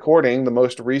this recording, the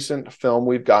most recent film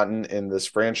we've gotten in this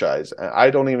franchise.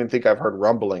 I don't even think I've heard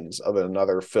rumblings of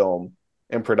another film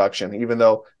in production, even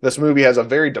though this movie has a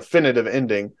very definitive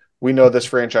ending. We know this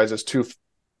franchise is too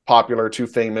popular, too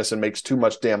famous, and makes too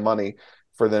much damn money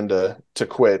for them to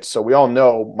quit. So we all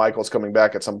know Michael's coming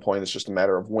back at some point. It's just a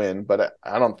matter of when, but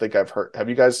I don't think I've heard. Have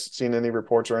you guys seen any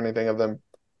reports or anything of them?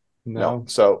 No.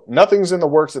 So nothing's in the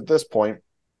works at this point,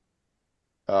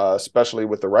 especially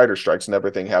with the writer strikes and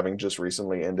everything having just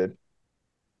recently ended.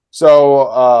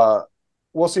 So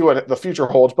we'll see what the future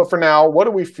holds. But for now, what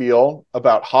do we feel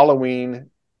about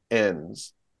Halloween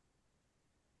Ends?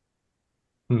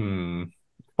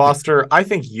 Foster, I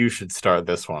think you should start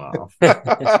this one off.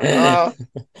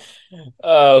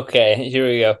 Okay, here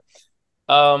we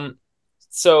go.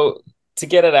 So to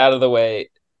get it out of the way,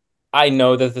 I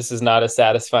know that this is not a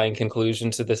satisfying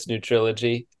conclusion to this new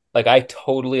trilogy. Like, I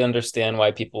totally understand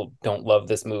why people don't love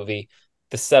this movie.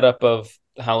 The setup of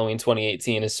Halloween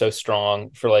 2018 is so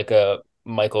strong for like a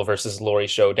Michael versus Laurie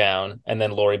showdown, and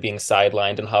then Laurie being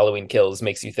sidelined in Halloween Kills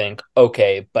makes you think,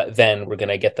 okay, but then we're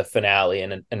gonna get the finale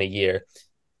in a year,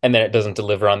 and then it doesn't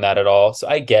deliver on that at all. So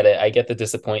I get it. I get the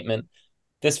disappointment.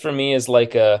 This for me is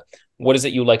like a what is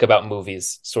it you like about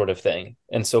movies sort of thing.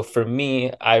 And so for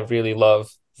me, I really love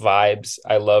vibes.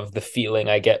 I love the feeling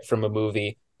I get from a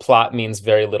movie. Plot means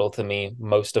very little to me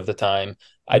most of the time.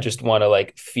 I just want to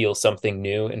like feel something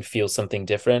new and feel something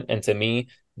different. And to me,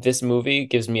 this movie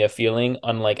gives me a feeling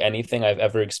unlike anything I've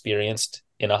ever experienced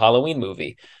in a Halloween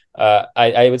movie.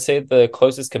 I would say the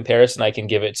closest comparison I can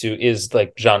give it to is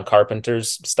like John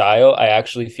Carpenter's style. I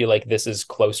actually feel like this is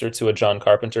closer to a John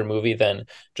Carpenter movie than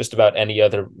just about any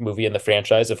other movie in the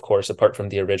franchise, of course, apart from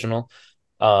the original.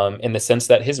 In the sense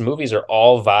that his movies are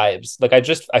all vibes. Like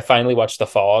I finally watched The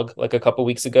Fog like a couple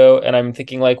weeks ago, and I'm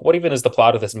thinking like, what even is the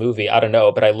plot of this movie? I don't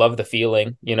know, but I love the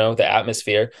feeling, the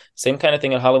atmosphere. Same kind of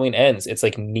thing in Halloween Ends. It's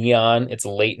like neon, it's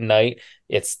late night,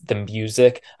 it's the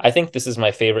music. I think this is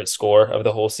my favorite score of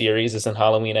the whole series is in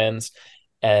Halloween Ends,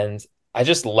 and I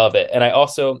just love it. And I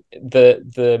also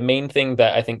the main thing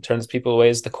that I think turns people away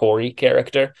is the Corey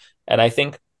character, and I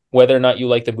think whether or not you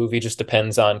like the movie just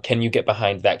depends on can you get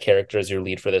behind that character as your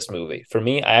lead for this movie. For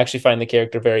me, I actually find the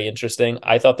character very interesting.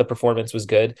 I thought the performance was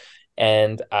good,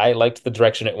 and I liked the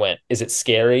direction it went. Is it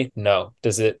scary? No.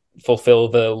 Does it fulfill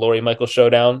the Laurie Michael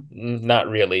showdown? Not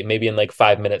really. Maybe in like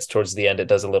 5 minutes towards the end it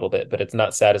does a little bit, but it's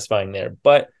not satisfying there.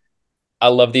 But I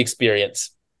love the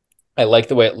experience. I like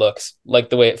the way it looks, like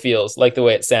the way it feels, like the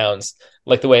way it sounds,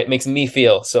 like the way it makes me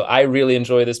feel. So I really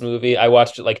enjoy this movie. I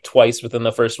watched it like twice within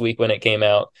the first week when it came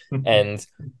out, and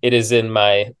it is in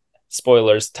my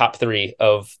spoilers top 3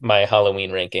 of my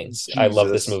Halloween rankings. Jesus. I love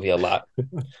this movie a lot.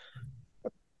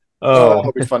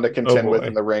 It'll be fun to contend with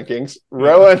in the rankings.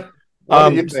 Rowan, what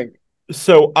do you think?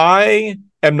 So I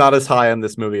am not as high on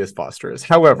this movie as Foster is.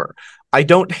 However, I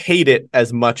don't hate it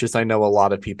as much as I know a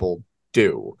lot of people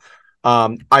do.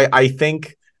 I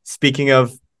think, speaking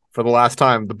of for the last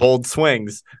time, the bold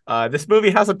swings. This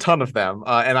movie has a ton of them,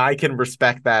 and I can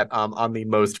respect that on the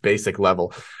most basic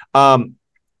level.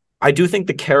 I do think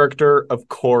the character of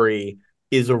Corey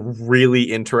is a really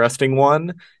interesting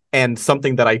one, and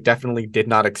something that I definitely did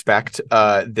not expect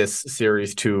this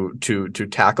series to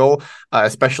tackle,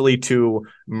 especially to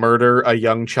murder a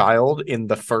young child in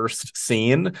the first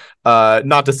scene.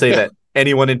 Not to say that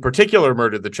anyone in particular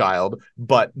murdered the child,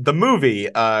 but the movie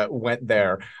went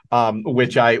there,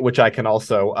 which I can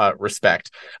also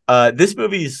respect. This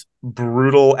movie's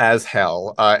brutal as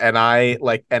hell, and I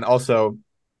like, and also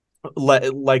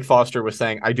like Foster was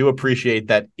saying, I do appreciate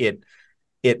that it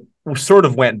sort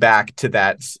of went back to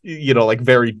that, like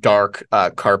very dark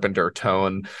Carpenter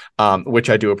tone,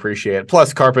 which I do appreciate.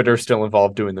 Plus, Carpenter's still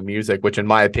involved doing the music, which in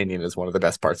my opinion is one of the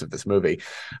best parts of this movie.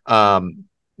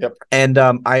 Yep. And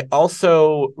I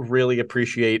also really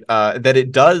appreciate that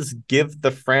it does give the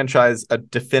franchise a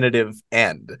definitive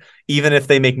end, even if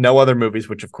they make no other movies,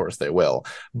 which of course they will.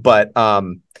 But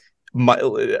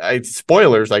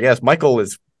spoilers, I guess,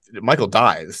 Michael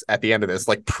dies at the end of this,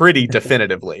 like pretty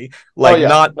definitively. Like,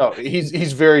 not no,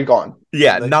 he's very gone.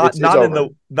 Yeah, Like, not it's not in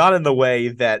over. the way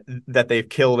that they've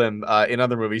killed him in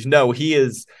other movies. No, he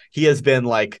has been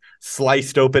like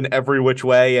sliced open every which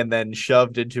way and then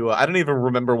shoved into I don't even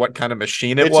remember what kind of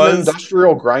machine it It's an was.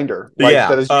 industrial grinder, like Yeah,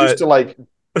 that is used to like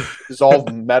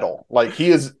dissolve metal. Like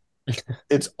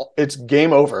it's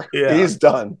game over. yeah. He's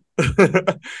done.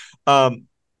 I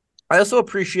also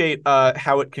appreciate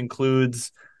how it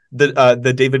concludes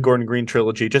the David Gordon Green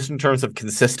trilogy, just in terms of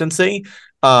consistency.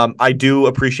 I do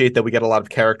appreciate that we get a lot of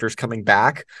characters coming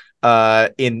back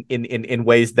in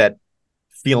ways that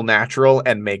feel natural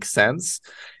and make sense.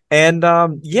 And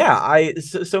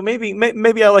so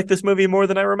maybe I like this movie more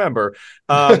than I remember.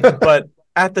 But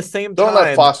at the same Don't let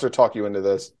time, Foster talk you into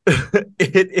this.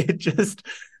 it just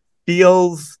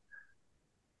feels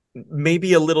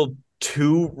maybe a little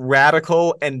too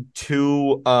radical and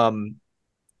too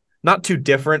not too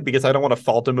different, because I don't want to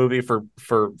fault a movie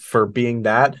for being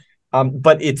that.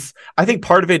 But I think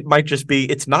part of it might just be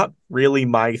it's not really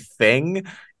my thing,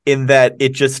 in that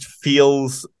it just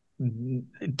feels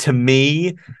to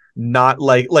me not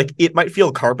like it might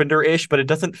feel Carpenter-ish, but it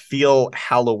doesn't feel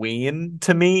Halloween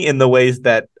to me in the ways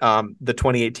that the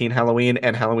 2018 Halloween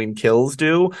and Halloween Kills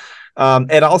do.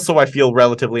 And also, I feel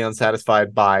relatively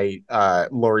unsatisfied by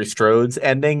Laurie Strode's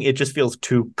ending. It just feels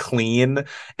too clean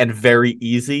and very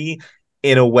easy,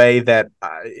 in a way that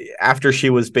after she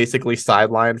was basically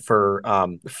sidelined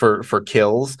for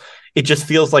Kills, it just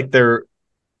feels like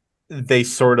they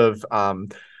sort of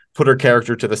put her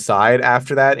character to the side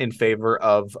after that in favor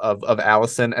of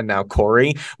Allison and now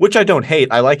Corey, which I don't hate.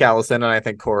 I like Allison, and I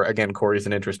think Corey's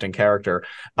an interesting character.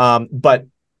 But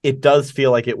it does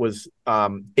feel like it was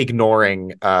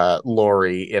ignoring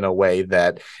Laurie in a way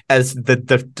that, as the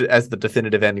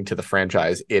definitive ending to the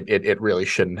franchise, it really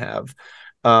shouldn't have.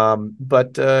 So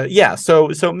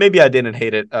maybe I didn't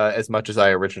hate it as much as I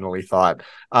originally thought.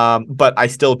 But I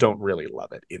still don't really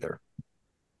love it either.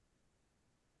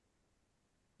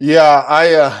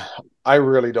 Yeah, I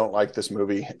really don't like this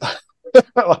movie.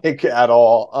 Like, at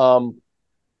all.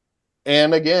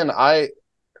 And again, I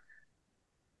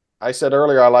said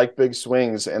earlier I like big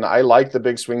swings, and I like the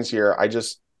big swings here.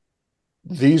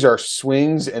 These are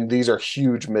swings and these are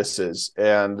huge misses,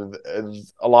 and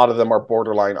a lot of them are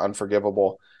borderline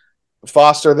unforgivable.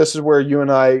 Foster, this is where you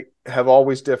and I have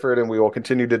always differed, and we will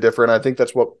continue to differ. And I think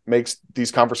that's what makes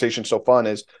these conversations so fun,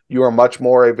 is you are much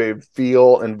more of a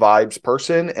feel and vibes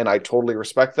person, and I totally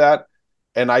respect that.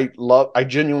 And I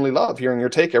genuinely love hearing your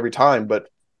take every time. But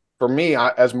for me,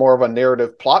 as more of a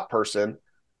narrative plot person,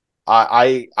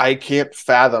 I can't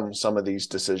fathom some of these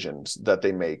decisions that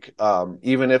they make.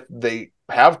 Even if they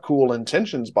have cool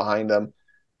intentions behind them,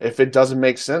 if it doesn't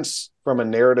make sense from a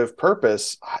narrative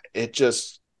purpose,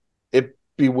 it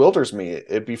bewilders me.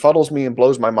 It befuddles me and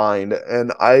blows my mind.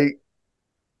 And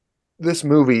this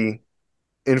movie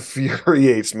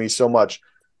infuriates me so much.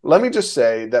 Let me just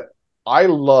say that I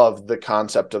love the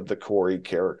concept of the Corey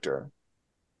character.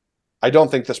 I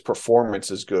don't think this performance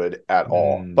is good at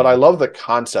all, but I love the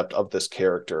concept of this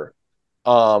character.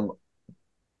 So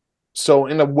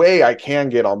in a way, I can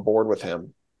get on board with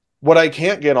him. What I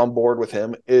can't get on board with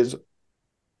him is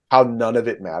how none of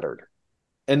it mattered.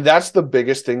 And that's the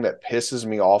biggest thing that pisses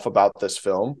me off about this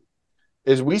film,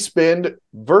 is we spend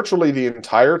virtually the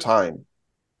entire time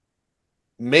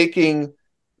making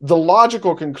the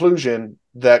logical conclusion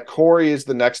that Corey is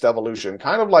the next evolution,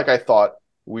 kind of like I thought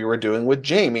we were doing with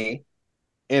Jamie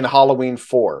in Halloween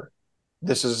 4.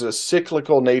 This is a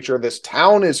cyclical nature. This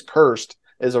town is cursed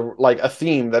is a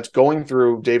theme that's going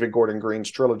through David Gordon Green's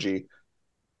trilogy.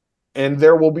 and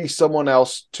there will be someone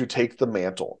else to take the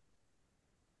mantle.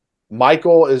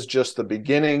 Michael is just the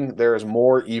beginning. There is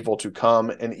more evil to come,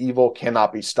 and evil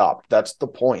cannot be stopped. That's the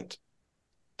point.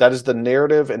 That is the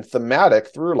narrative and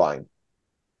thematic through line.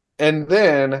 And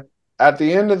then at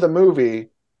the end of the movie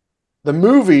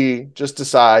just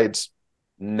decides,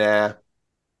 nah,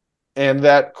 and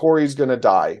that Corey's going to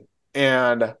die.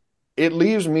 And it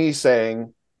leaves me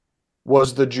saying,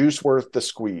 was the juice worth the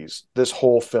squeeze, this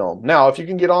whole film? Now, if you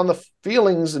can get on the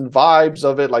feelings and vibes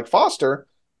of it like Foster,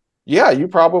 yeah, you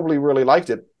probably really liked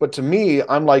it. But to me,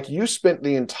 I'm like, you spent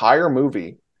the entire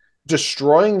movie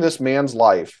destroying this man's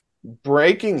life,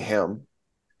 breaking him,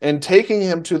 and taking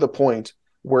him to the point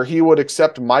where he would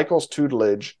accept Michael's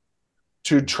tutelage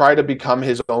to try to become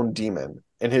his own demon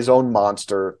and his own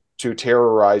monster to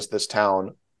terrorize this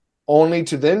town, only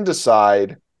to then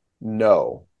decide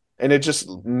no. And it just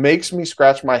makes me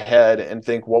scratch my head and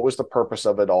think, what was the purpose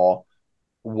of it all?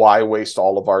 Why waste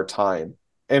all of our time?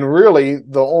 And really,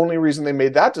 the only reason they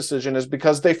made that decision is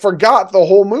because they forgot the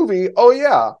whole movie. Oh,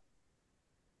 yeah.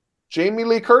 Jamie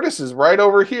Lee Curtis is right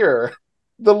over here.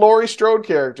 The Laurie Strode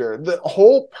character. The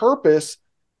whole purpose,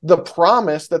 the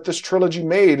promise that this trilogy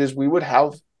made is we would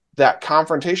have that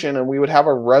confrontation and we would have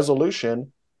a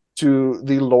resolution to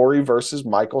the Laurie versus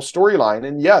Michael storyline.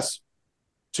 And yes,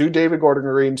 to David Gordon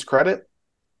Green's credit,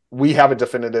 we have a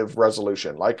definitive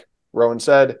resolution. Like Rowan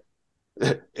said,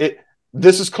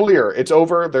 this is clear. It's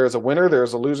over. There is a winner. There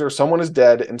is a loser. Someone is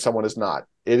dead and someone is not.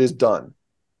 It is done.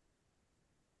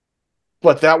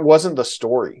 But that wasn't the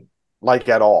story, like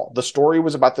at all. The story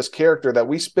was about this character that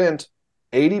we spent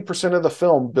 80% of the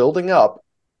film building up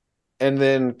and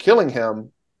then killing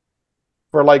him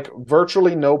for like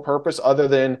virtually no purpose other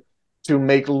than to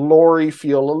make Laurie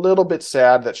feel a little bit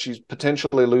sad that she's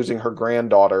potentially losing her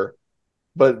granddaughter.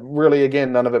 But really,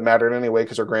 again, none of it mattered anyway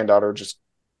because her granddaughter just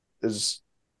is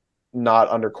not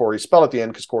under Corey's spell at the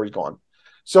end because Corey's gone.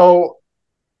 So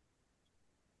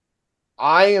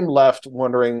I am left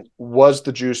wondering, was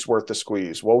the juice worth the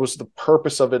squeeze? What was the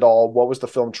purpose of it all? What was the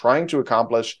film trying to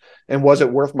accomplish? And was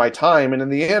it worth my time? And in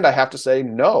the end, I have to say,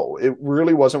 no, it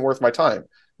really wasn't worth my time.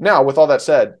 Now, with all that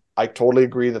said, I totally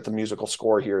agree that the musical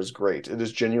score here is great. It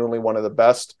is genuinely one of the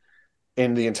best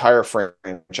in the entire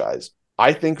franchise.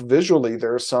 I think visually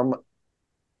there are some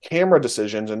camera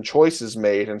decisions and choices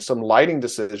made and some lighting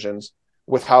decisions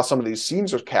with how some of these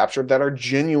scenes are captured that are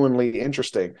genuinely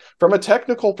interesting. From a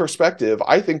technical perspective,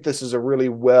 I think this is a really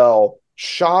well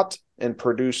shot and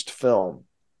produced film.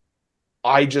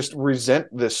 I just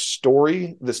resent this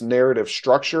story, this narrative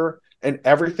structure, and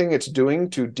everything it's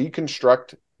doing to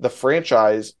deconstruct the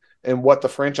franchise and what the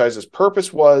franchise's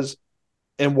purpose was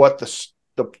and what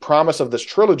the promise of this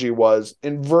trilogy was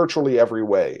in virtually every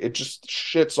way. It just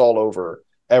shits all over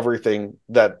everything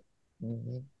that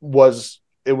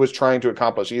it was trying to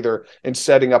accomplish, either in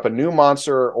setting up a new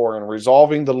monster or in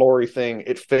resolving the Laurie thing.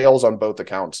 It fails on both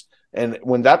accounts. And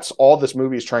when that's all this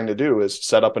movie is trying to do is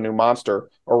set up a new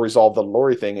monster or resolve the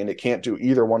Laurie thing, and it can't do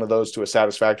either one of those to a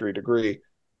satisfactory degree,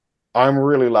 I'm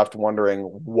really left wondering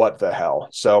what the hell.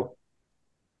 So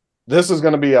this is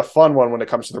going to be a fun one when it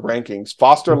comes to the rankings.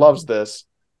 Foster loves this.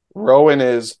 Rowan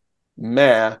is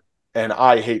meh, and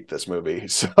I hate this movie.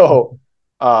 So,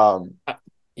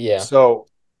 yeah. So,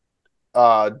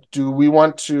 do we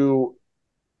want to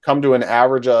come to an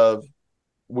average of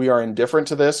we are indifferent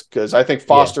to this? Because I think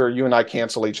Foster, you and I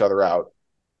cancel each other out.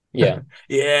 Yeah.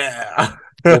 Yeah.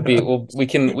 we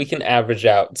can average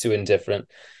out to indifferent.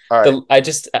 All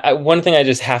right. One thing I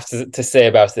just have to say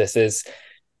about this is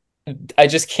I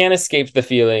just can't escape the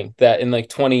feeling that in like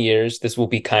 20 years, this will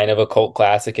be kind of a cult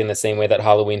classic in the same way that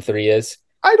Halloween 3 is.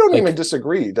 I don't even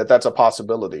disagree that that's a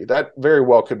possibility. That very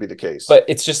well could be the case. But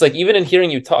it's just like, even in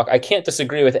hearing you talk, I can't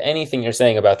disagree with anything you're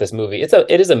saying about this movie.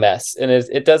 It is a mess, and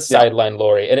it does sideline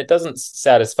Laurie, and it doesn't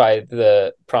satisfy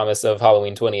the promise of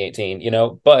Halloween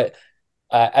 2018, but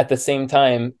at the same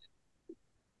time,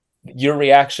 your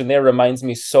reaction there reminds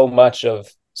me so much of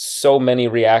so many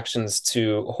reactions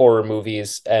to horror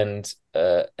movies and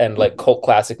like cult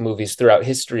classic movies throughout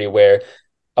history, where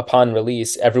upon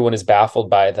release everyone is baffled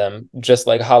by them, just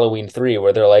like Halloween 3,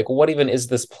 where they're like, what even is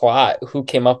this plot? Who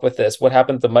came up with this? What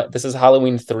happened to this is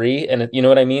Halloween 3, and you know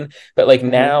what I mean? But like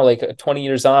now, like 20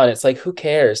 years on, it's like, who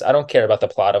cares? I don't care about the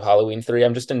plot of Halloween 3.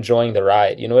 I'm just enjoying the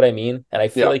ride. You know what I mean? And I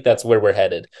feel like that's where we're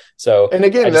headed. So, and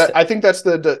again, I think that's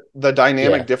the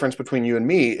dynamic difference between you and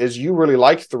me is you really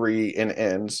like 3 in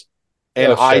ends,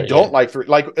 and I don't like 3.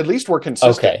 Like, at least we're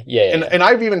consistent. Okay. And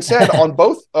I've even said on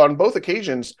both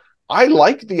occasions, I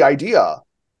like the idea.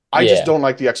 I just don't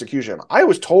like the execution. I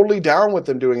was totally down with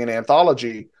them doing an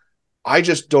anthology. I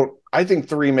just don't. I think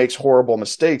 3 makes horrible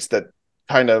mistakes that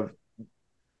kind of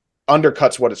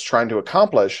undercuts what it's trying to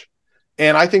accomplish.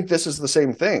 And I think this is the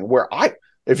same thing where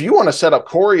if you want to set up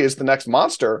Corey as the next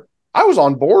monster, I was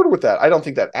on board with that. I don't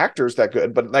think that actor is that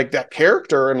good, but like that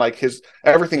character and like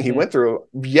everything he went through,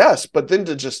 yes. But then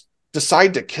to just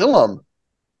decide to kill him,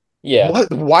 Yeah.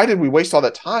 why did we waste all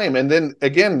that time? And then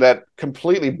again, that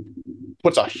completely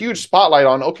puts a huge spotlight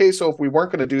on, okay, so if we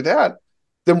weren't going to do that,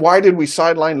 then why did we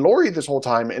sideline Laurie this whole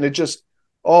time? And it just,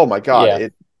 oh my God, Yeah.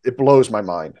 it blows my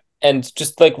mind. And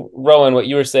just like Rowan, what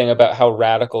you were saying about how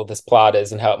radical this plot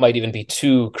is and how it might even be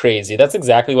too crazy. That's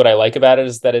exactly what I like about it,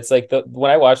 is that it's like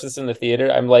when I watch this in the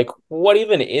theater, I'm like, what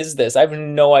even is this? I have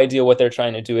no idea what they're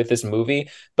trying to do with this movie.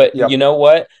 But Yep. you know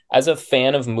what? As a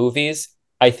fan of movies,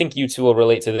 I think you two will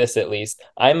relate to this at least.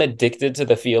 I'm addicted to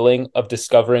the feeling of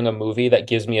discovering a movie that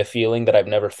gives me a feeling that I've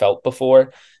never felt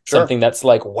before. Sure. Something that's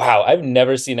like, wow, I've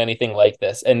never seen anything like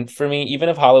this. And for me, even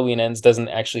if Halloween Ends doesn't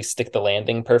actually stick the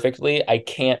landing perfectly, I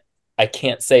can't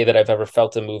say that I've ever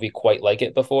felt a movie quite like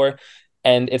it before.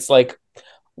 And it's like,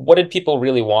 what did people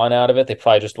really want out of it? They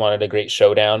probably just wanted a great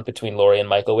showdown between Laurie and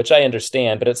Michael, which I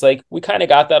understand, but it's like, we kind of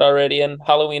got that already in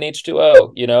Halloween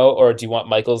H2O, you know? Or do you want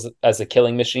Michael's as a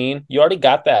killing machine? You already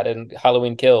got that in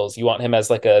Halloween Kills. You want him as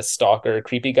like a stalker,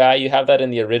 creepy guy? You have that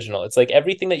in the original. It's like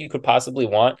everything that you could possibly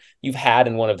want, you've had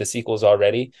in one of the sequels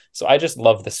already. So I just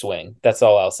love the swing. That's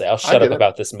all I'll say. I'll shut up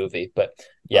about this movie, but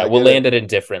yeah, we'll land it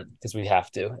indifferent because we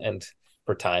have to. And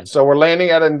for time. So we're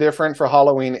landing at indifferent for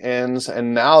Halloween Ends.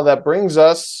 And now that brings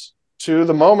us to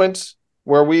the moment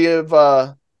where we have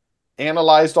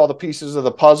analyzed all the pieces of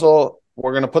the puzzle.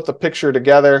 We're going to put the picture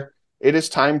together. It is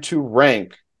time to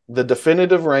rank the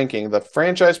definitive ranking, the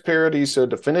franchise Paradiso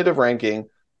definitive ranking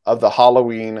of the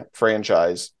Halloween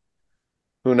franchise.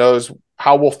 Who knows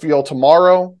how we'll feel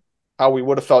tomorrow, how we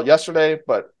would have felt yesterday,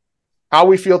 but how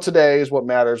we feel today is what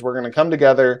matters. We're going to come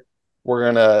together.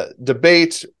 We're going to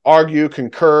debate, argue,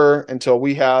 concur until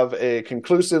we have a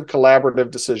conclusive collaborative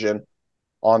decision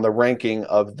on the ranking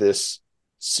of this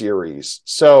series.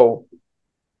 So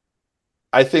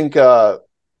I think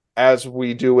as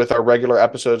we do with our regular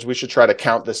episodes, we should try to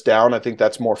count this down. I think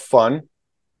that's more fun.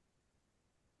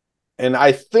 And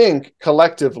I think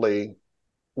collectively,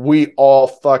 we all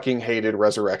fucking hated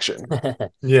Resurrection.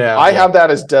 Yeah. I have that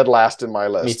as dead last in my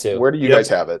list. Me too. Where do you guys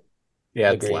have it?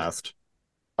 Yeah, it's last.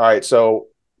 All right, so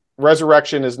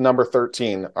Resurrection is number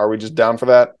 13. Are we just down for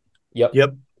that?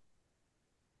 Yep.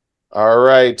 All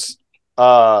right.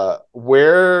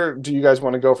 Where do you guys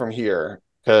want to go from here?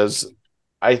 Because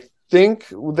I think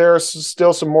there's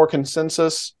still some more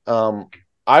consensus.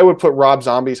 I would put Rob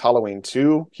Zombie's Halloween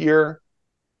 2 here.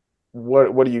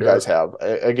 What do you guys have?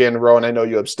 Again, Rowan, I know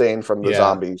you abstain from the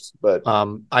zombies, but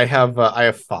I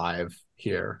have 5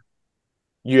 here.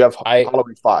 You have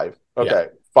Halloween 5. Okay. Yeah.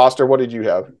 Foster, what did you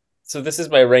have? So this is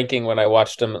my ranking when I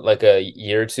watched them like a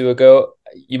year or two ago.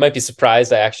 You might be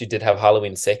surprised I actually did have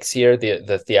Halloween 6 here,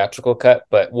 the theatrical cut,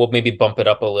 but we'll maybe bump it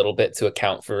up a little bit to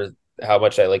account for how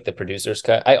much I like the producer's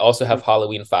cut. I also have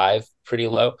Halloween 5 pretty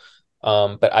low.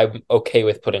 But I'm okay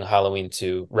with putting Halloween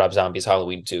 2, Rob Zombie's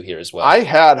Halloween 2 here as well. I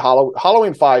had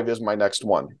Halloween 5 is my next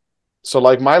one. So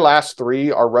like my last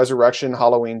 3 are Resurrection,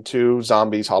 Halloween 2,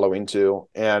 Zombies, Halloween 2,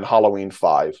 and Halloween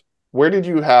 5. Where did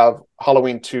you have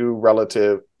Halloween 2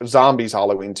 Zombies,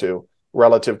 Halloween 2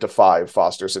 relative to 5,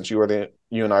 Foster, since you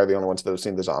and I are the only ones that have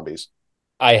seen the zombies?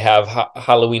 I have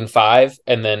Halloween 5,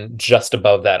 and then just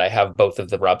above that, I have both of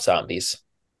the Rob Zombies.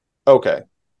 Okay.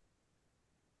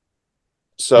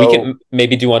 So we can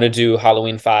maybe do you want to do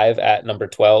Halloween 5 at number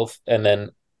 12 and then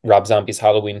Rob Zombie's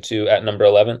Halloween 2 at number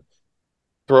 11?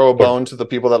 Throw a bone to the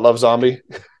people that love zombie.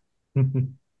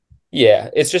 Yeah,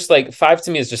 it's just like 5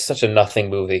 to me is just such a nothing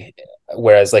movie.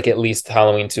 Whereas like at least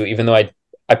Halloween 2, even though I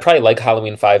probably like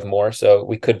Halloween 5 more, so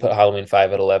we could put Halloween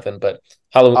 5 at 11, but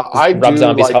Rob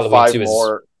Zombie's like Halloween 2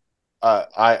 more.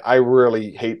 I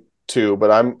really hate 2,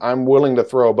 but I'm willing to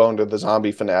throw a bone to the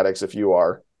zombie fanatics if you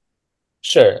are.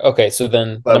 Sure. Okay. So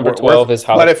then number 12 is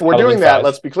Halloween. But if we're Halloween doing that, 5.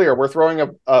 Let's be clear. We're throwing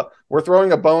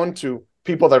a bone to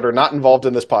people that are not involved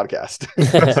in this podcast.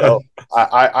 So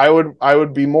I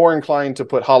would be more inclined to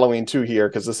put Halloween 2 here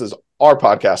because this is our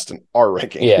podcast and our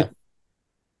ranking. Yeah.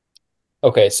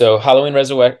 Okay. So Halloween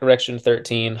Resurrection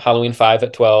 13, Halloween 5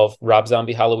 at 12, Rob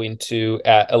Zombie Halloween 2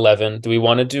 at 11. Do we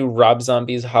want to do Rob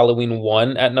Zombie's Halloween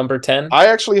 1 at number 10? I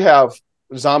actually have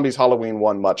Zombies Halloween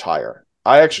 1 much higher.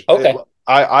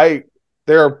 Okay.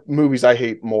 There are movies I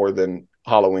hate more than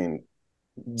Halloween,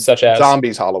 such as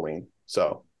Zombies Halloween.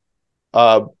 So,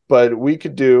 but we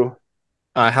could do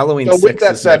Halloween 6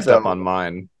 is next up on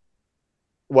mine.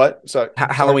 What? So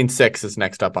Halloween 6 is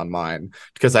next up on mine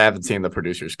because I haven't seen the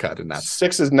producer's cut, and that's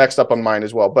 6 is next up on mine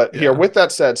as well. But here, Yeah. with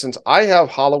that said, since I have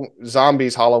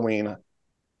Zombies Halloween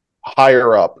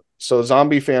higher up, so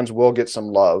zombie fans will get some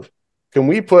love. Can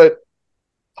we put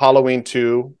Halloween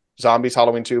 2, Zombies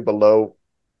Halloween 2 below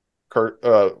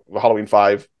Halloween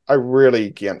 5? I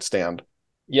really can't stand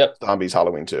Yep. Zombies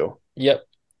Halloween 2. Yep.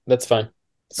 That's fine.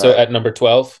 So All right. at number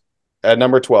 12. At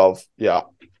number 12, yeah.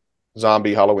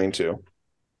 Zombie Halloween 2.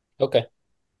 Okay.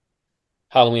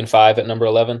 Halloween 5 at number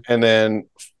 11. And then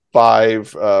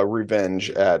 5,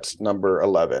 Revenge at number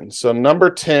 11. So number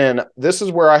 10, this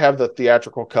is where I have the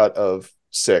theatrical cut of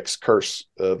 6, Curse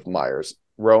of Myers.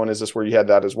 Rowan, is this where you had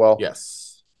that as well?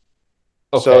 Yes.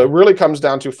 Okay. So it really comes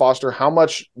down to, Foster, how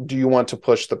much do you want to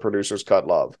push the producer's cut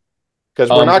love? Because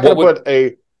we're not going to put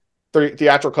a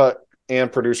theatrical cut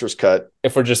and producer's cut.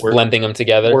 If we're just blending them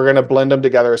together. We're going to blend them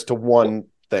together as to one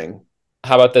thing.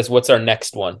 How about this? What's our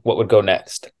next one? What would go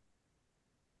next?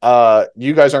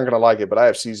 You guys aren't going to like it, but I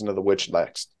have Season of the Witch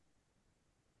next.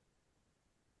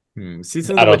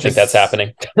 Season of I the don't Witch think that's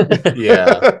happening.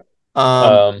 Yeah.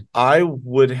 I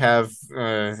would have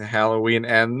Halloween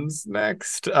Ends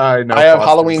next. I know I have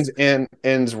Halloween's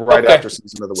ends right after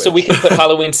Season of the Witch. So we can put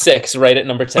Halloween 6 right at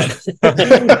number 10.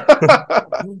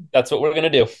 That's what we're going to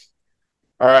do.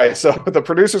 All right. So the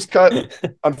producer's cut,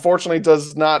 unfortunately,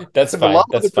 does not. That's fine. The love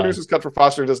That's of the producer's cut for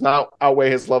Foster does not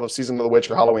outweigh his love of Season of the Witch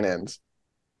or Halloween Ends.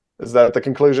 Is that the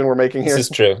conclusion we're making here?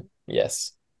 This is true.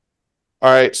 Yes.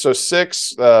 All right. So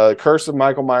 6, Curse of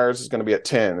Michael Myers is going to be at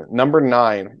 10. Number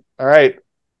 9. All right.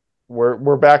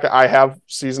 We're back. I have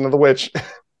Season of the Witch.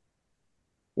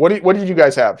 What do you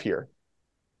guys have here?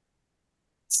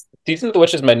 Season of the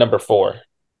Witch is my number 4.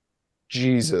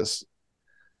 Jesus.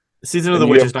 Season of the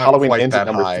Witch is not Halloween quite Ends that at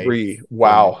number high. 3.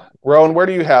 Wow. Rowan, where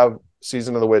do you have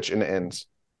Season of the Witch in Ends?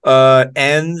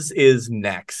 Ends is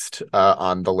next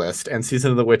on the list, and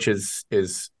Season of the Witch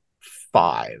is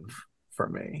 5 for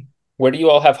me. Where do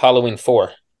you all have Halloween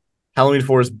 4? Halloween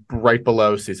 4 is right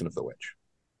below Season of the Witch.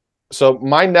 So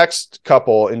my next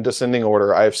couple in descending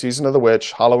order, I have Season of the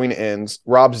Witch, Halloween Ends,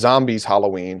 Rob Zombie's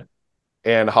Halloween,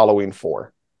 and Halloween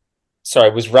 4.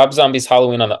 Sorry, was Rob Zombie's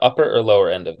Halloween on the upper or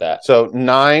lower end of that? So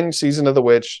 9, Season of the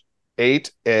Witch,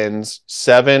 8, Ends,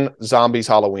 7, Zombies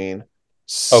Halloween,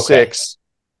 6,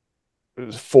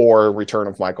 4, Return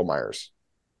of Michael Myers.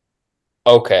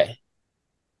 Okay.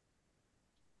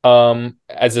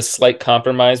 As a slight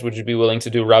compromise, would you be willing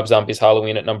to do Rob Zombie's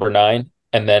Halloween at number 9?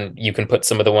 And then you can put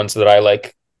some of the ones that I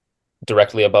like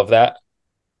directly above that?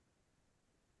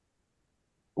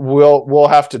 We'll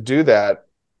have to do that.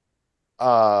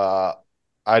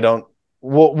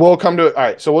 We'll come to it. All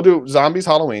right. So we'll do Zombies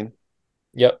Halloween.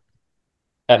 Yep.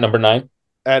 At number 9?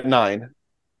 At 9.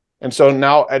 And so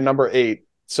now at number 8.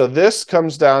 So this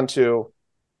comes down to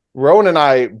Rowan and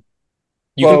I.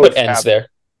 You can put Ends there.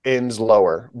 Ends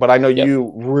lower, but I know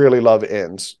you really love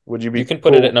Ends. Would you be? You can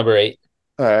put it at number 8.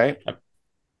 All right.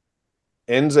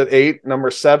 Ends at 8. Number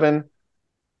 7.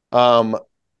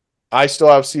 I still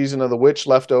have Season of the Witch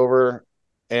left over,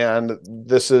 and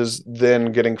this is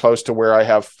then getting close to where I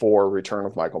have 4, Return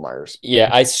of Michael Myers. Yeah,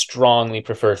 I strongly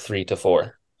prefer 3 to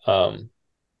 4.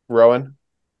 Rowan?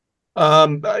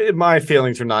 My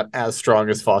feelings are not as strong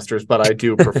as Foster's, but I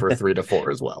do prefer 3 to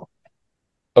 4 as well.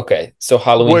 Okay, so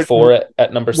Halloween 4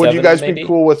 at number 7. Would you guys maybe? be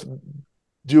cool with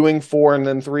doing 4 and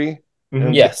then 3?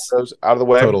 Mm-hmm. Yes. Those out of the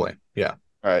way? Totally. Yeah.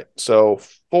 All right. So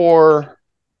 4,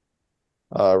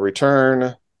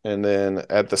 Return, and then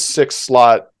at the 6th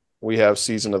slot, we have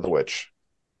Season of the Witch.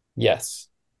 Yes.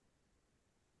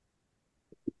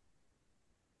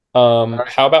 How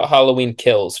about Halloween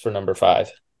Kills for number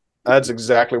 5? That's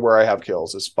exactly where I have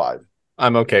Kills, is 5.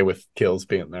 I'm okay with Kills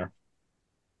being there.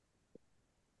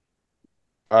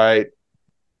 All right.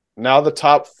 Now the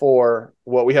top 4.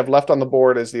 What we have left on the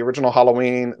board is the original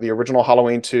Halloween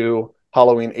 2,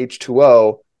 Halloween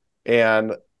H2O,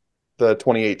 and the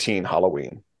 2018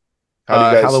 Halloween. How do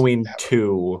you guys? Halloween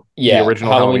 2. Yeah, the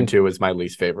original Halloween 2 is my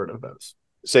least favorite of those.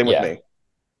 Same with me.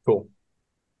 Cool.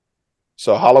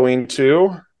 So Halloween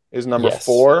 2 is number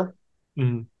 4.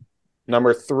 Mm-hmm.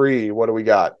 Number 3, what do we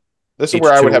got? This is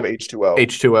where I would have H2O.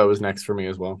 H2O is next for me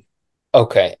as well.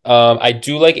 Okay. I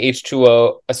do like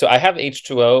H2O. So I have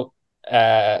H2O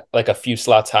like a few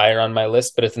slots higher on my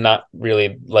list, but it's not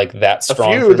really like that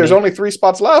strong. A few? There's only 3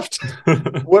 spots left.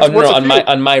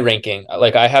 On my ranking.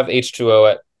 Like I have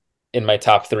H2O in my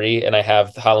top 3, and I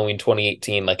have Halloween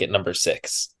 2018 like at number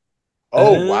 6.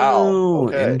 Oh wow.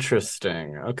 Okay.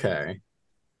 Interesting. Okay.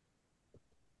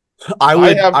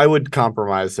 I would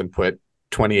compromise and put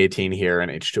 2018 here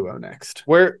and H2O next.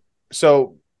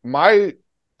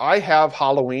 I have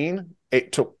Halloween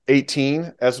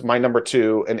 18 as my number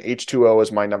 2 and H2O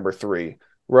as my number 3.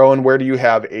 Rowan, where do you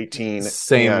have 18 and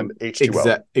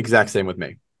H2O? Exact same with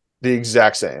me. The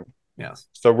exact same. Yes.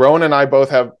 So Rowan and I both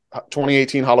have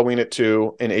 2018 Halloween at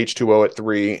 2 and H2O at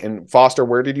 3. And Foster,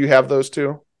 where did you have those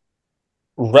two?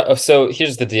 So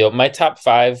here's the deal. My top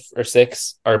 5 or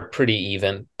 6 are pretty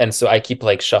even. And so I keep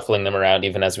like shuffling them around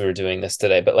even as we were doing this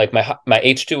today. But like my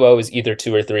H2O is either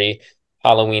 2 or 3.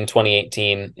 Halloween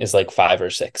 2018 is like 5 or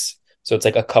 6. So it's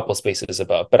like a couple spaces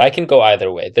above. But I can go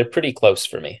either way. They're pretty close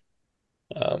for me.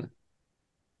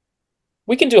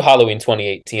 We can do Halloween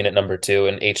 2018 at number 2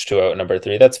 and H2O at number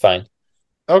 3. That's fine.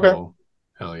 Okay. Oh,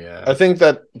 hell yeah. I think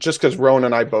that just because Rowan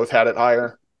and I both had it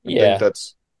higher, I think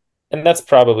that's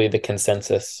probably the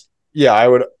consensus. Yeah, I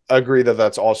would agree that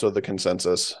that's also the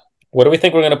consensus. What do we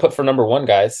think we're going to put for number 1,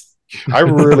 guys? I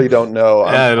really don't know.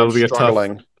 It'll be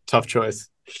struggling. A tough choice.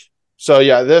 So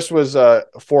yeah, this was a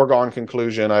foregone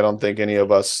conclusion. I don't think any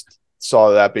of us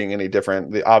saw that being any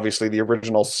different. Obviously, the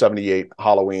original 78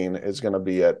 Halloween is going to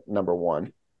be at number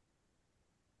 1.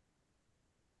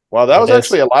 Well, that was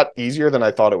actually a lot easier than I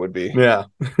thought it would be. Yeah.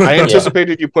 I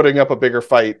anticipated you putting up a bigger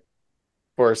fight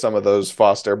for some of those,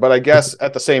 Foster. But I guess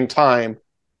at the same time,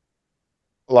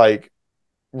 like,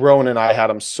 Rowan and I had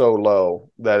them so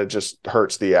low that it just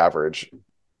hurts the average.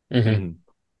 Mm-hmm.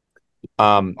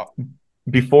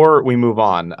 Before we move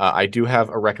on, I do have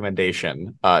a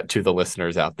recommendation to the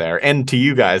listeners out there and to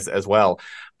you guys as well.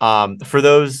 For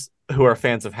those who are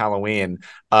fans of Halloween,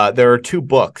 there are 2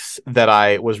 books that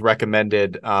I was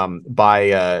recommended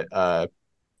by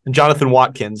Jonathan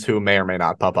Watkins, who may or may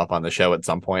not pop up on the show at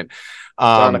some point.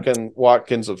 Jonathan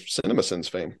Watkins of CinemaSins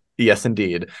fame. Yes,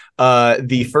 indeed.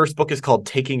 The first book is called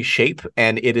Taking Shape,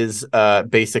 and it is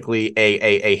basically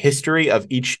a history of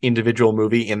each individual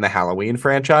movie in the Halloween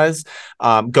franchise,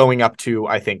 going up to,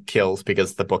 I think, Kills,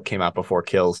 because the book came out before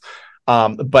Kills.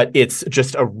 But it's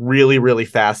just a really, really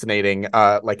fascinating,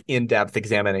 like in-depth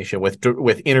examination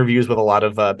with interviews with a lot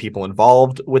of people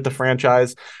involved with the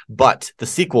franchise. But the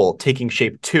sequel, Taking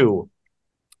Shape 2,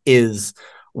 is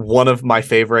one of my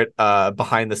favorite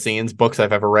behind-the-scenes books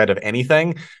I've ever read of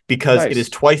anything, because it is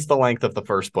twice the length of the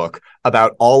first book,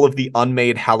 about all of the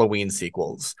unmade Halloween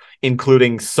sequels,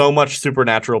 including so much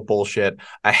supernatural bullshit,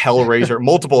 a Hellraiser,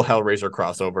 multiple Hellraiser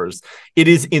crossovers. It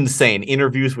is insane.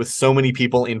 Interviews with so many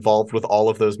people involved with all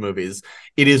of those movies.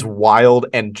 It is wild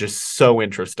and just so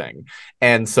interesting.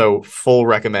 And so full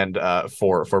recommend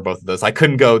for both of those. I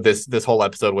couldn't go this whole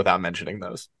episode without mentioning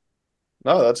those.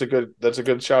 No, that's a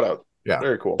good shout out. Yeah,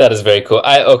 very cool. That is very cool.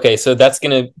 Okay, so that's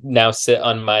gonna now sit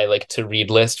on my like to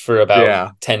read list for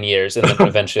about 10 years, and then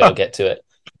eventually I'll get to it.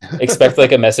 Expect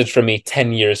like a message from me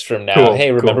 10 years from now. Cool,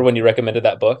 hey, remember when you recommended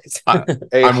that book?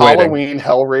 A Halloween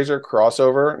Hellraiser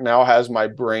crossover now has my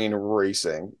brain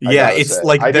racing. It's say.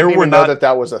 like I didn't even know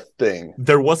that was a thing.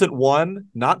 There wasn't 1,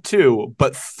 not 2,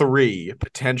 but 3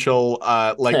 potential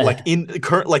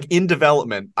in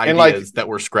development ideas that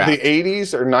were scrapped. The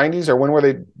 80s or 90s, or when were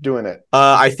they doing it?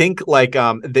 I think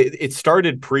it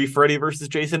started pre Freddy versus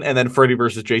Jason, and then Freddy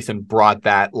versus Jason brought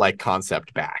that like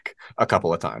concept back a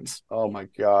couple of times. Oh my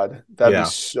god, that'd be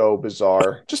so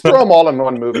bizarre. Just throw them all in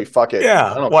one movie. Fuck it.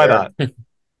 Yeah, why not? All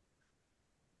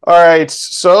right,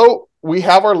 so we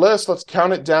have our list. Let's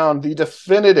count it down. The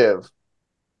definitive,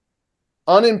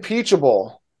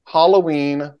 unimpeachable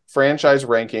Halloween franchise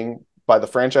ranking by the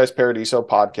Franchise Paradiso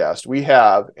podcast. We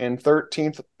have in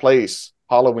 13th place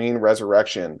Halloween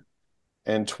Resurrection.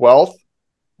 In 12th,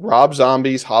 Rob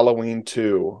Zombie's Halloween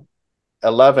 2.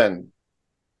 11,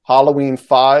 Halloween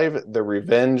 5, The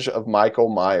Revenge of Michael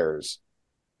Myers.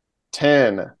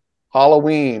 10,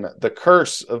 Halloween, The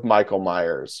Curse of Michael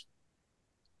Myers.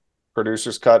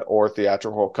 Producer's cut or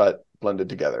theatrical cut blended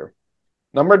together.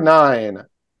 Number 9,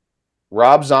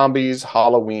 Rob Zombie's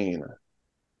Halloween.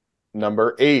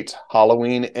 Number 8,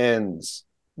 Halloween Ends.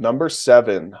 Number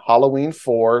 7, Halloween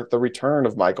 4, The Return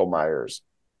of Michael Myers.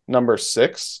 Number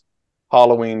 6,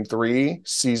 Halloween 3,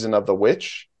 Season of the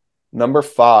Witch. Number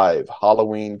 5,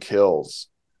 Halloween Kills.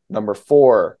 Number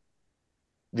 4,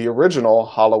 the original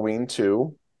Halloween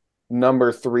 2.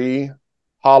 Number 3,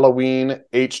 Halloween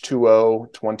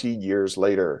H2O 20 years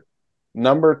later.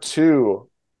 Number 2,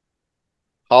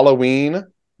 Halloween,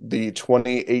 the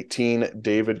 2018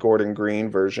 David Gordon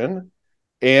Green version.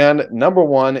 And number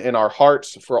 1 in our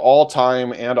hearts for all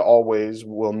time and always,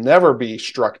 will never be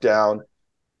struck down,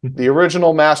 the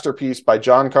original masterpiece by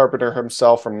John Carpenter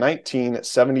himself from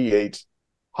 1978,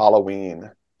 Halloween.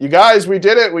 You guys, we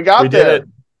did it. We got there. Did it.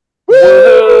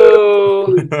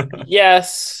 Woo!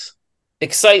 Yes.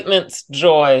 Excitement,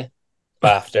 joy,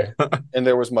 laughter. And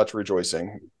there was much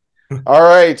rejoicing. All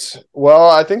right. Well,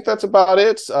 I think that's about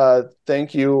it.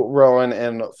 Thank you, Rowan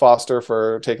and Foster,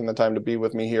 for taking the time to be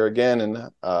with me here again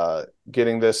and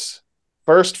getting this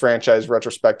first franchise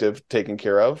retrospective taken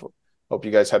care of. Hope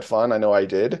you guys had fun. I know I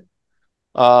did.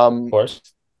 Of course.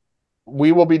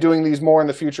 We will be doing these more in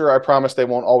the future. I promise they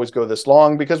won't always go this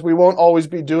long because we won't always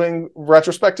be doing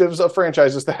retrospectives of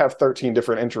franchises that have 13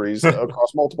 different entries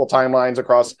across multiple timelines,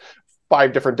 across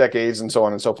 5 different decades, and so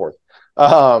on and so forth.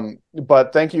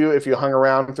 But thank you if you hung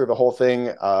around through the whole thing.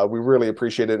 We really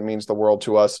appreciate it. It means the world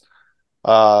to us.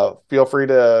 Feel free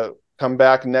to come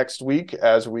back next week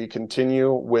as we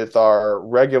continue with our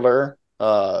regular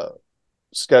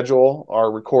schedule, our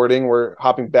recording. We're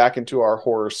hopping back into our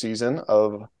horror season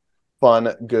of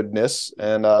fun goodness,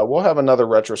 and we'll have another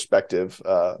retrospective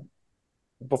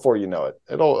before you know it.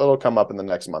 It'll come up in the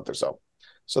next month or so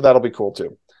that'll be cool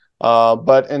too.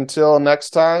 But until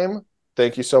next time,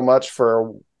 thank you so much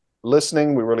for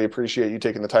listening. We really appreciate you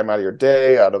taking the time out of your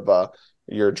day, out of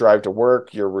your drive to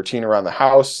work, your routine around the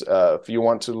house. If you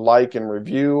want to like and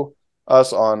review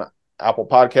us on Apple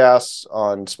Podcasts,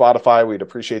 on Spotify, we'd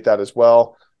appreciate that as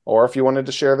well. Or if you wanted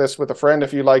to share this with a friend,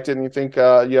 if you liked it and you think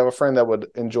you have a friend that would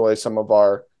enjoy some of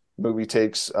our movie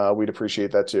takes, we'd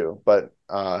appreciate that too. But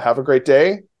have a great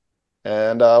day,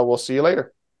 and we'll see you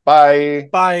later. Bye.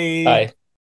 Bye. Bye.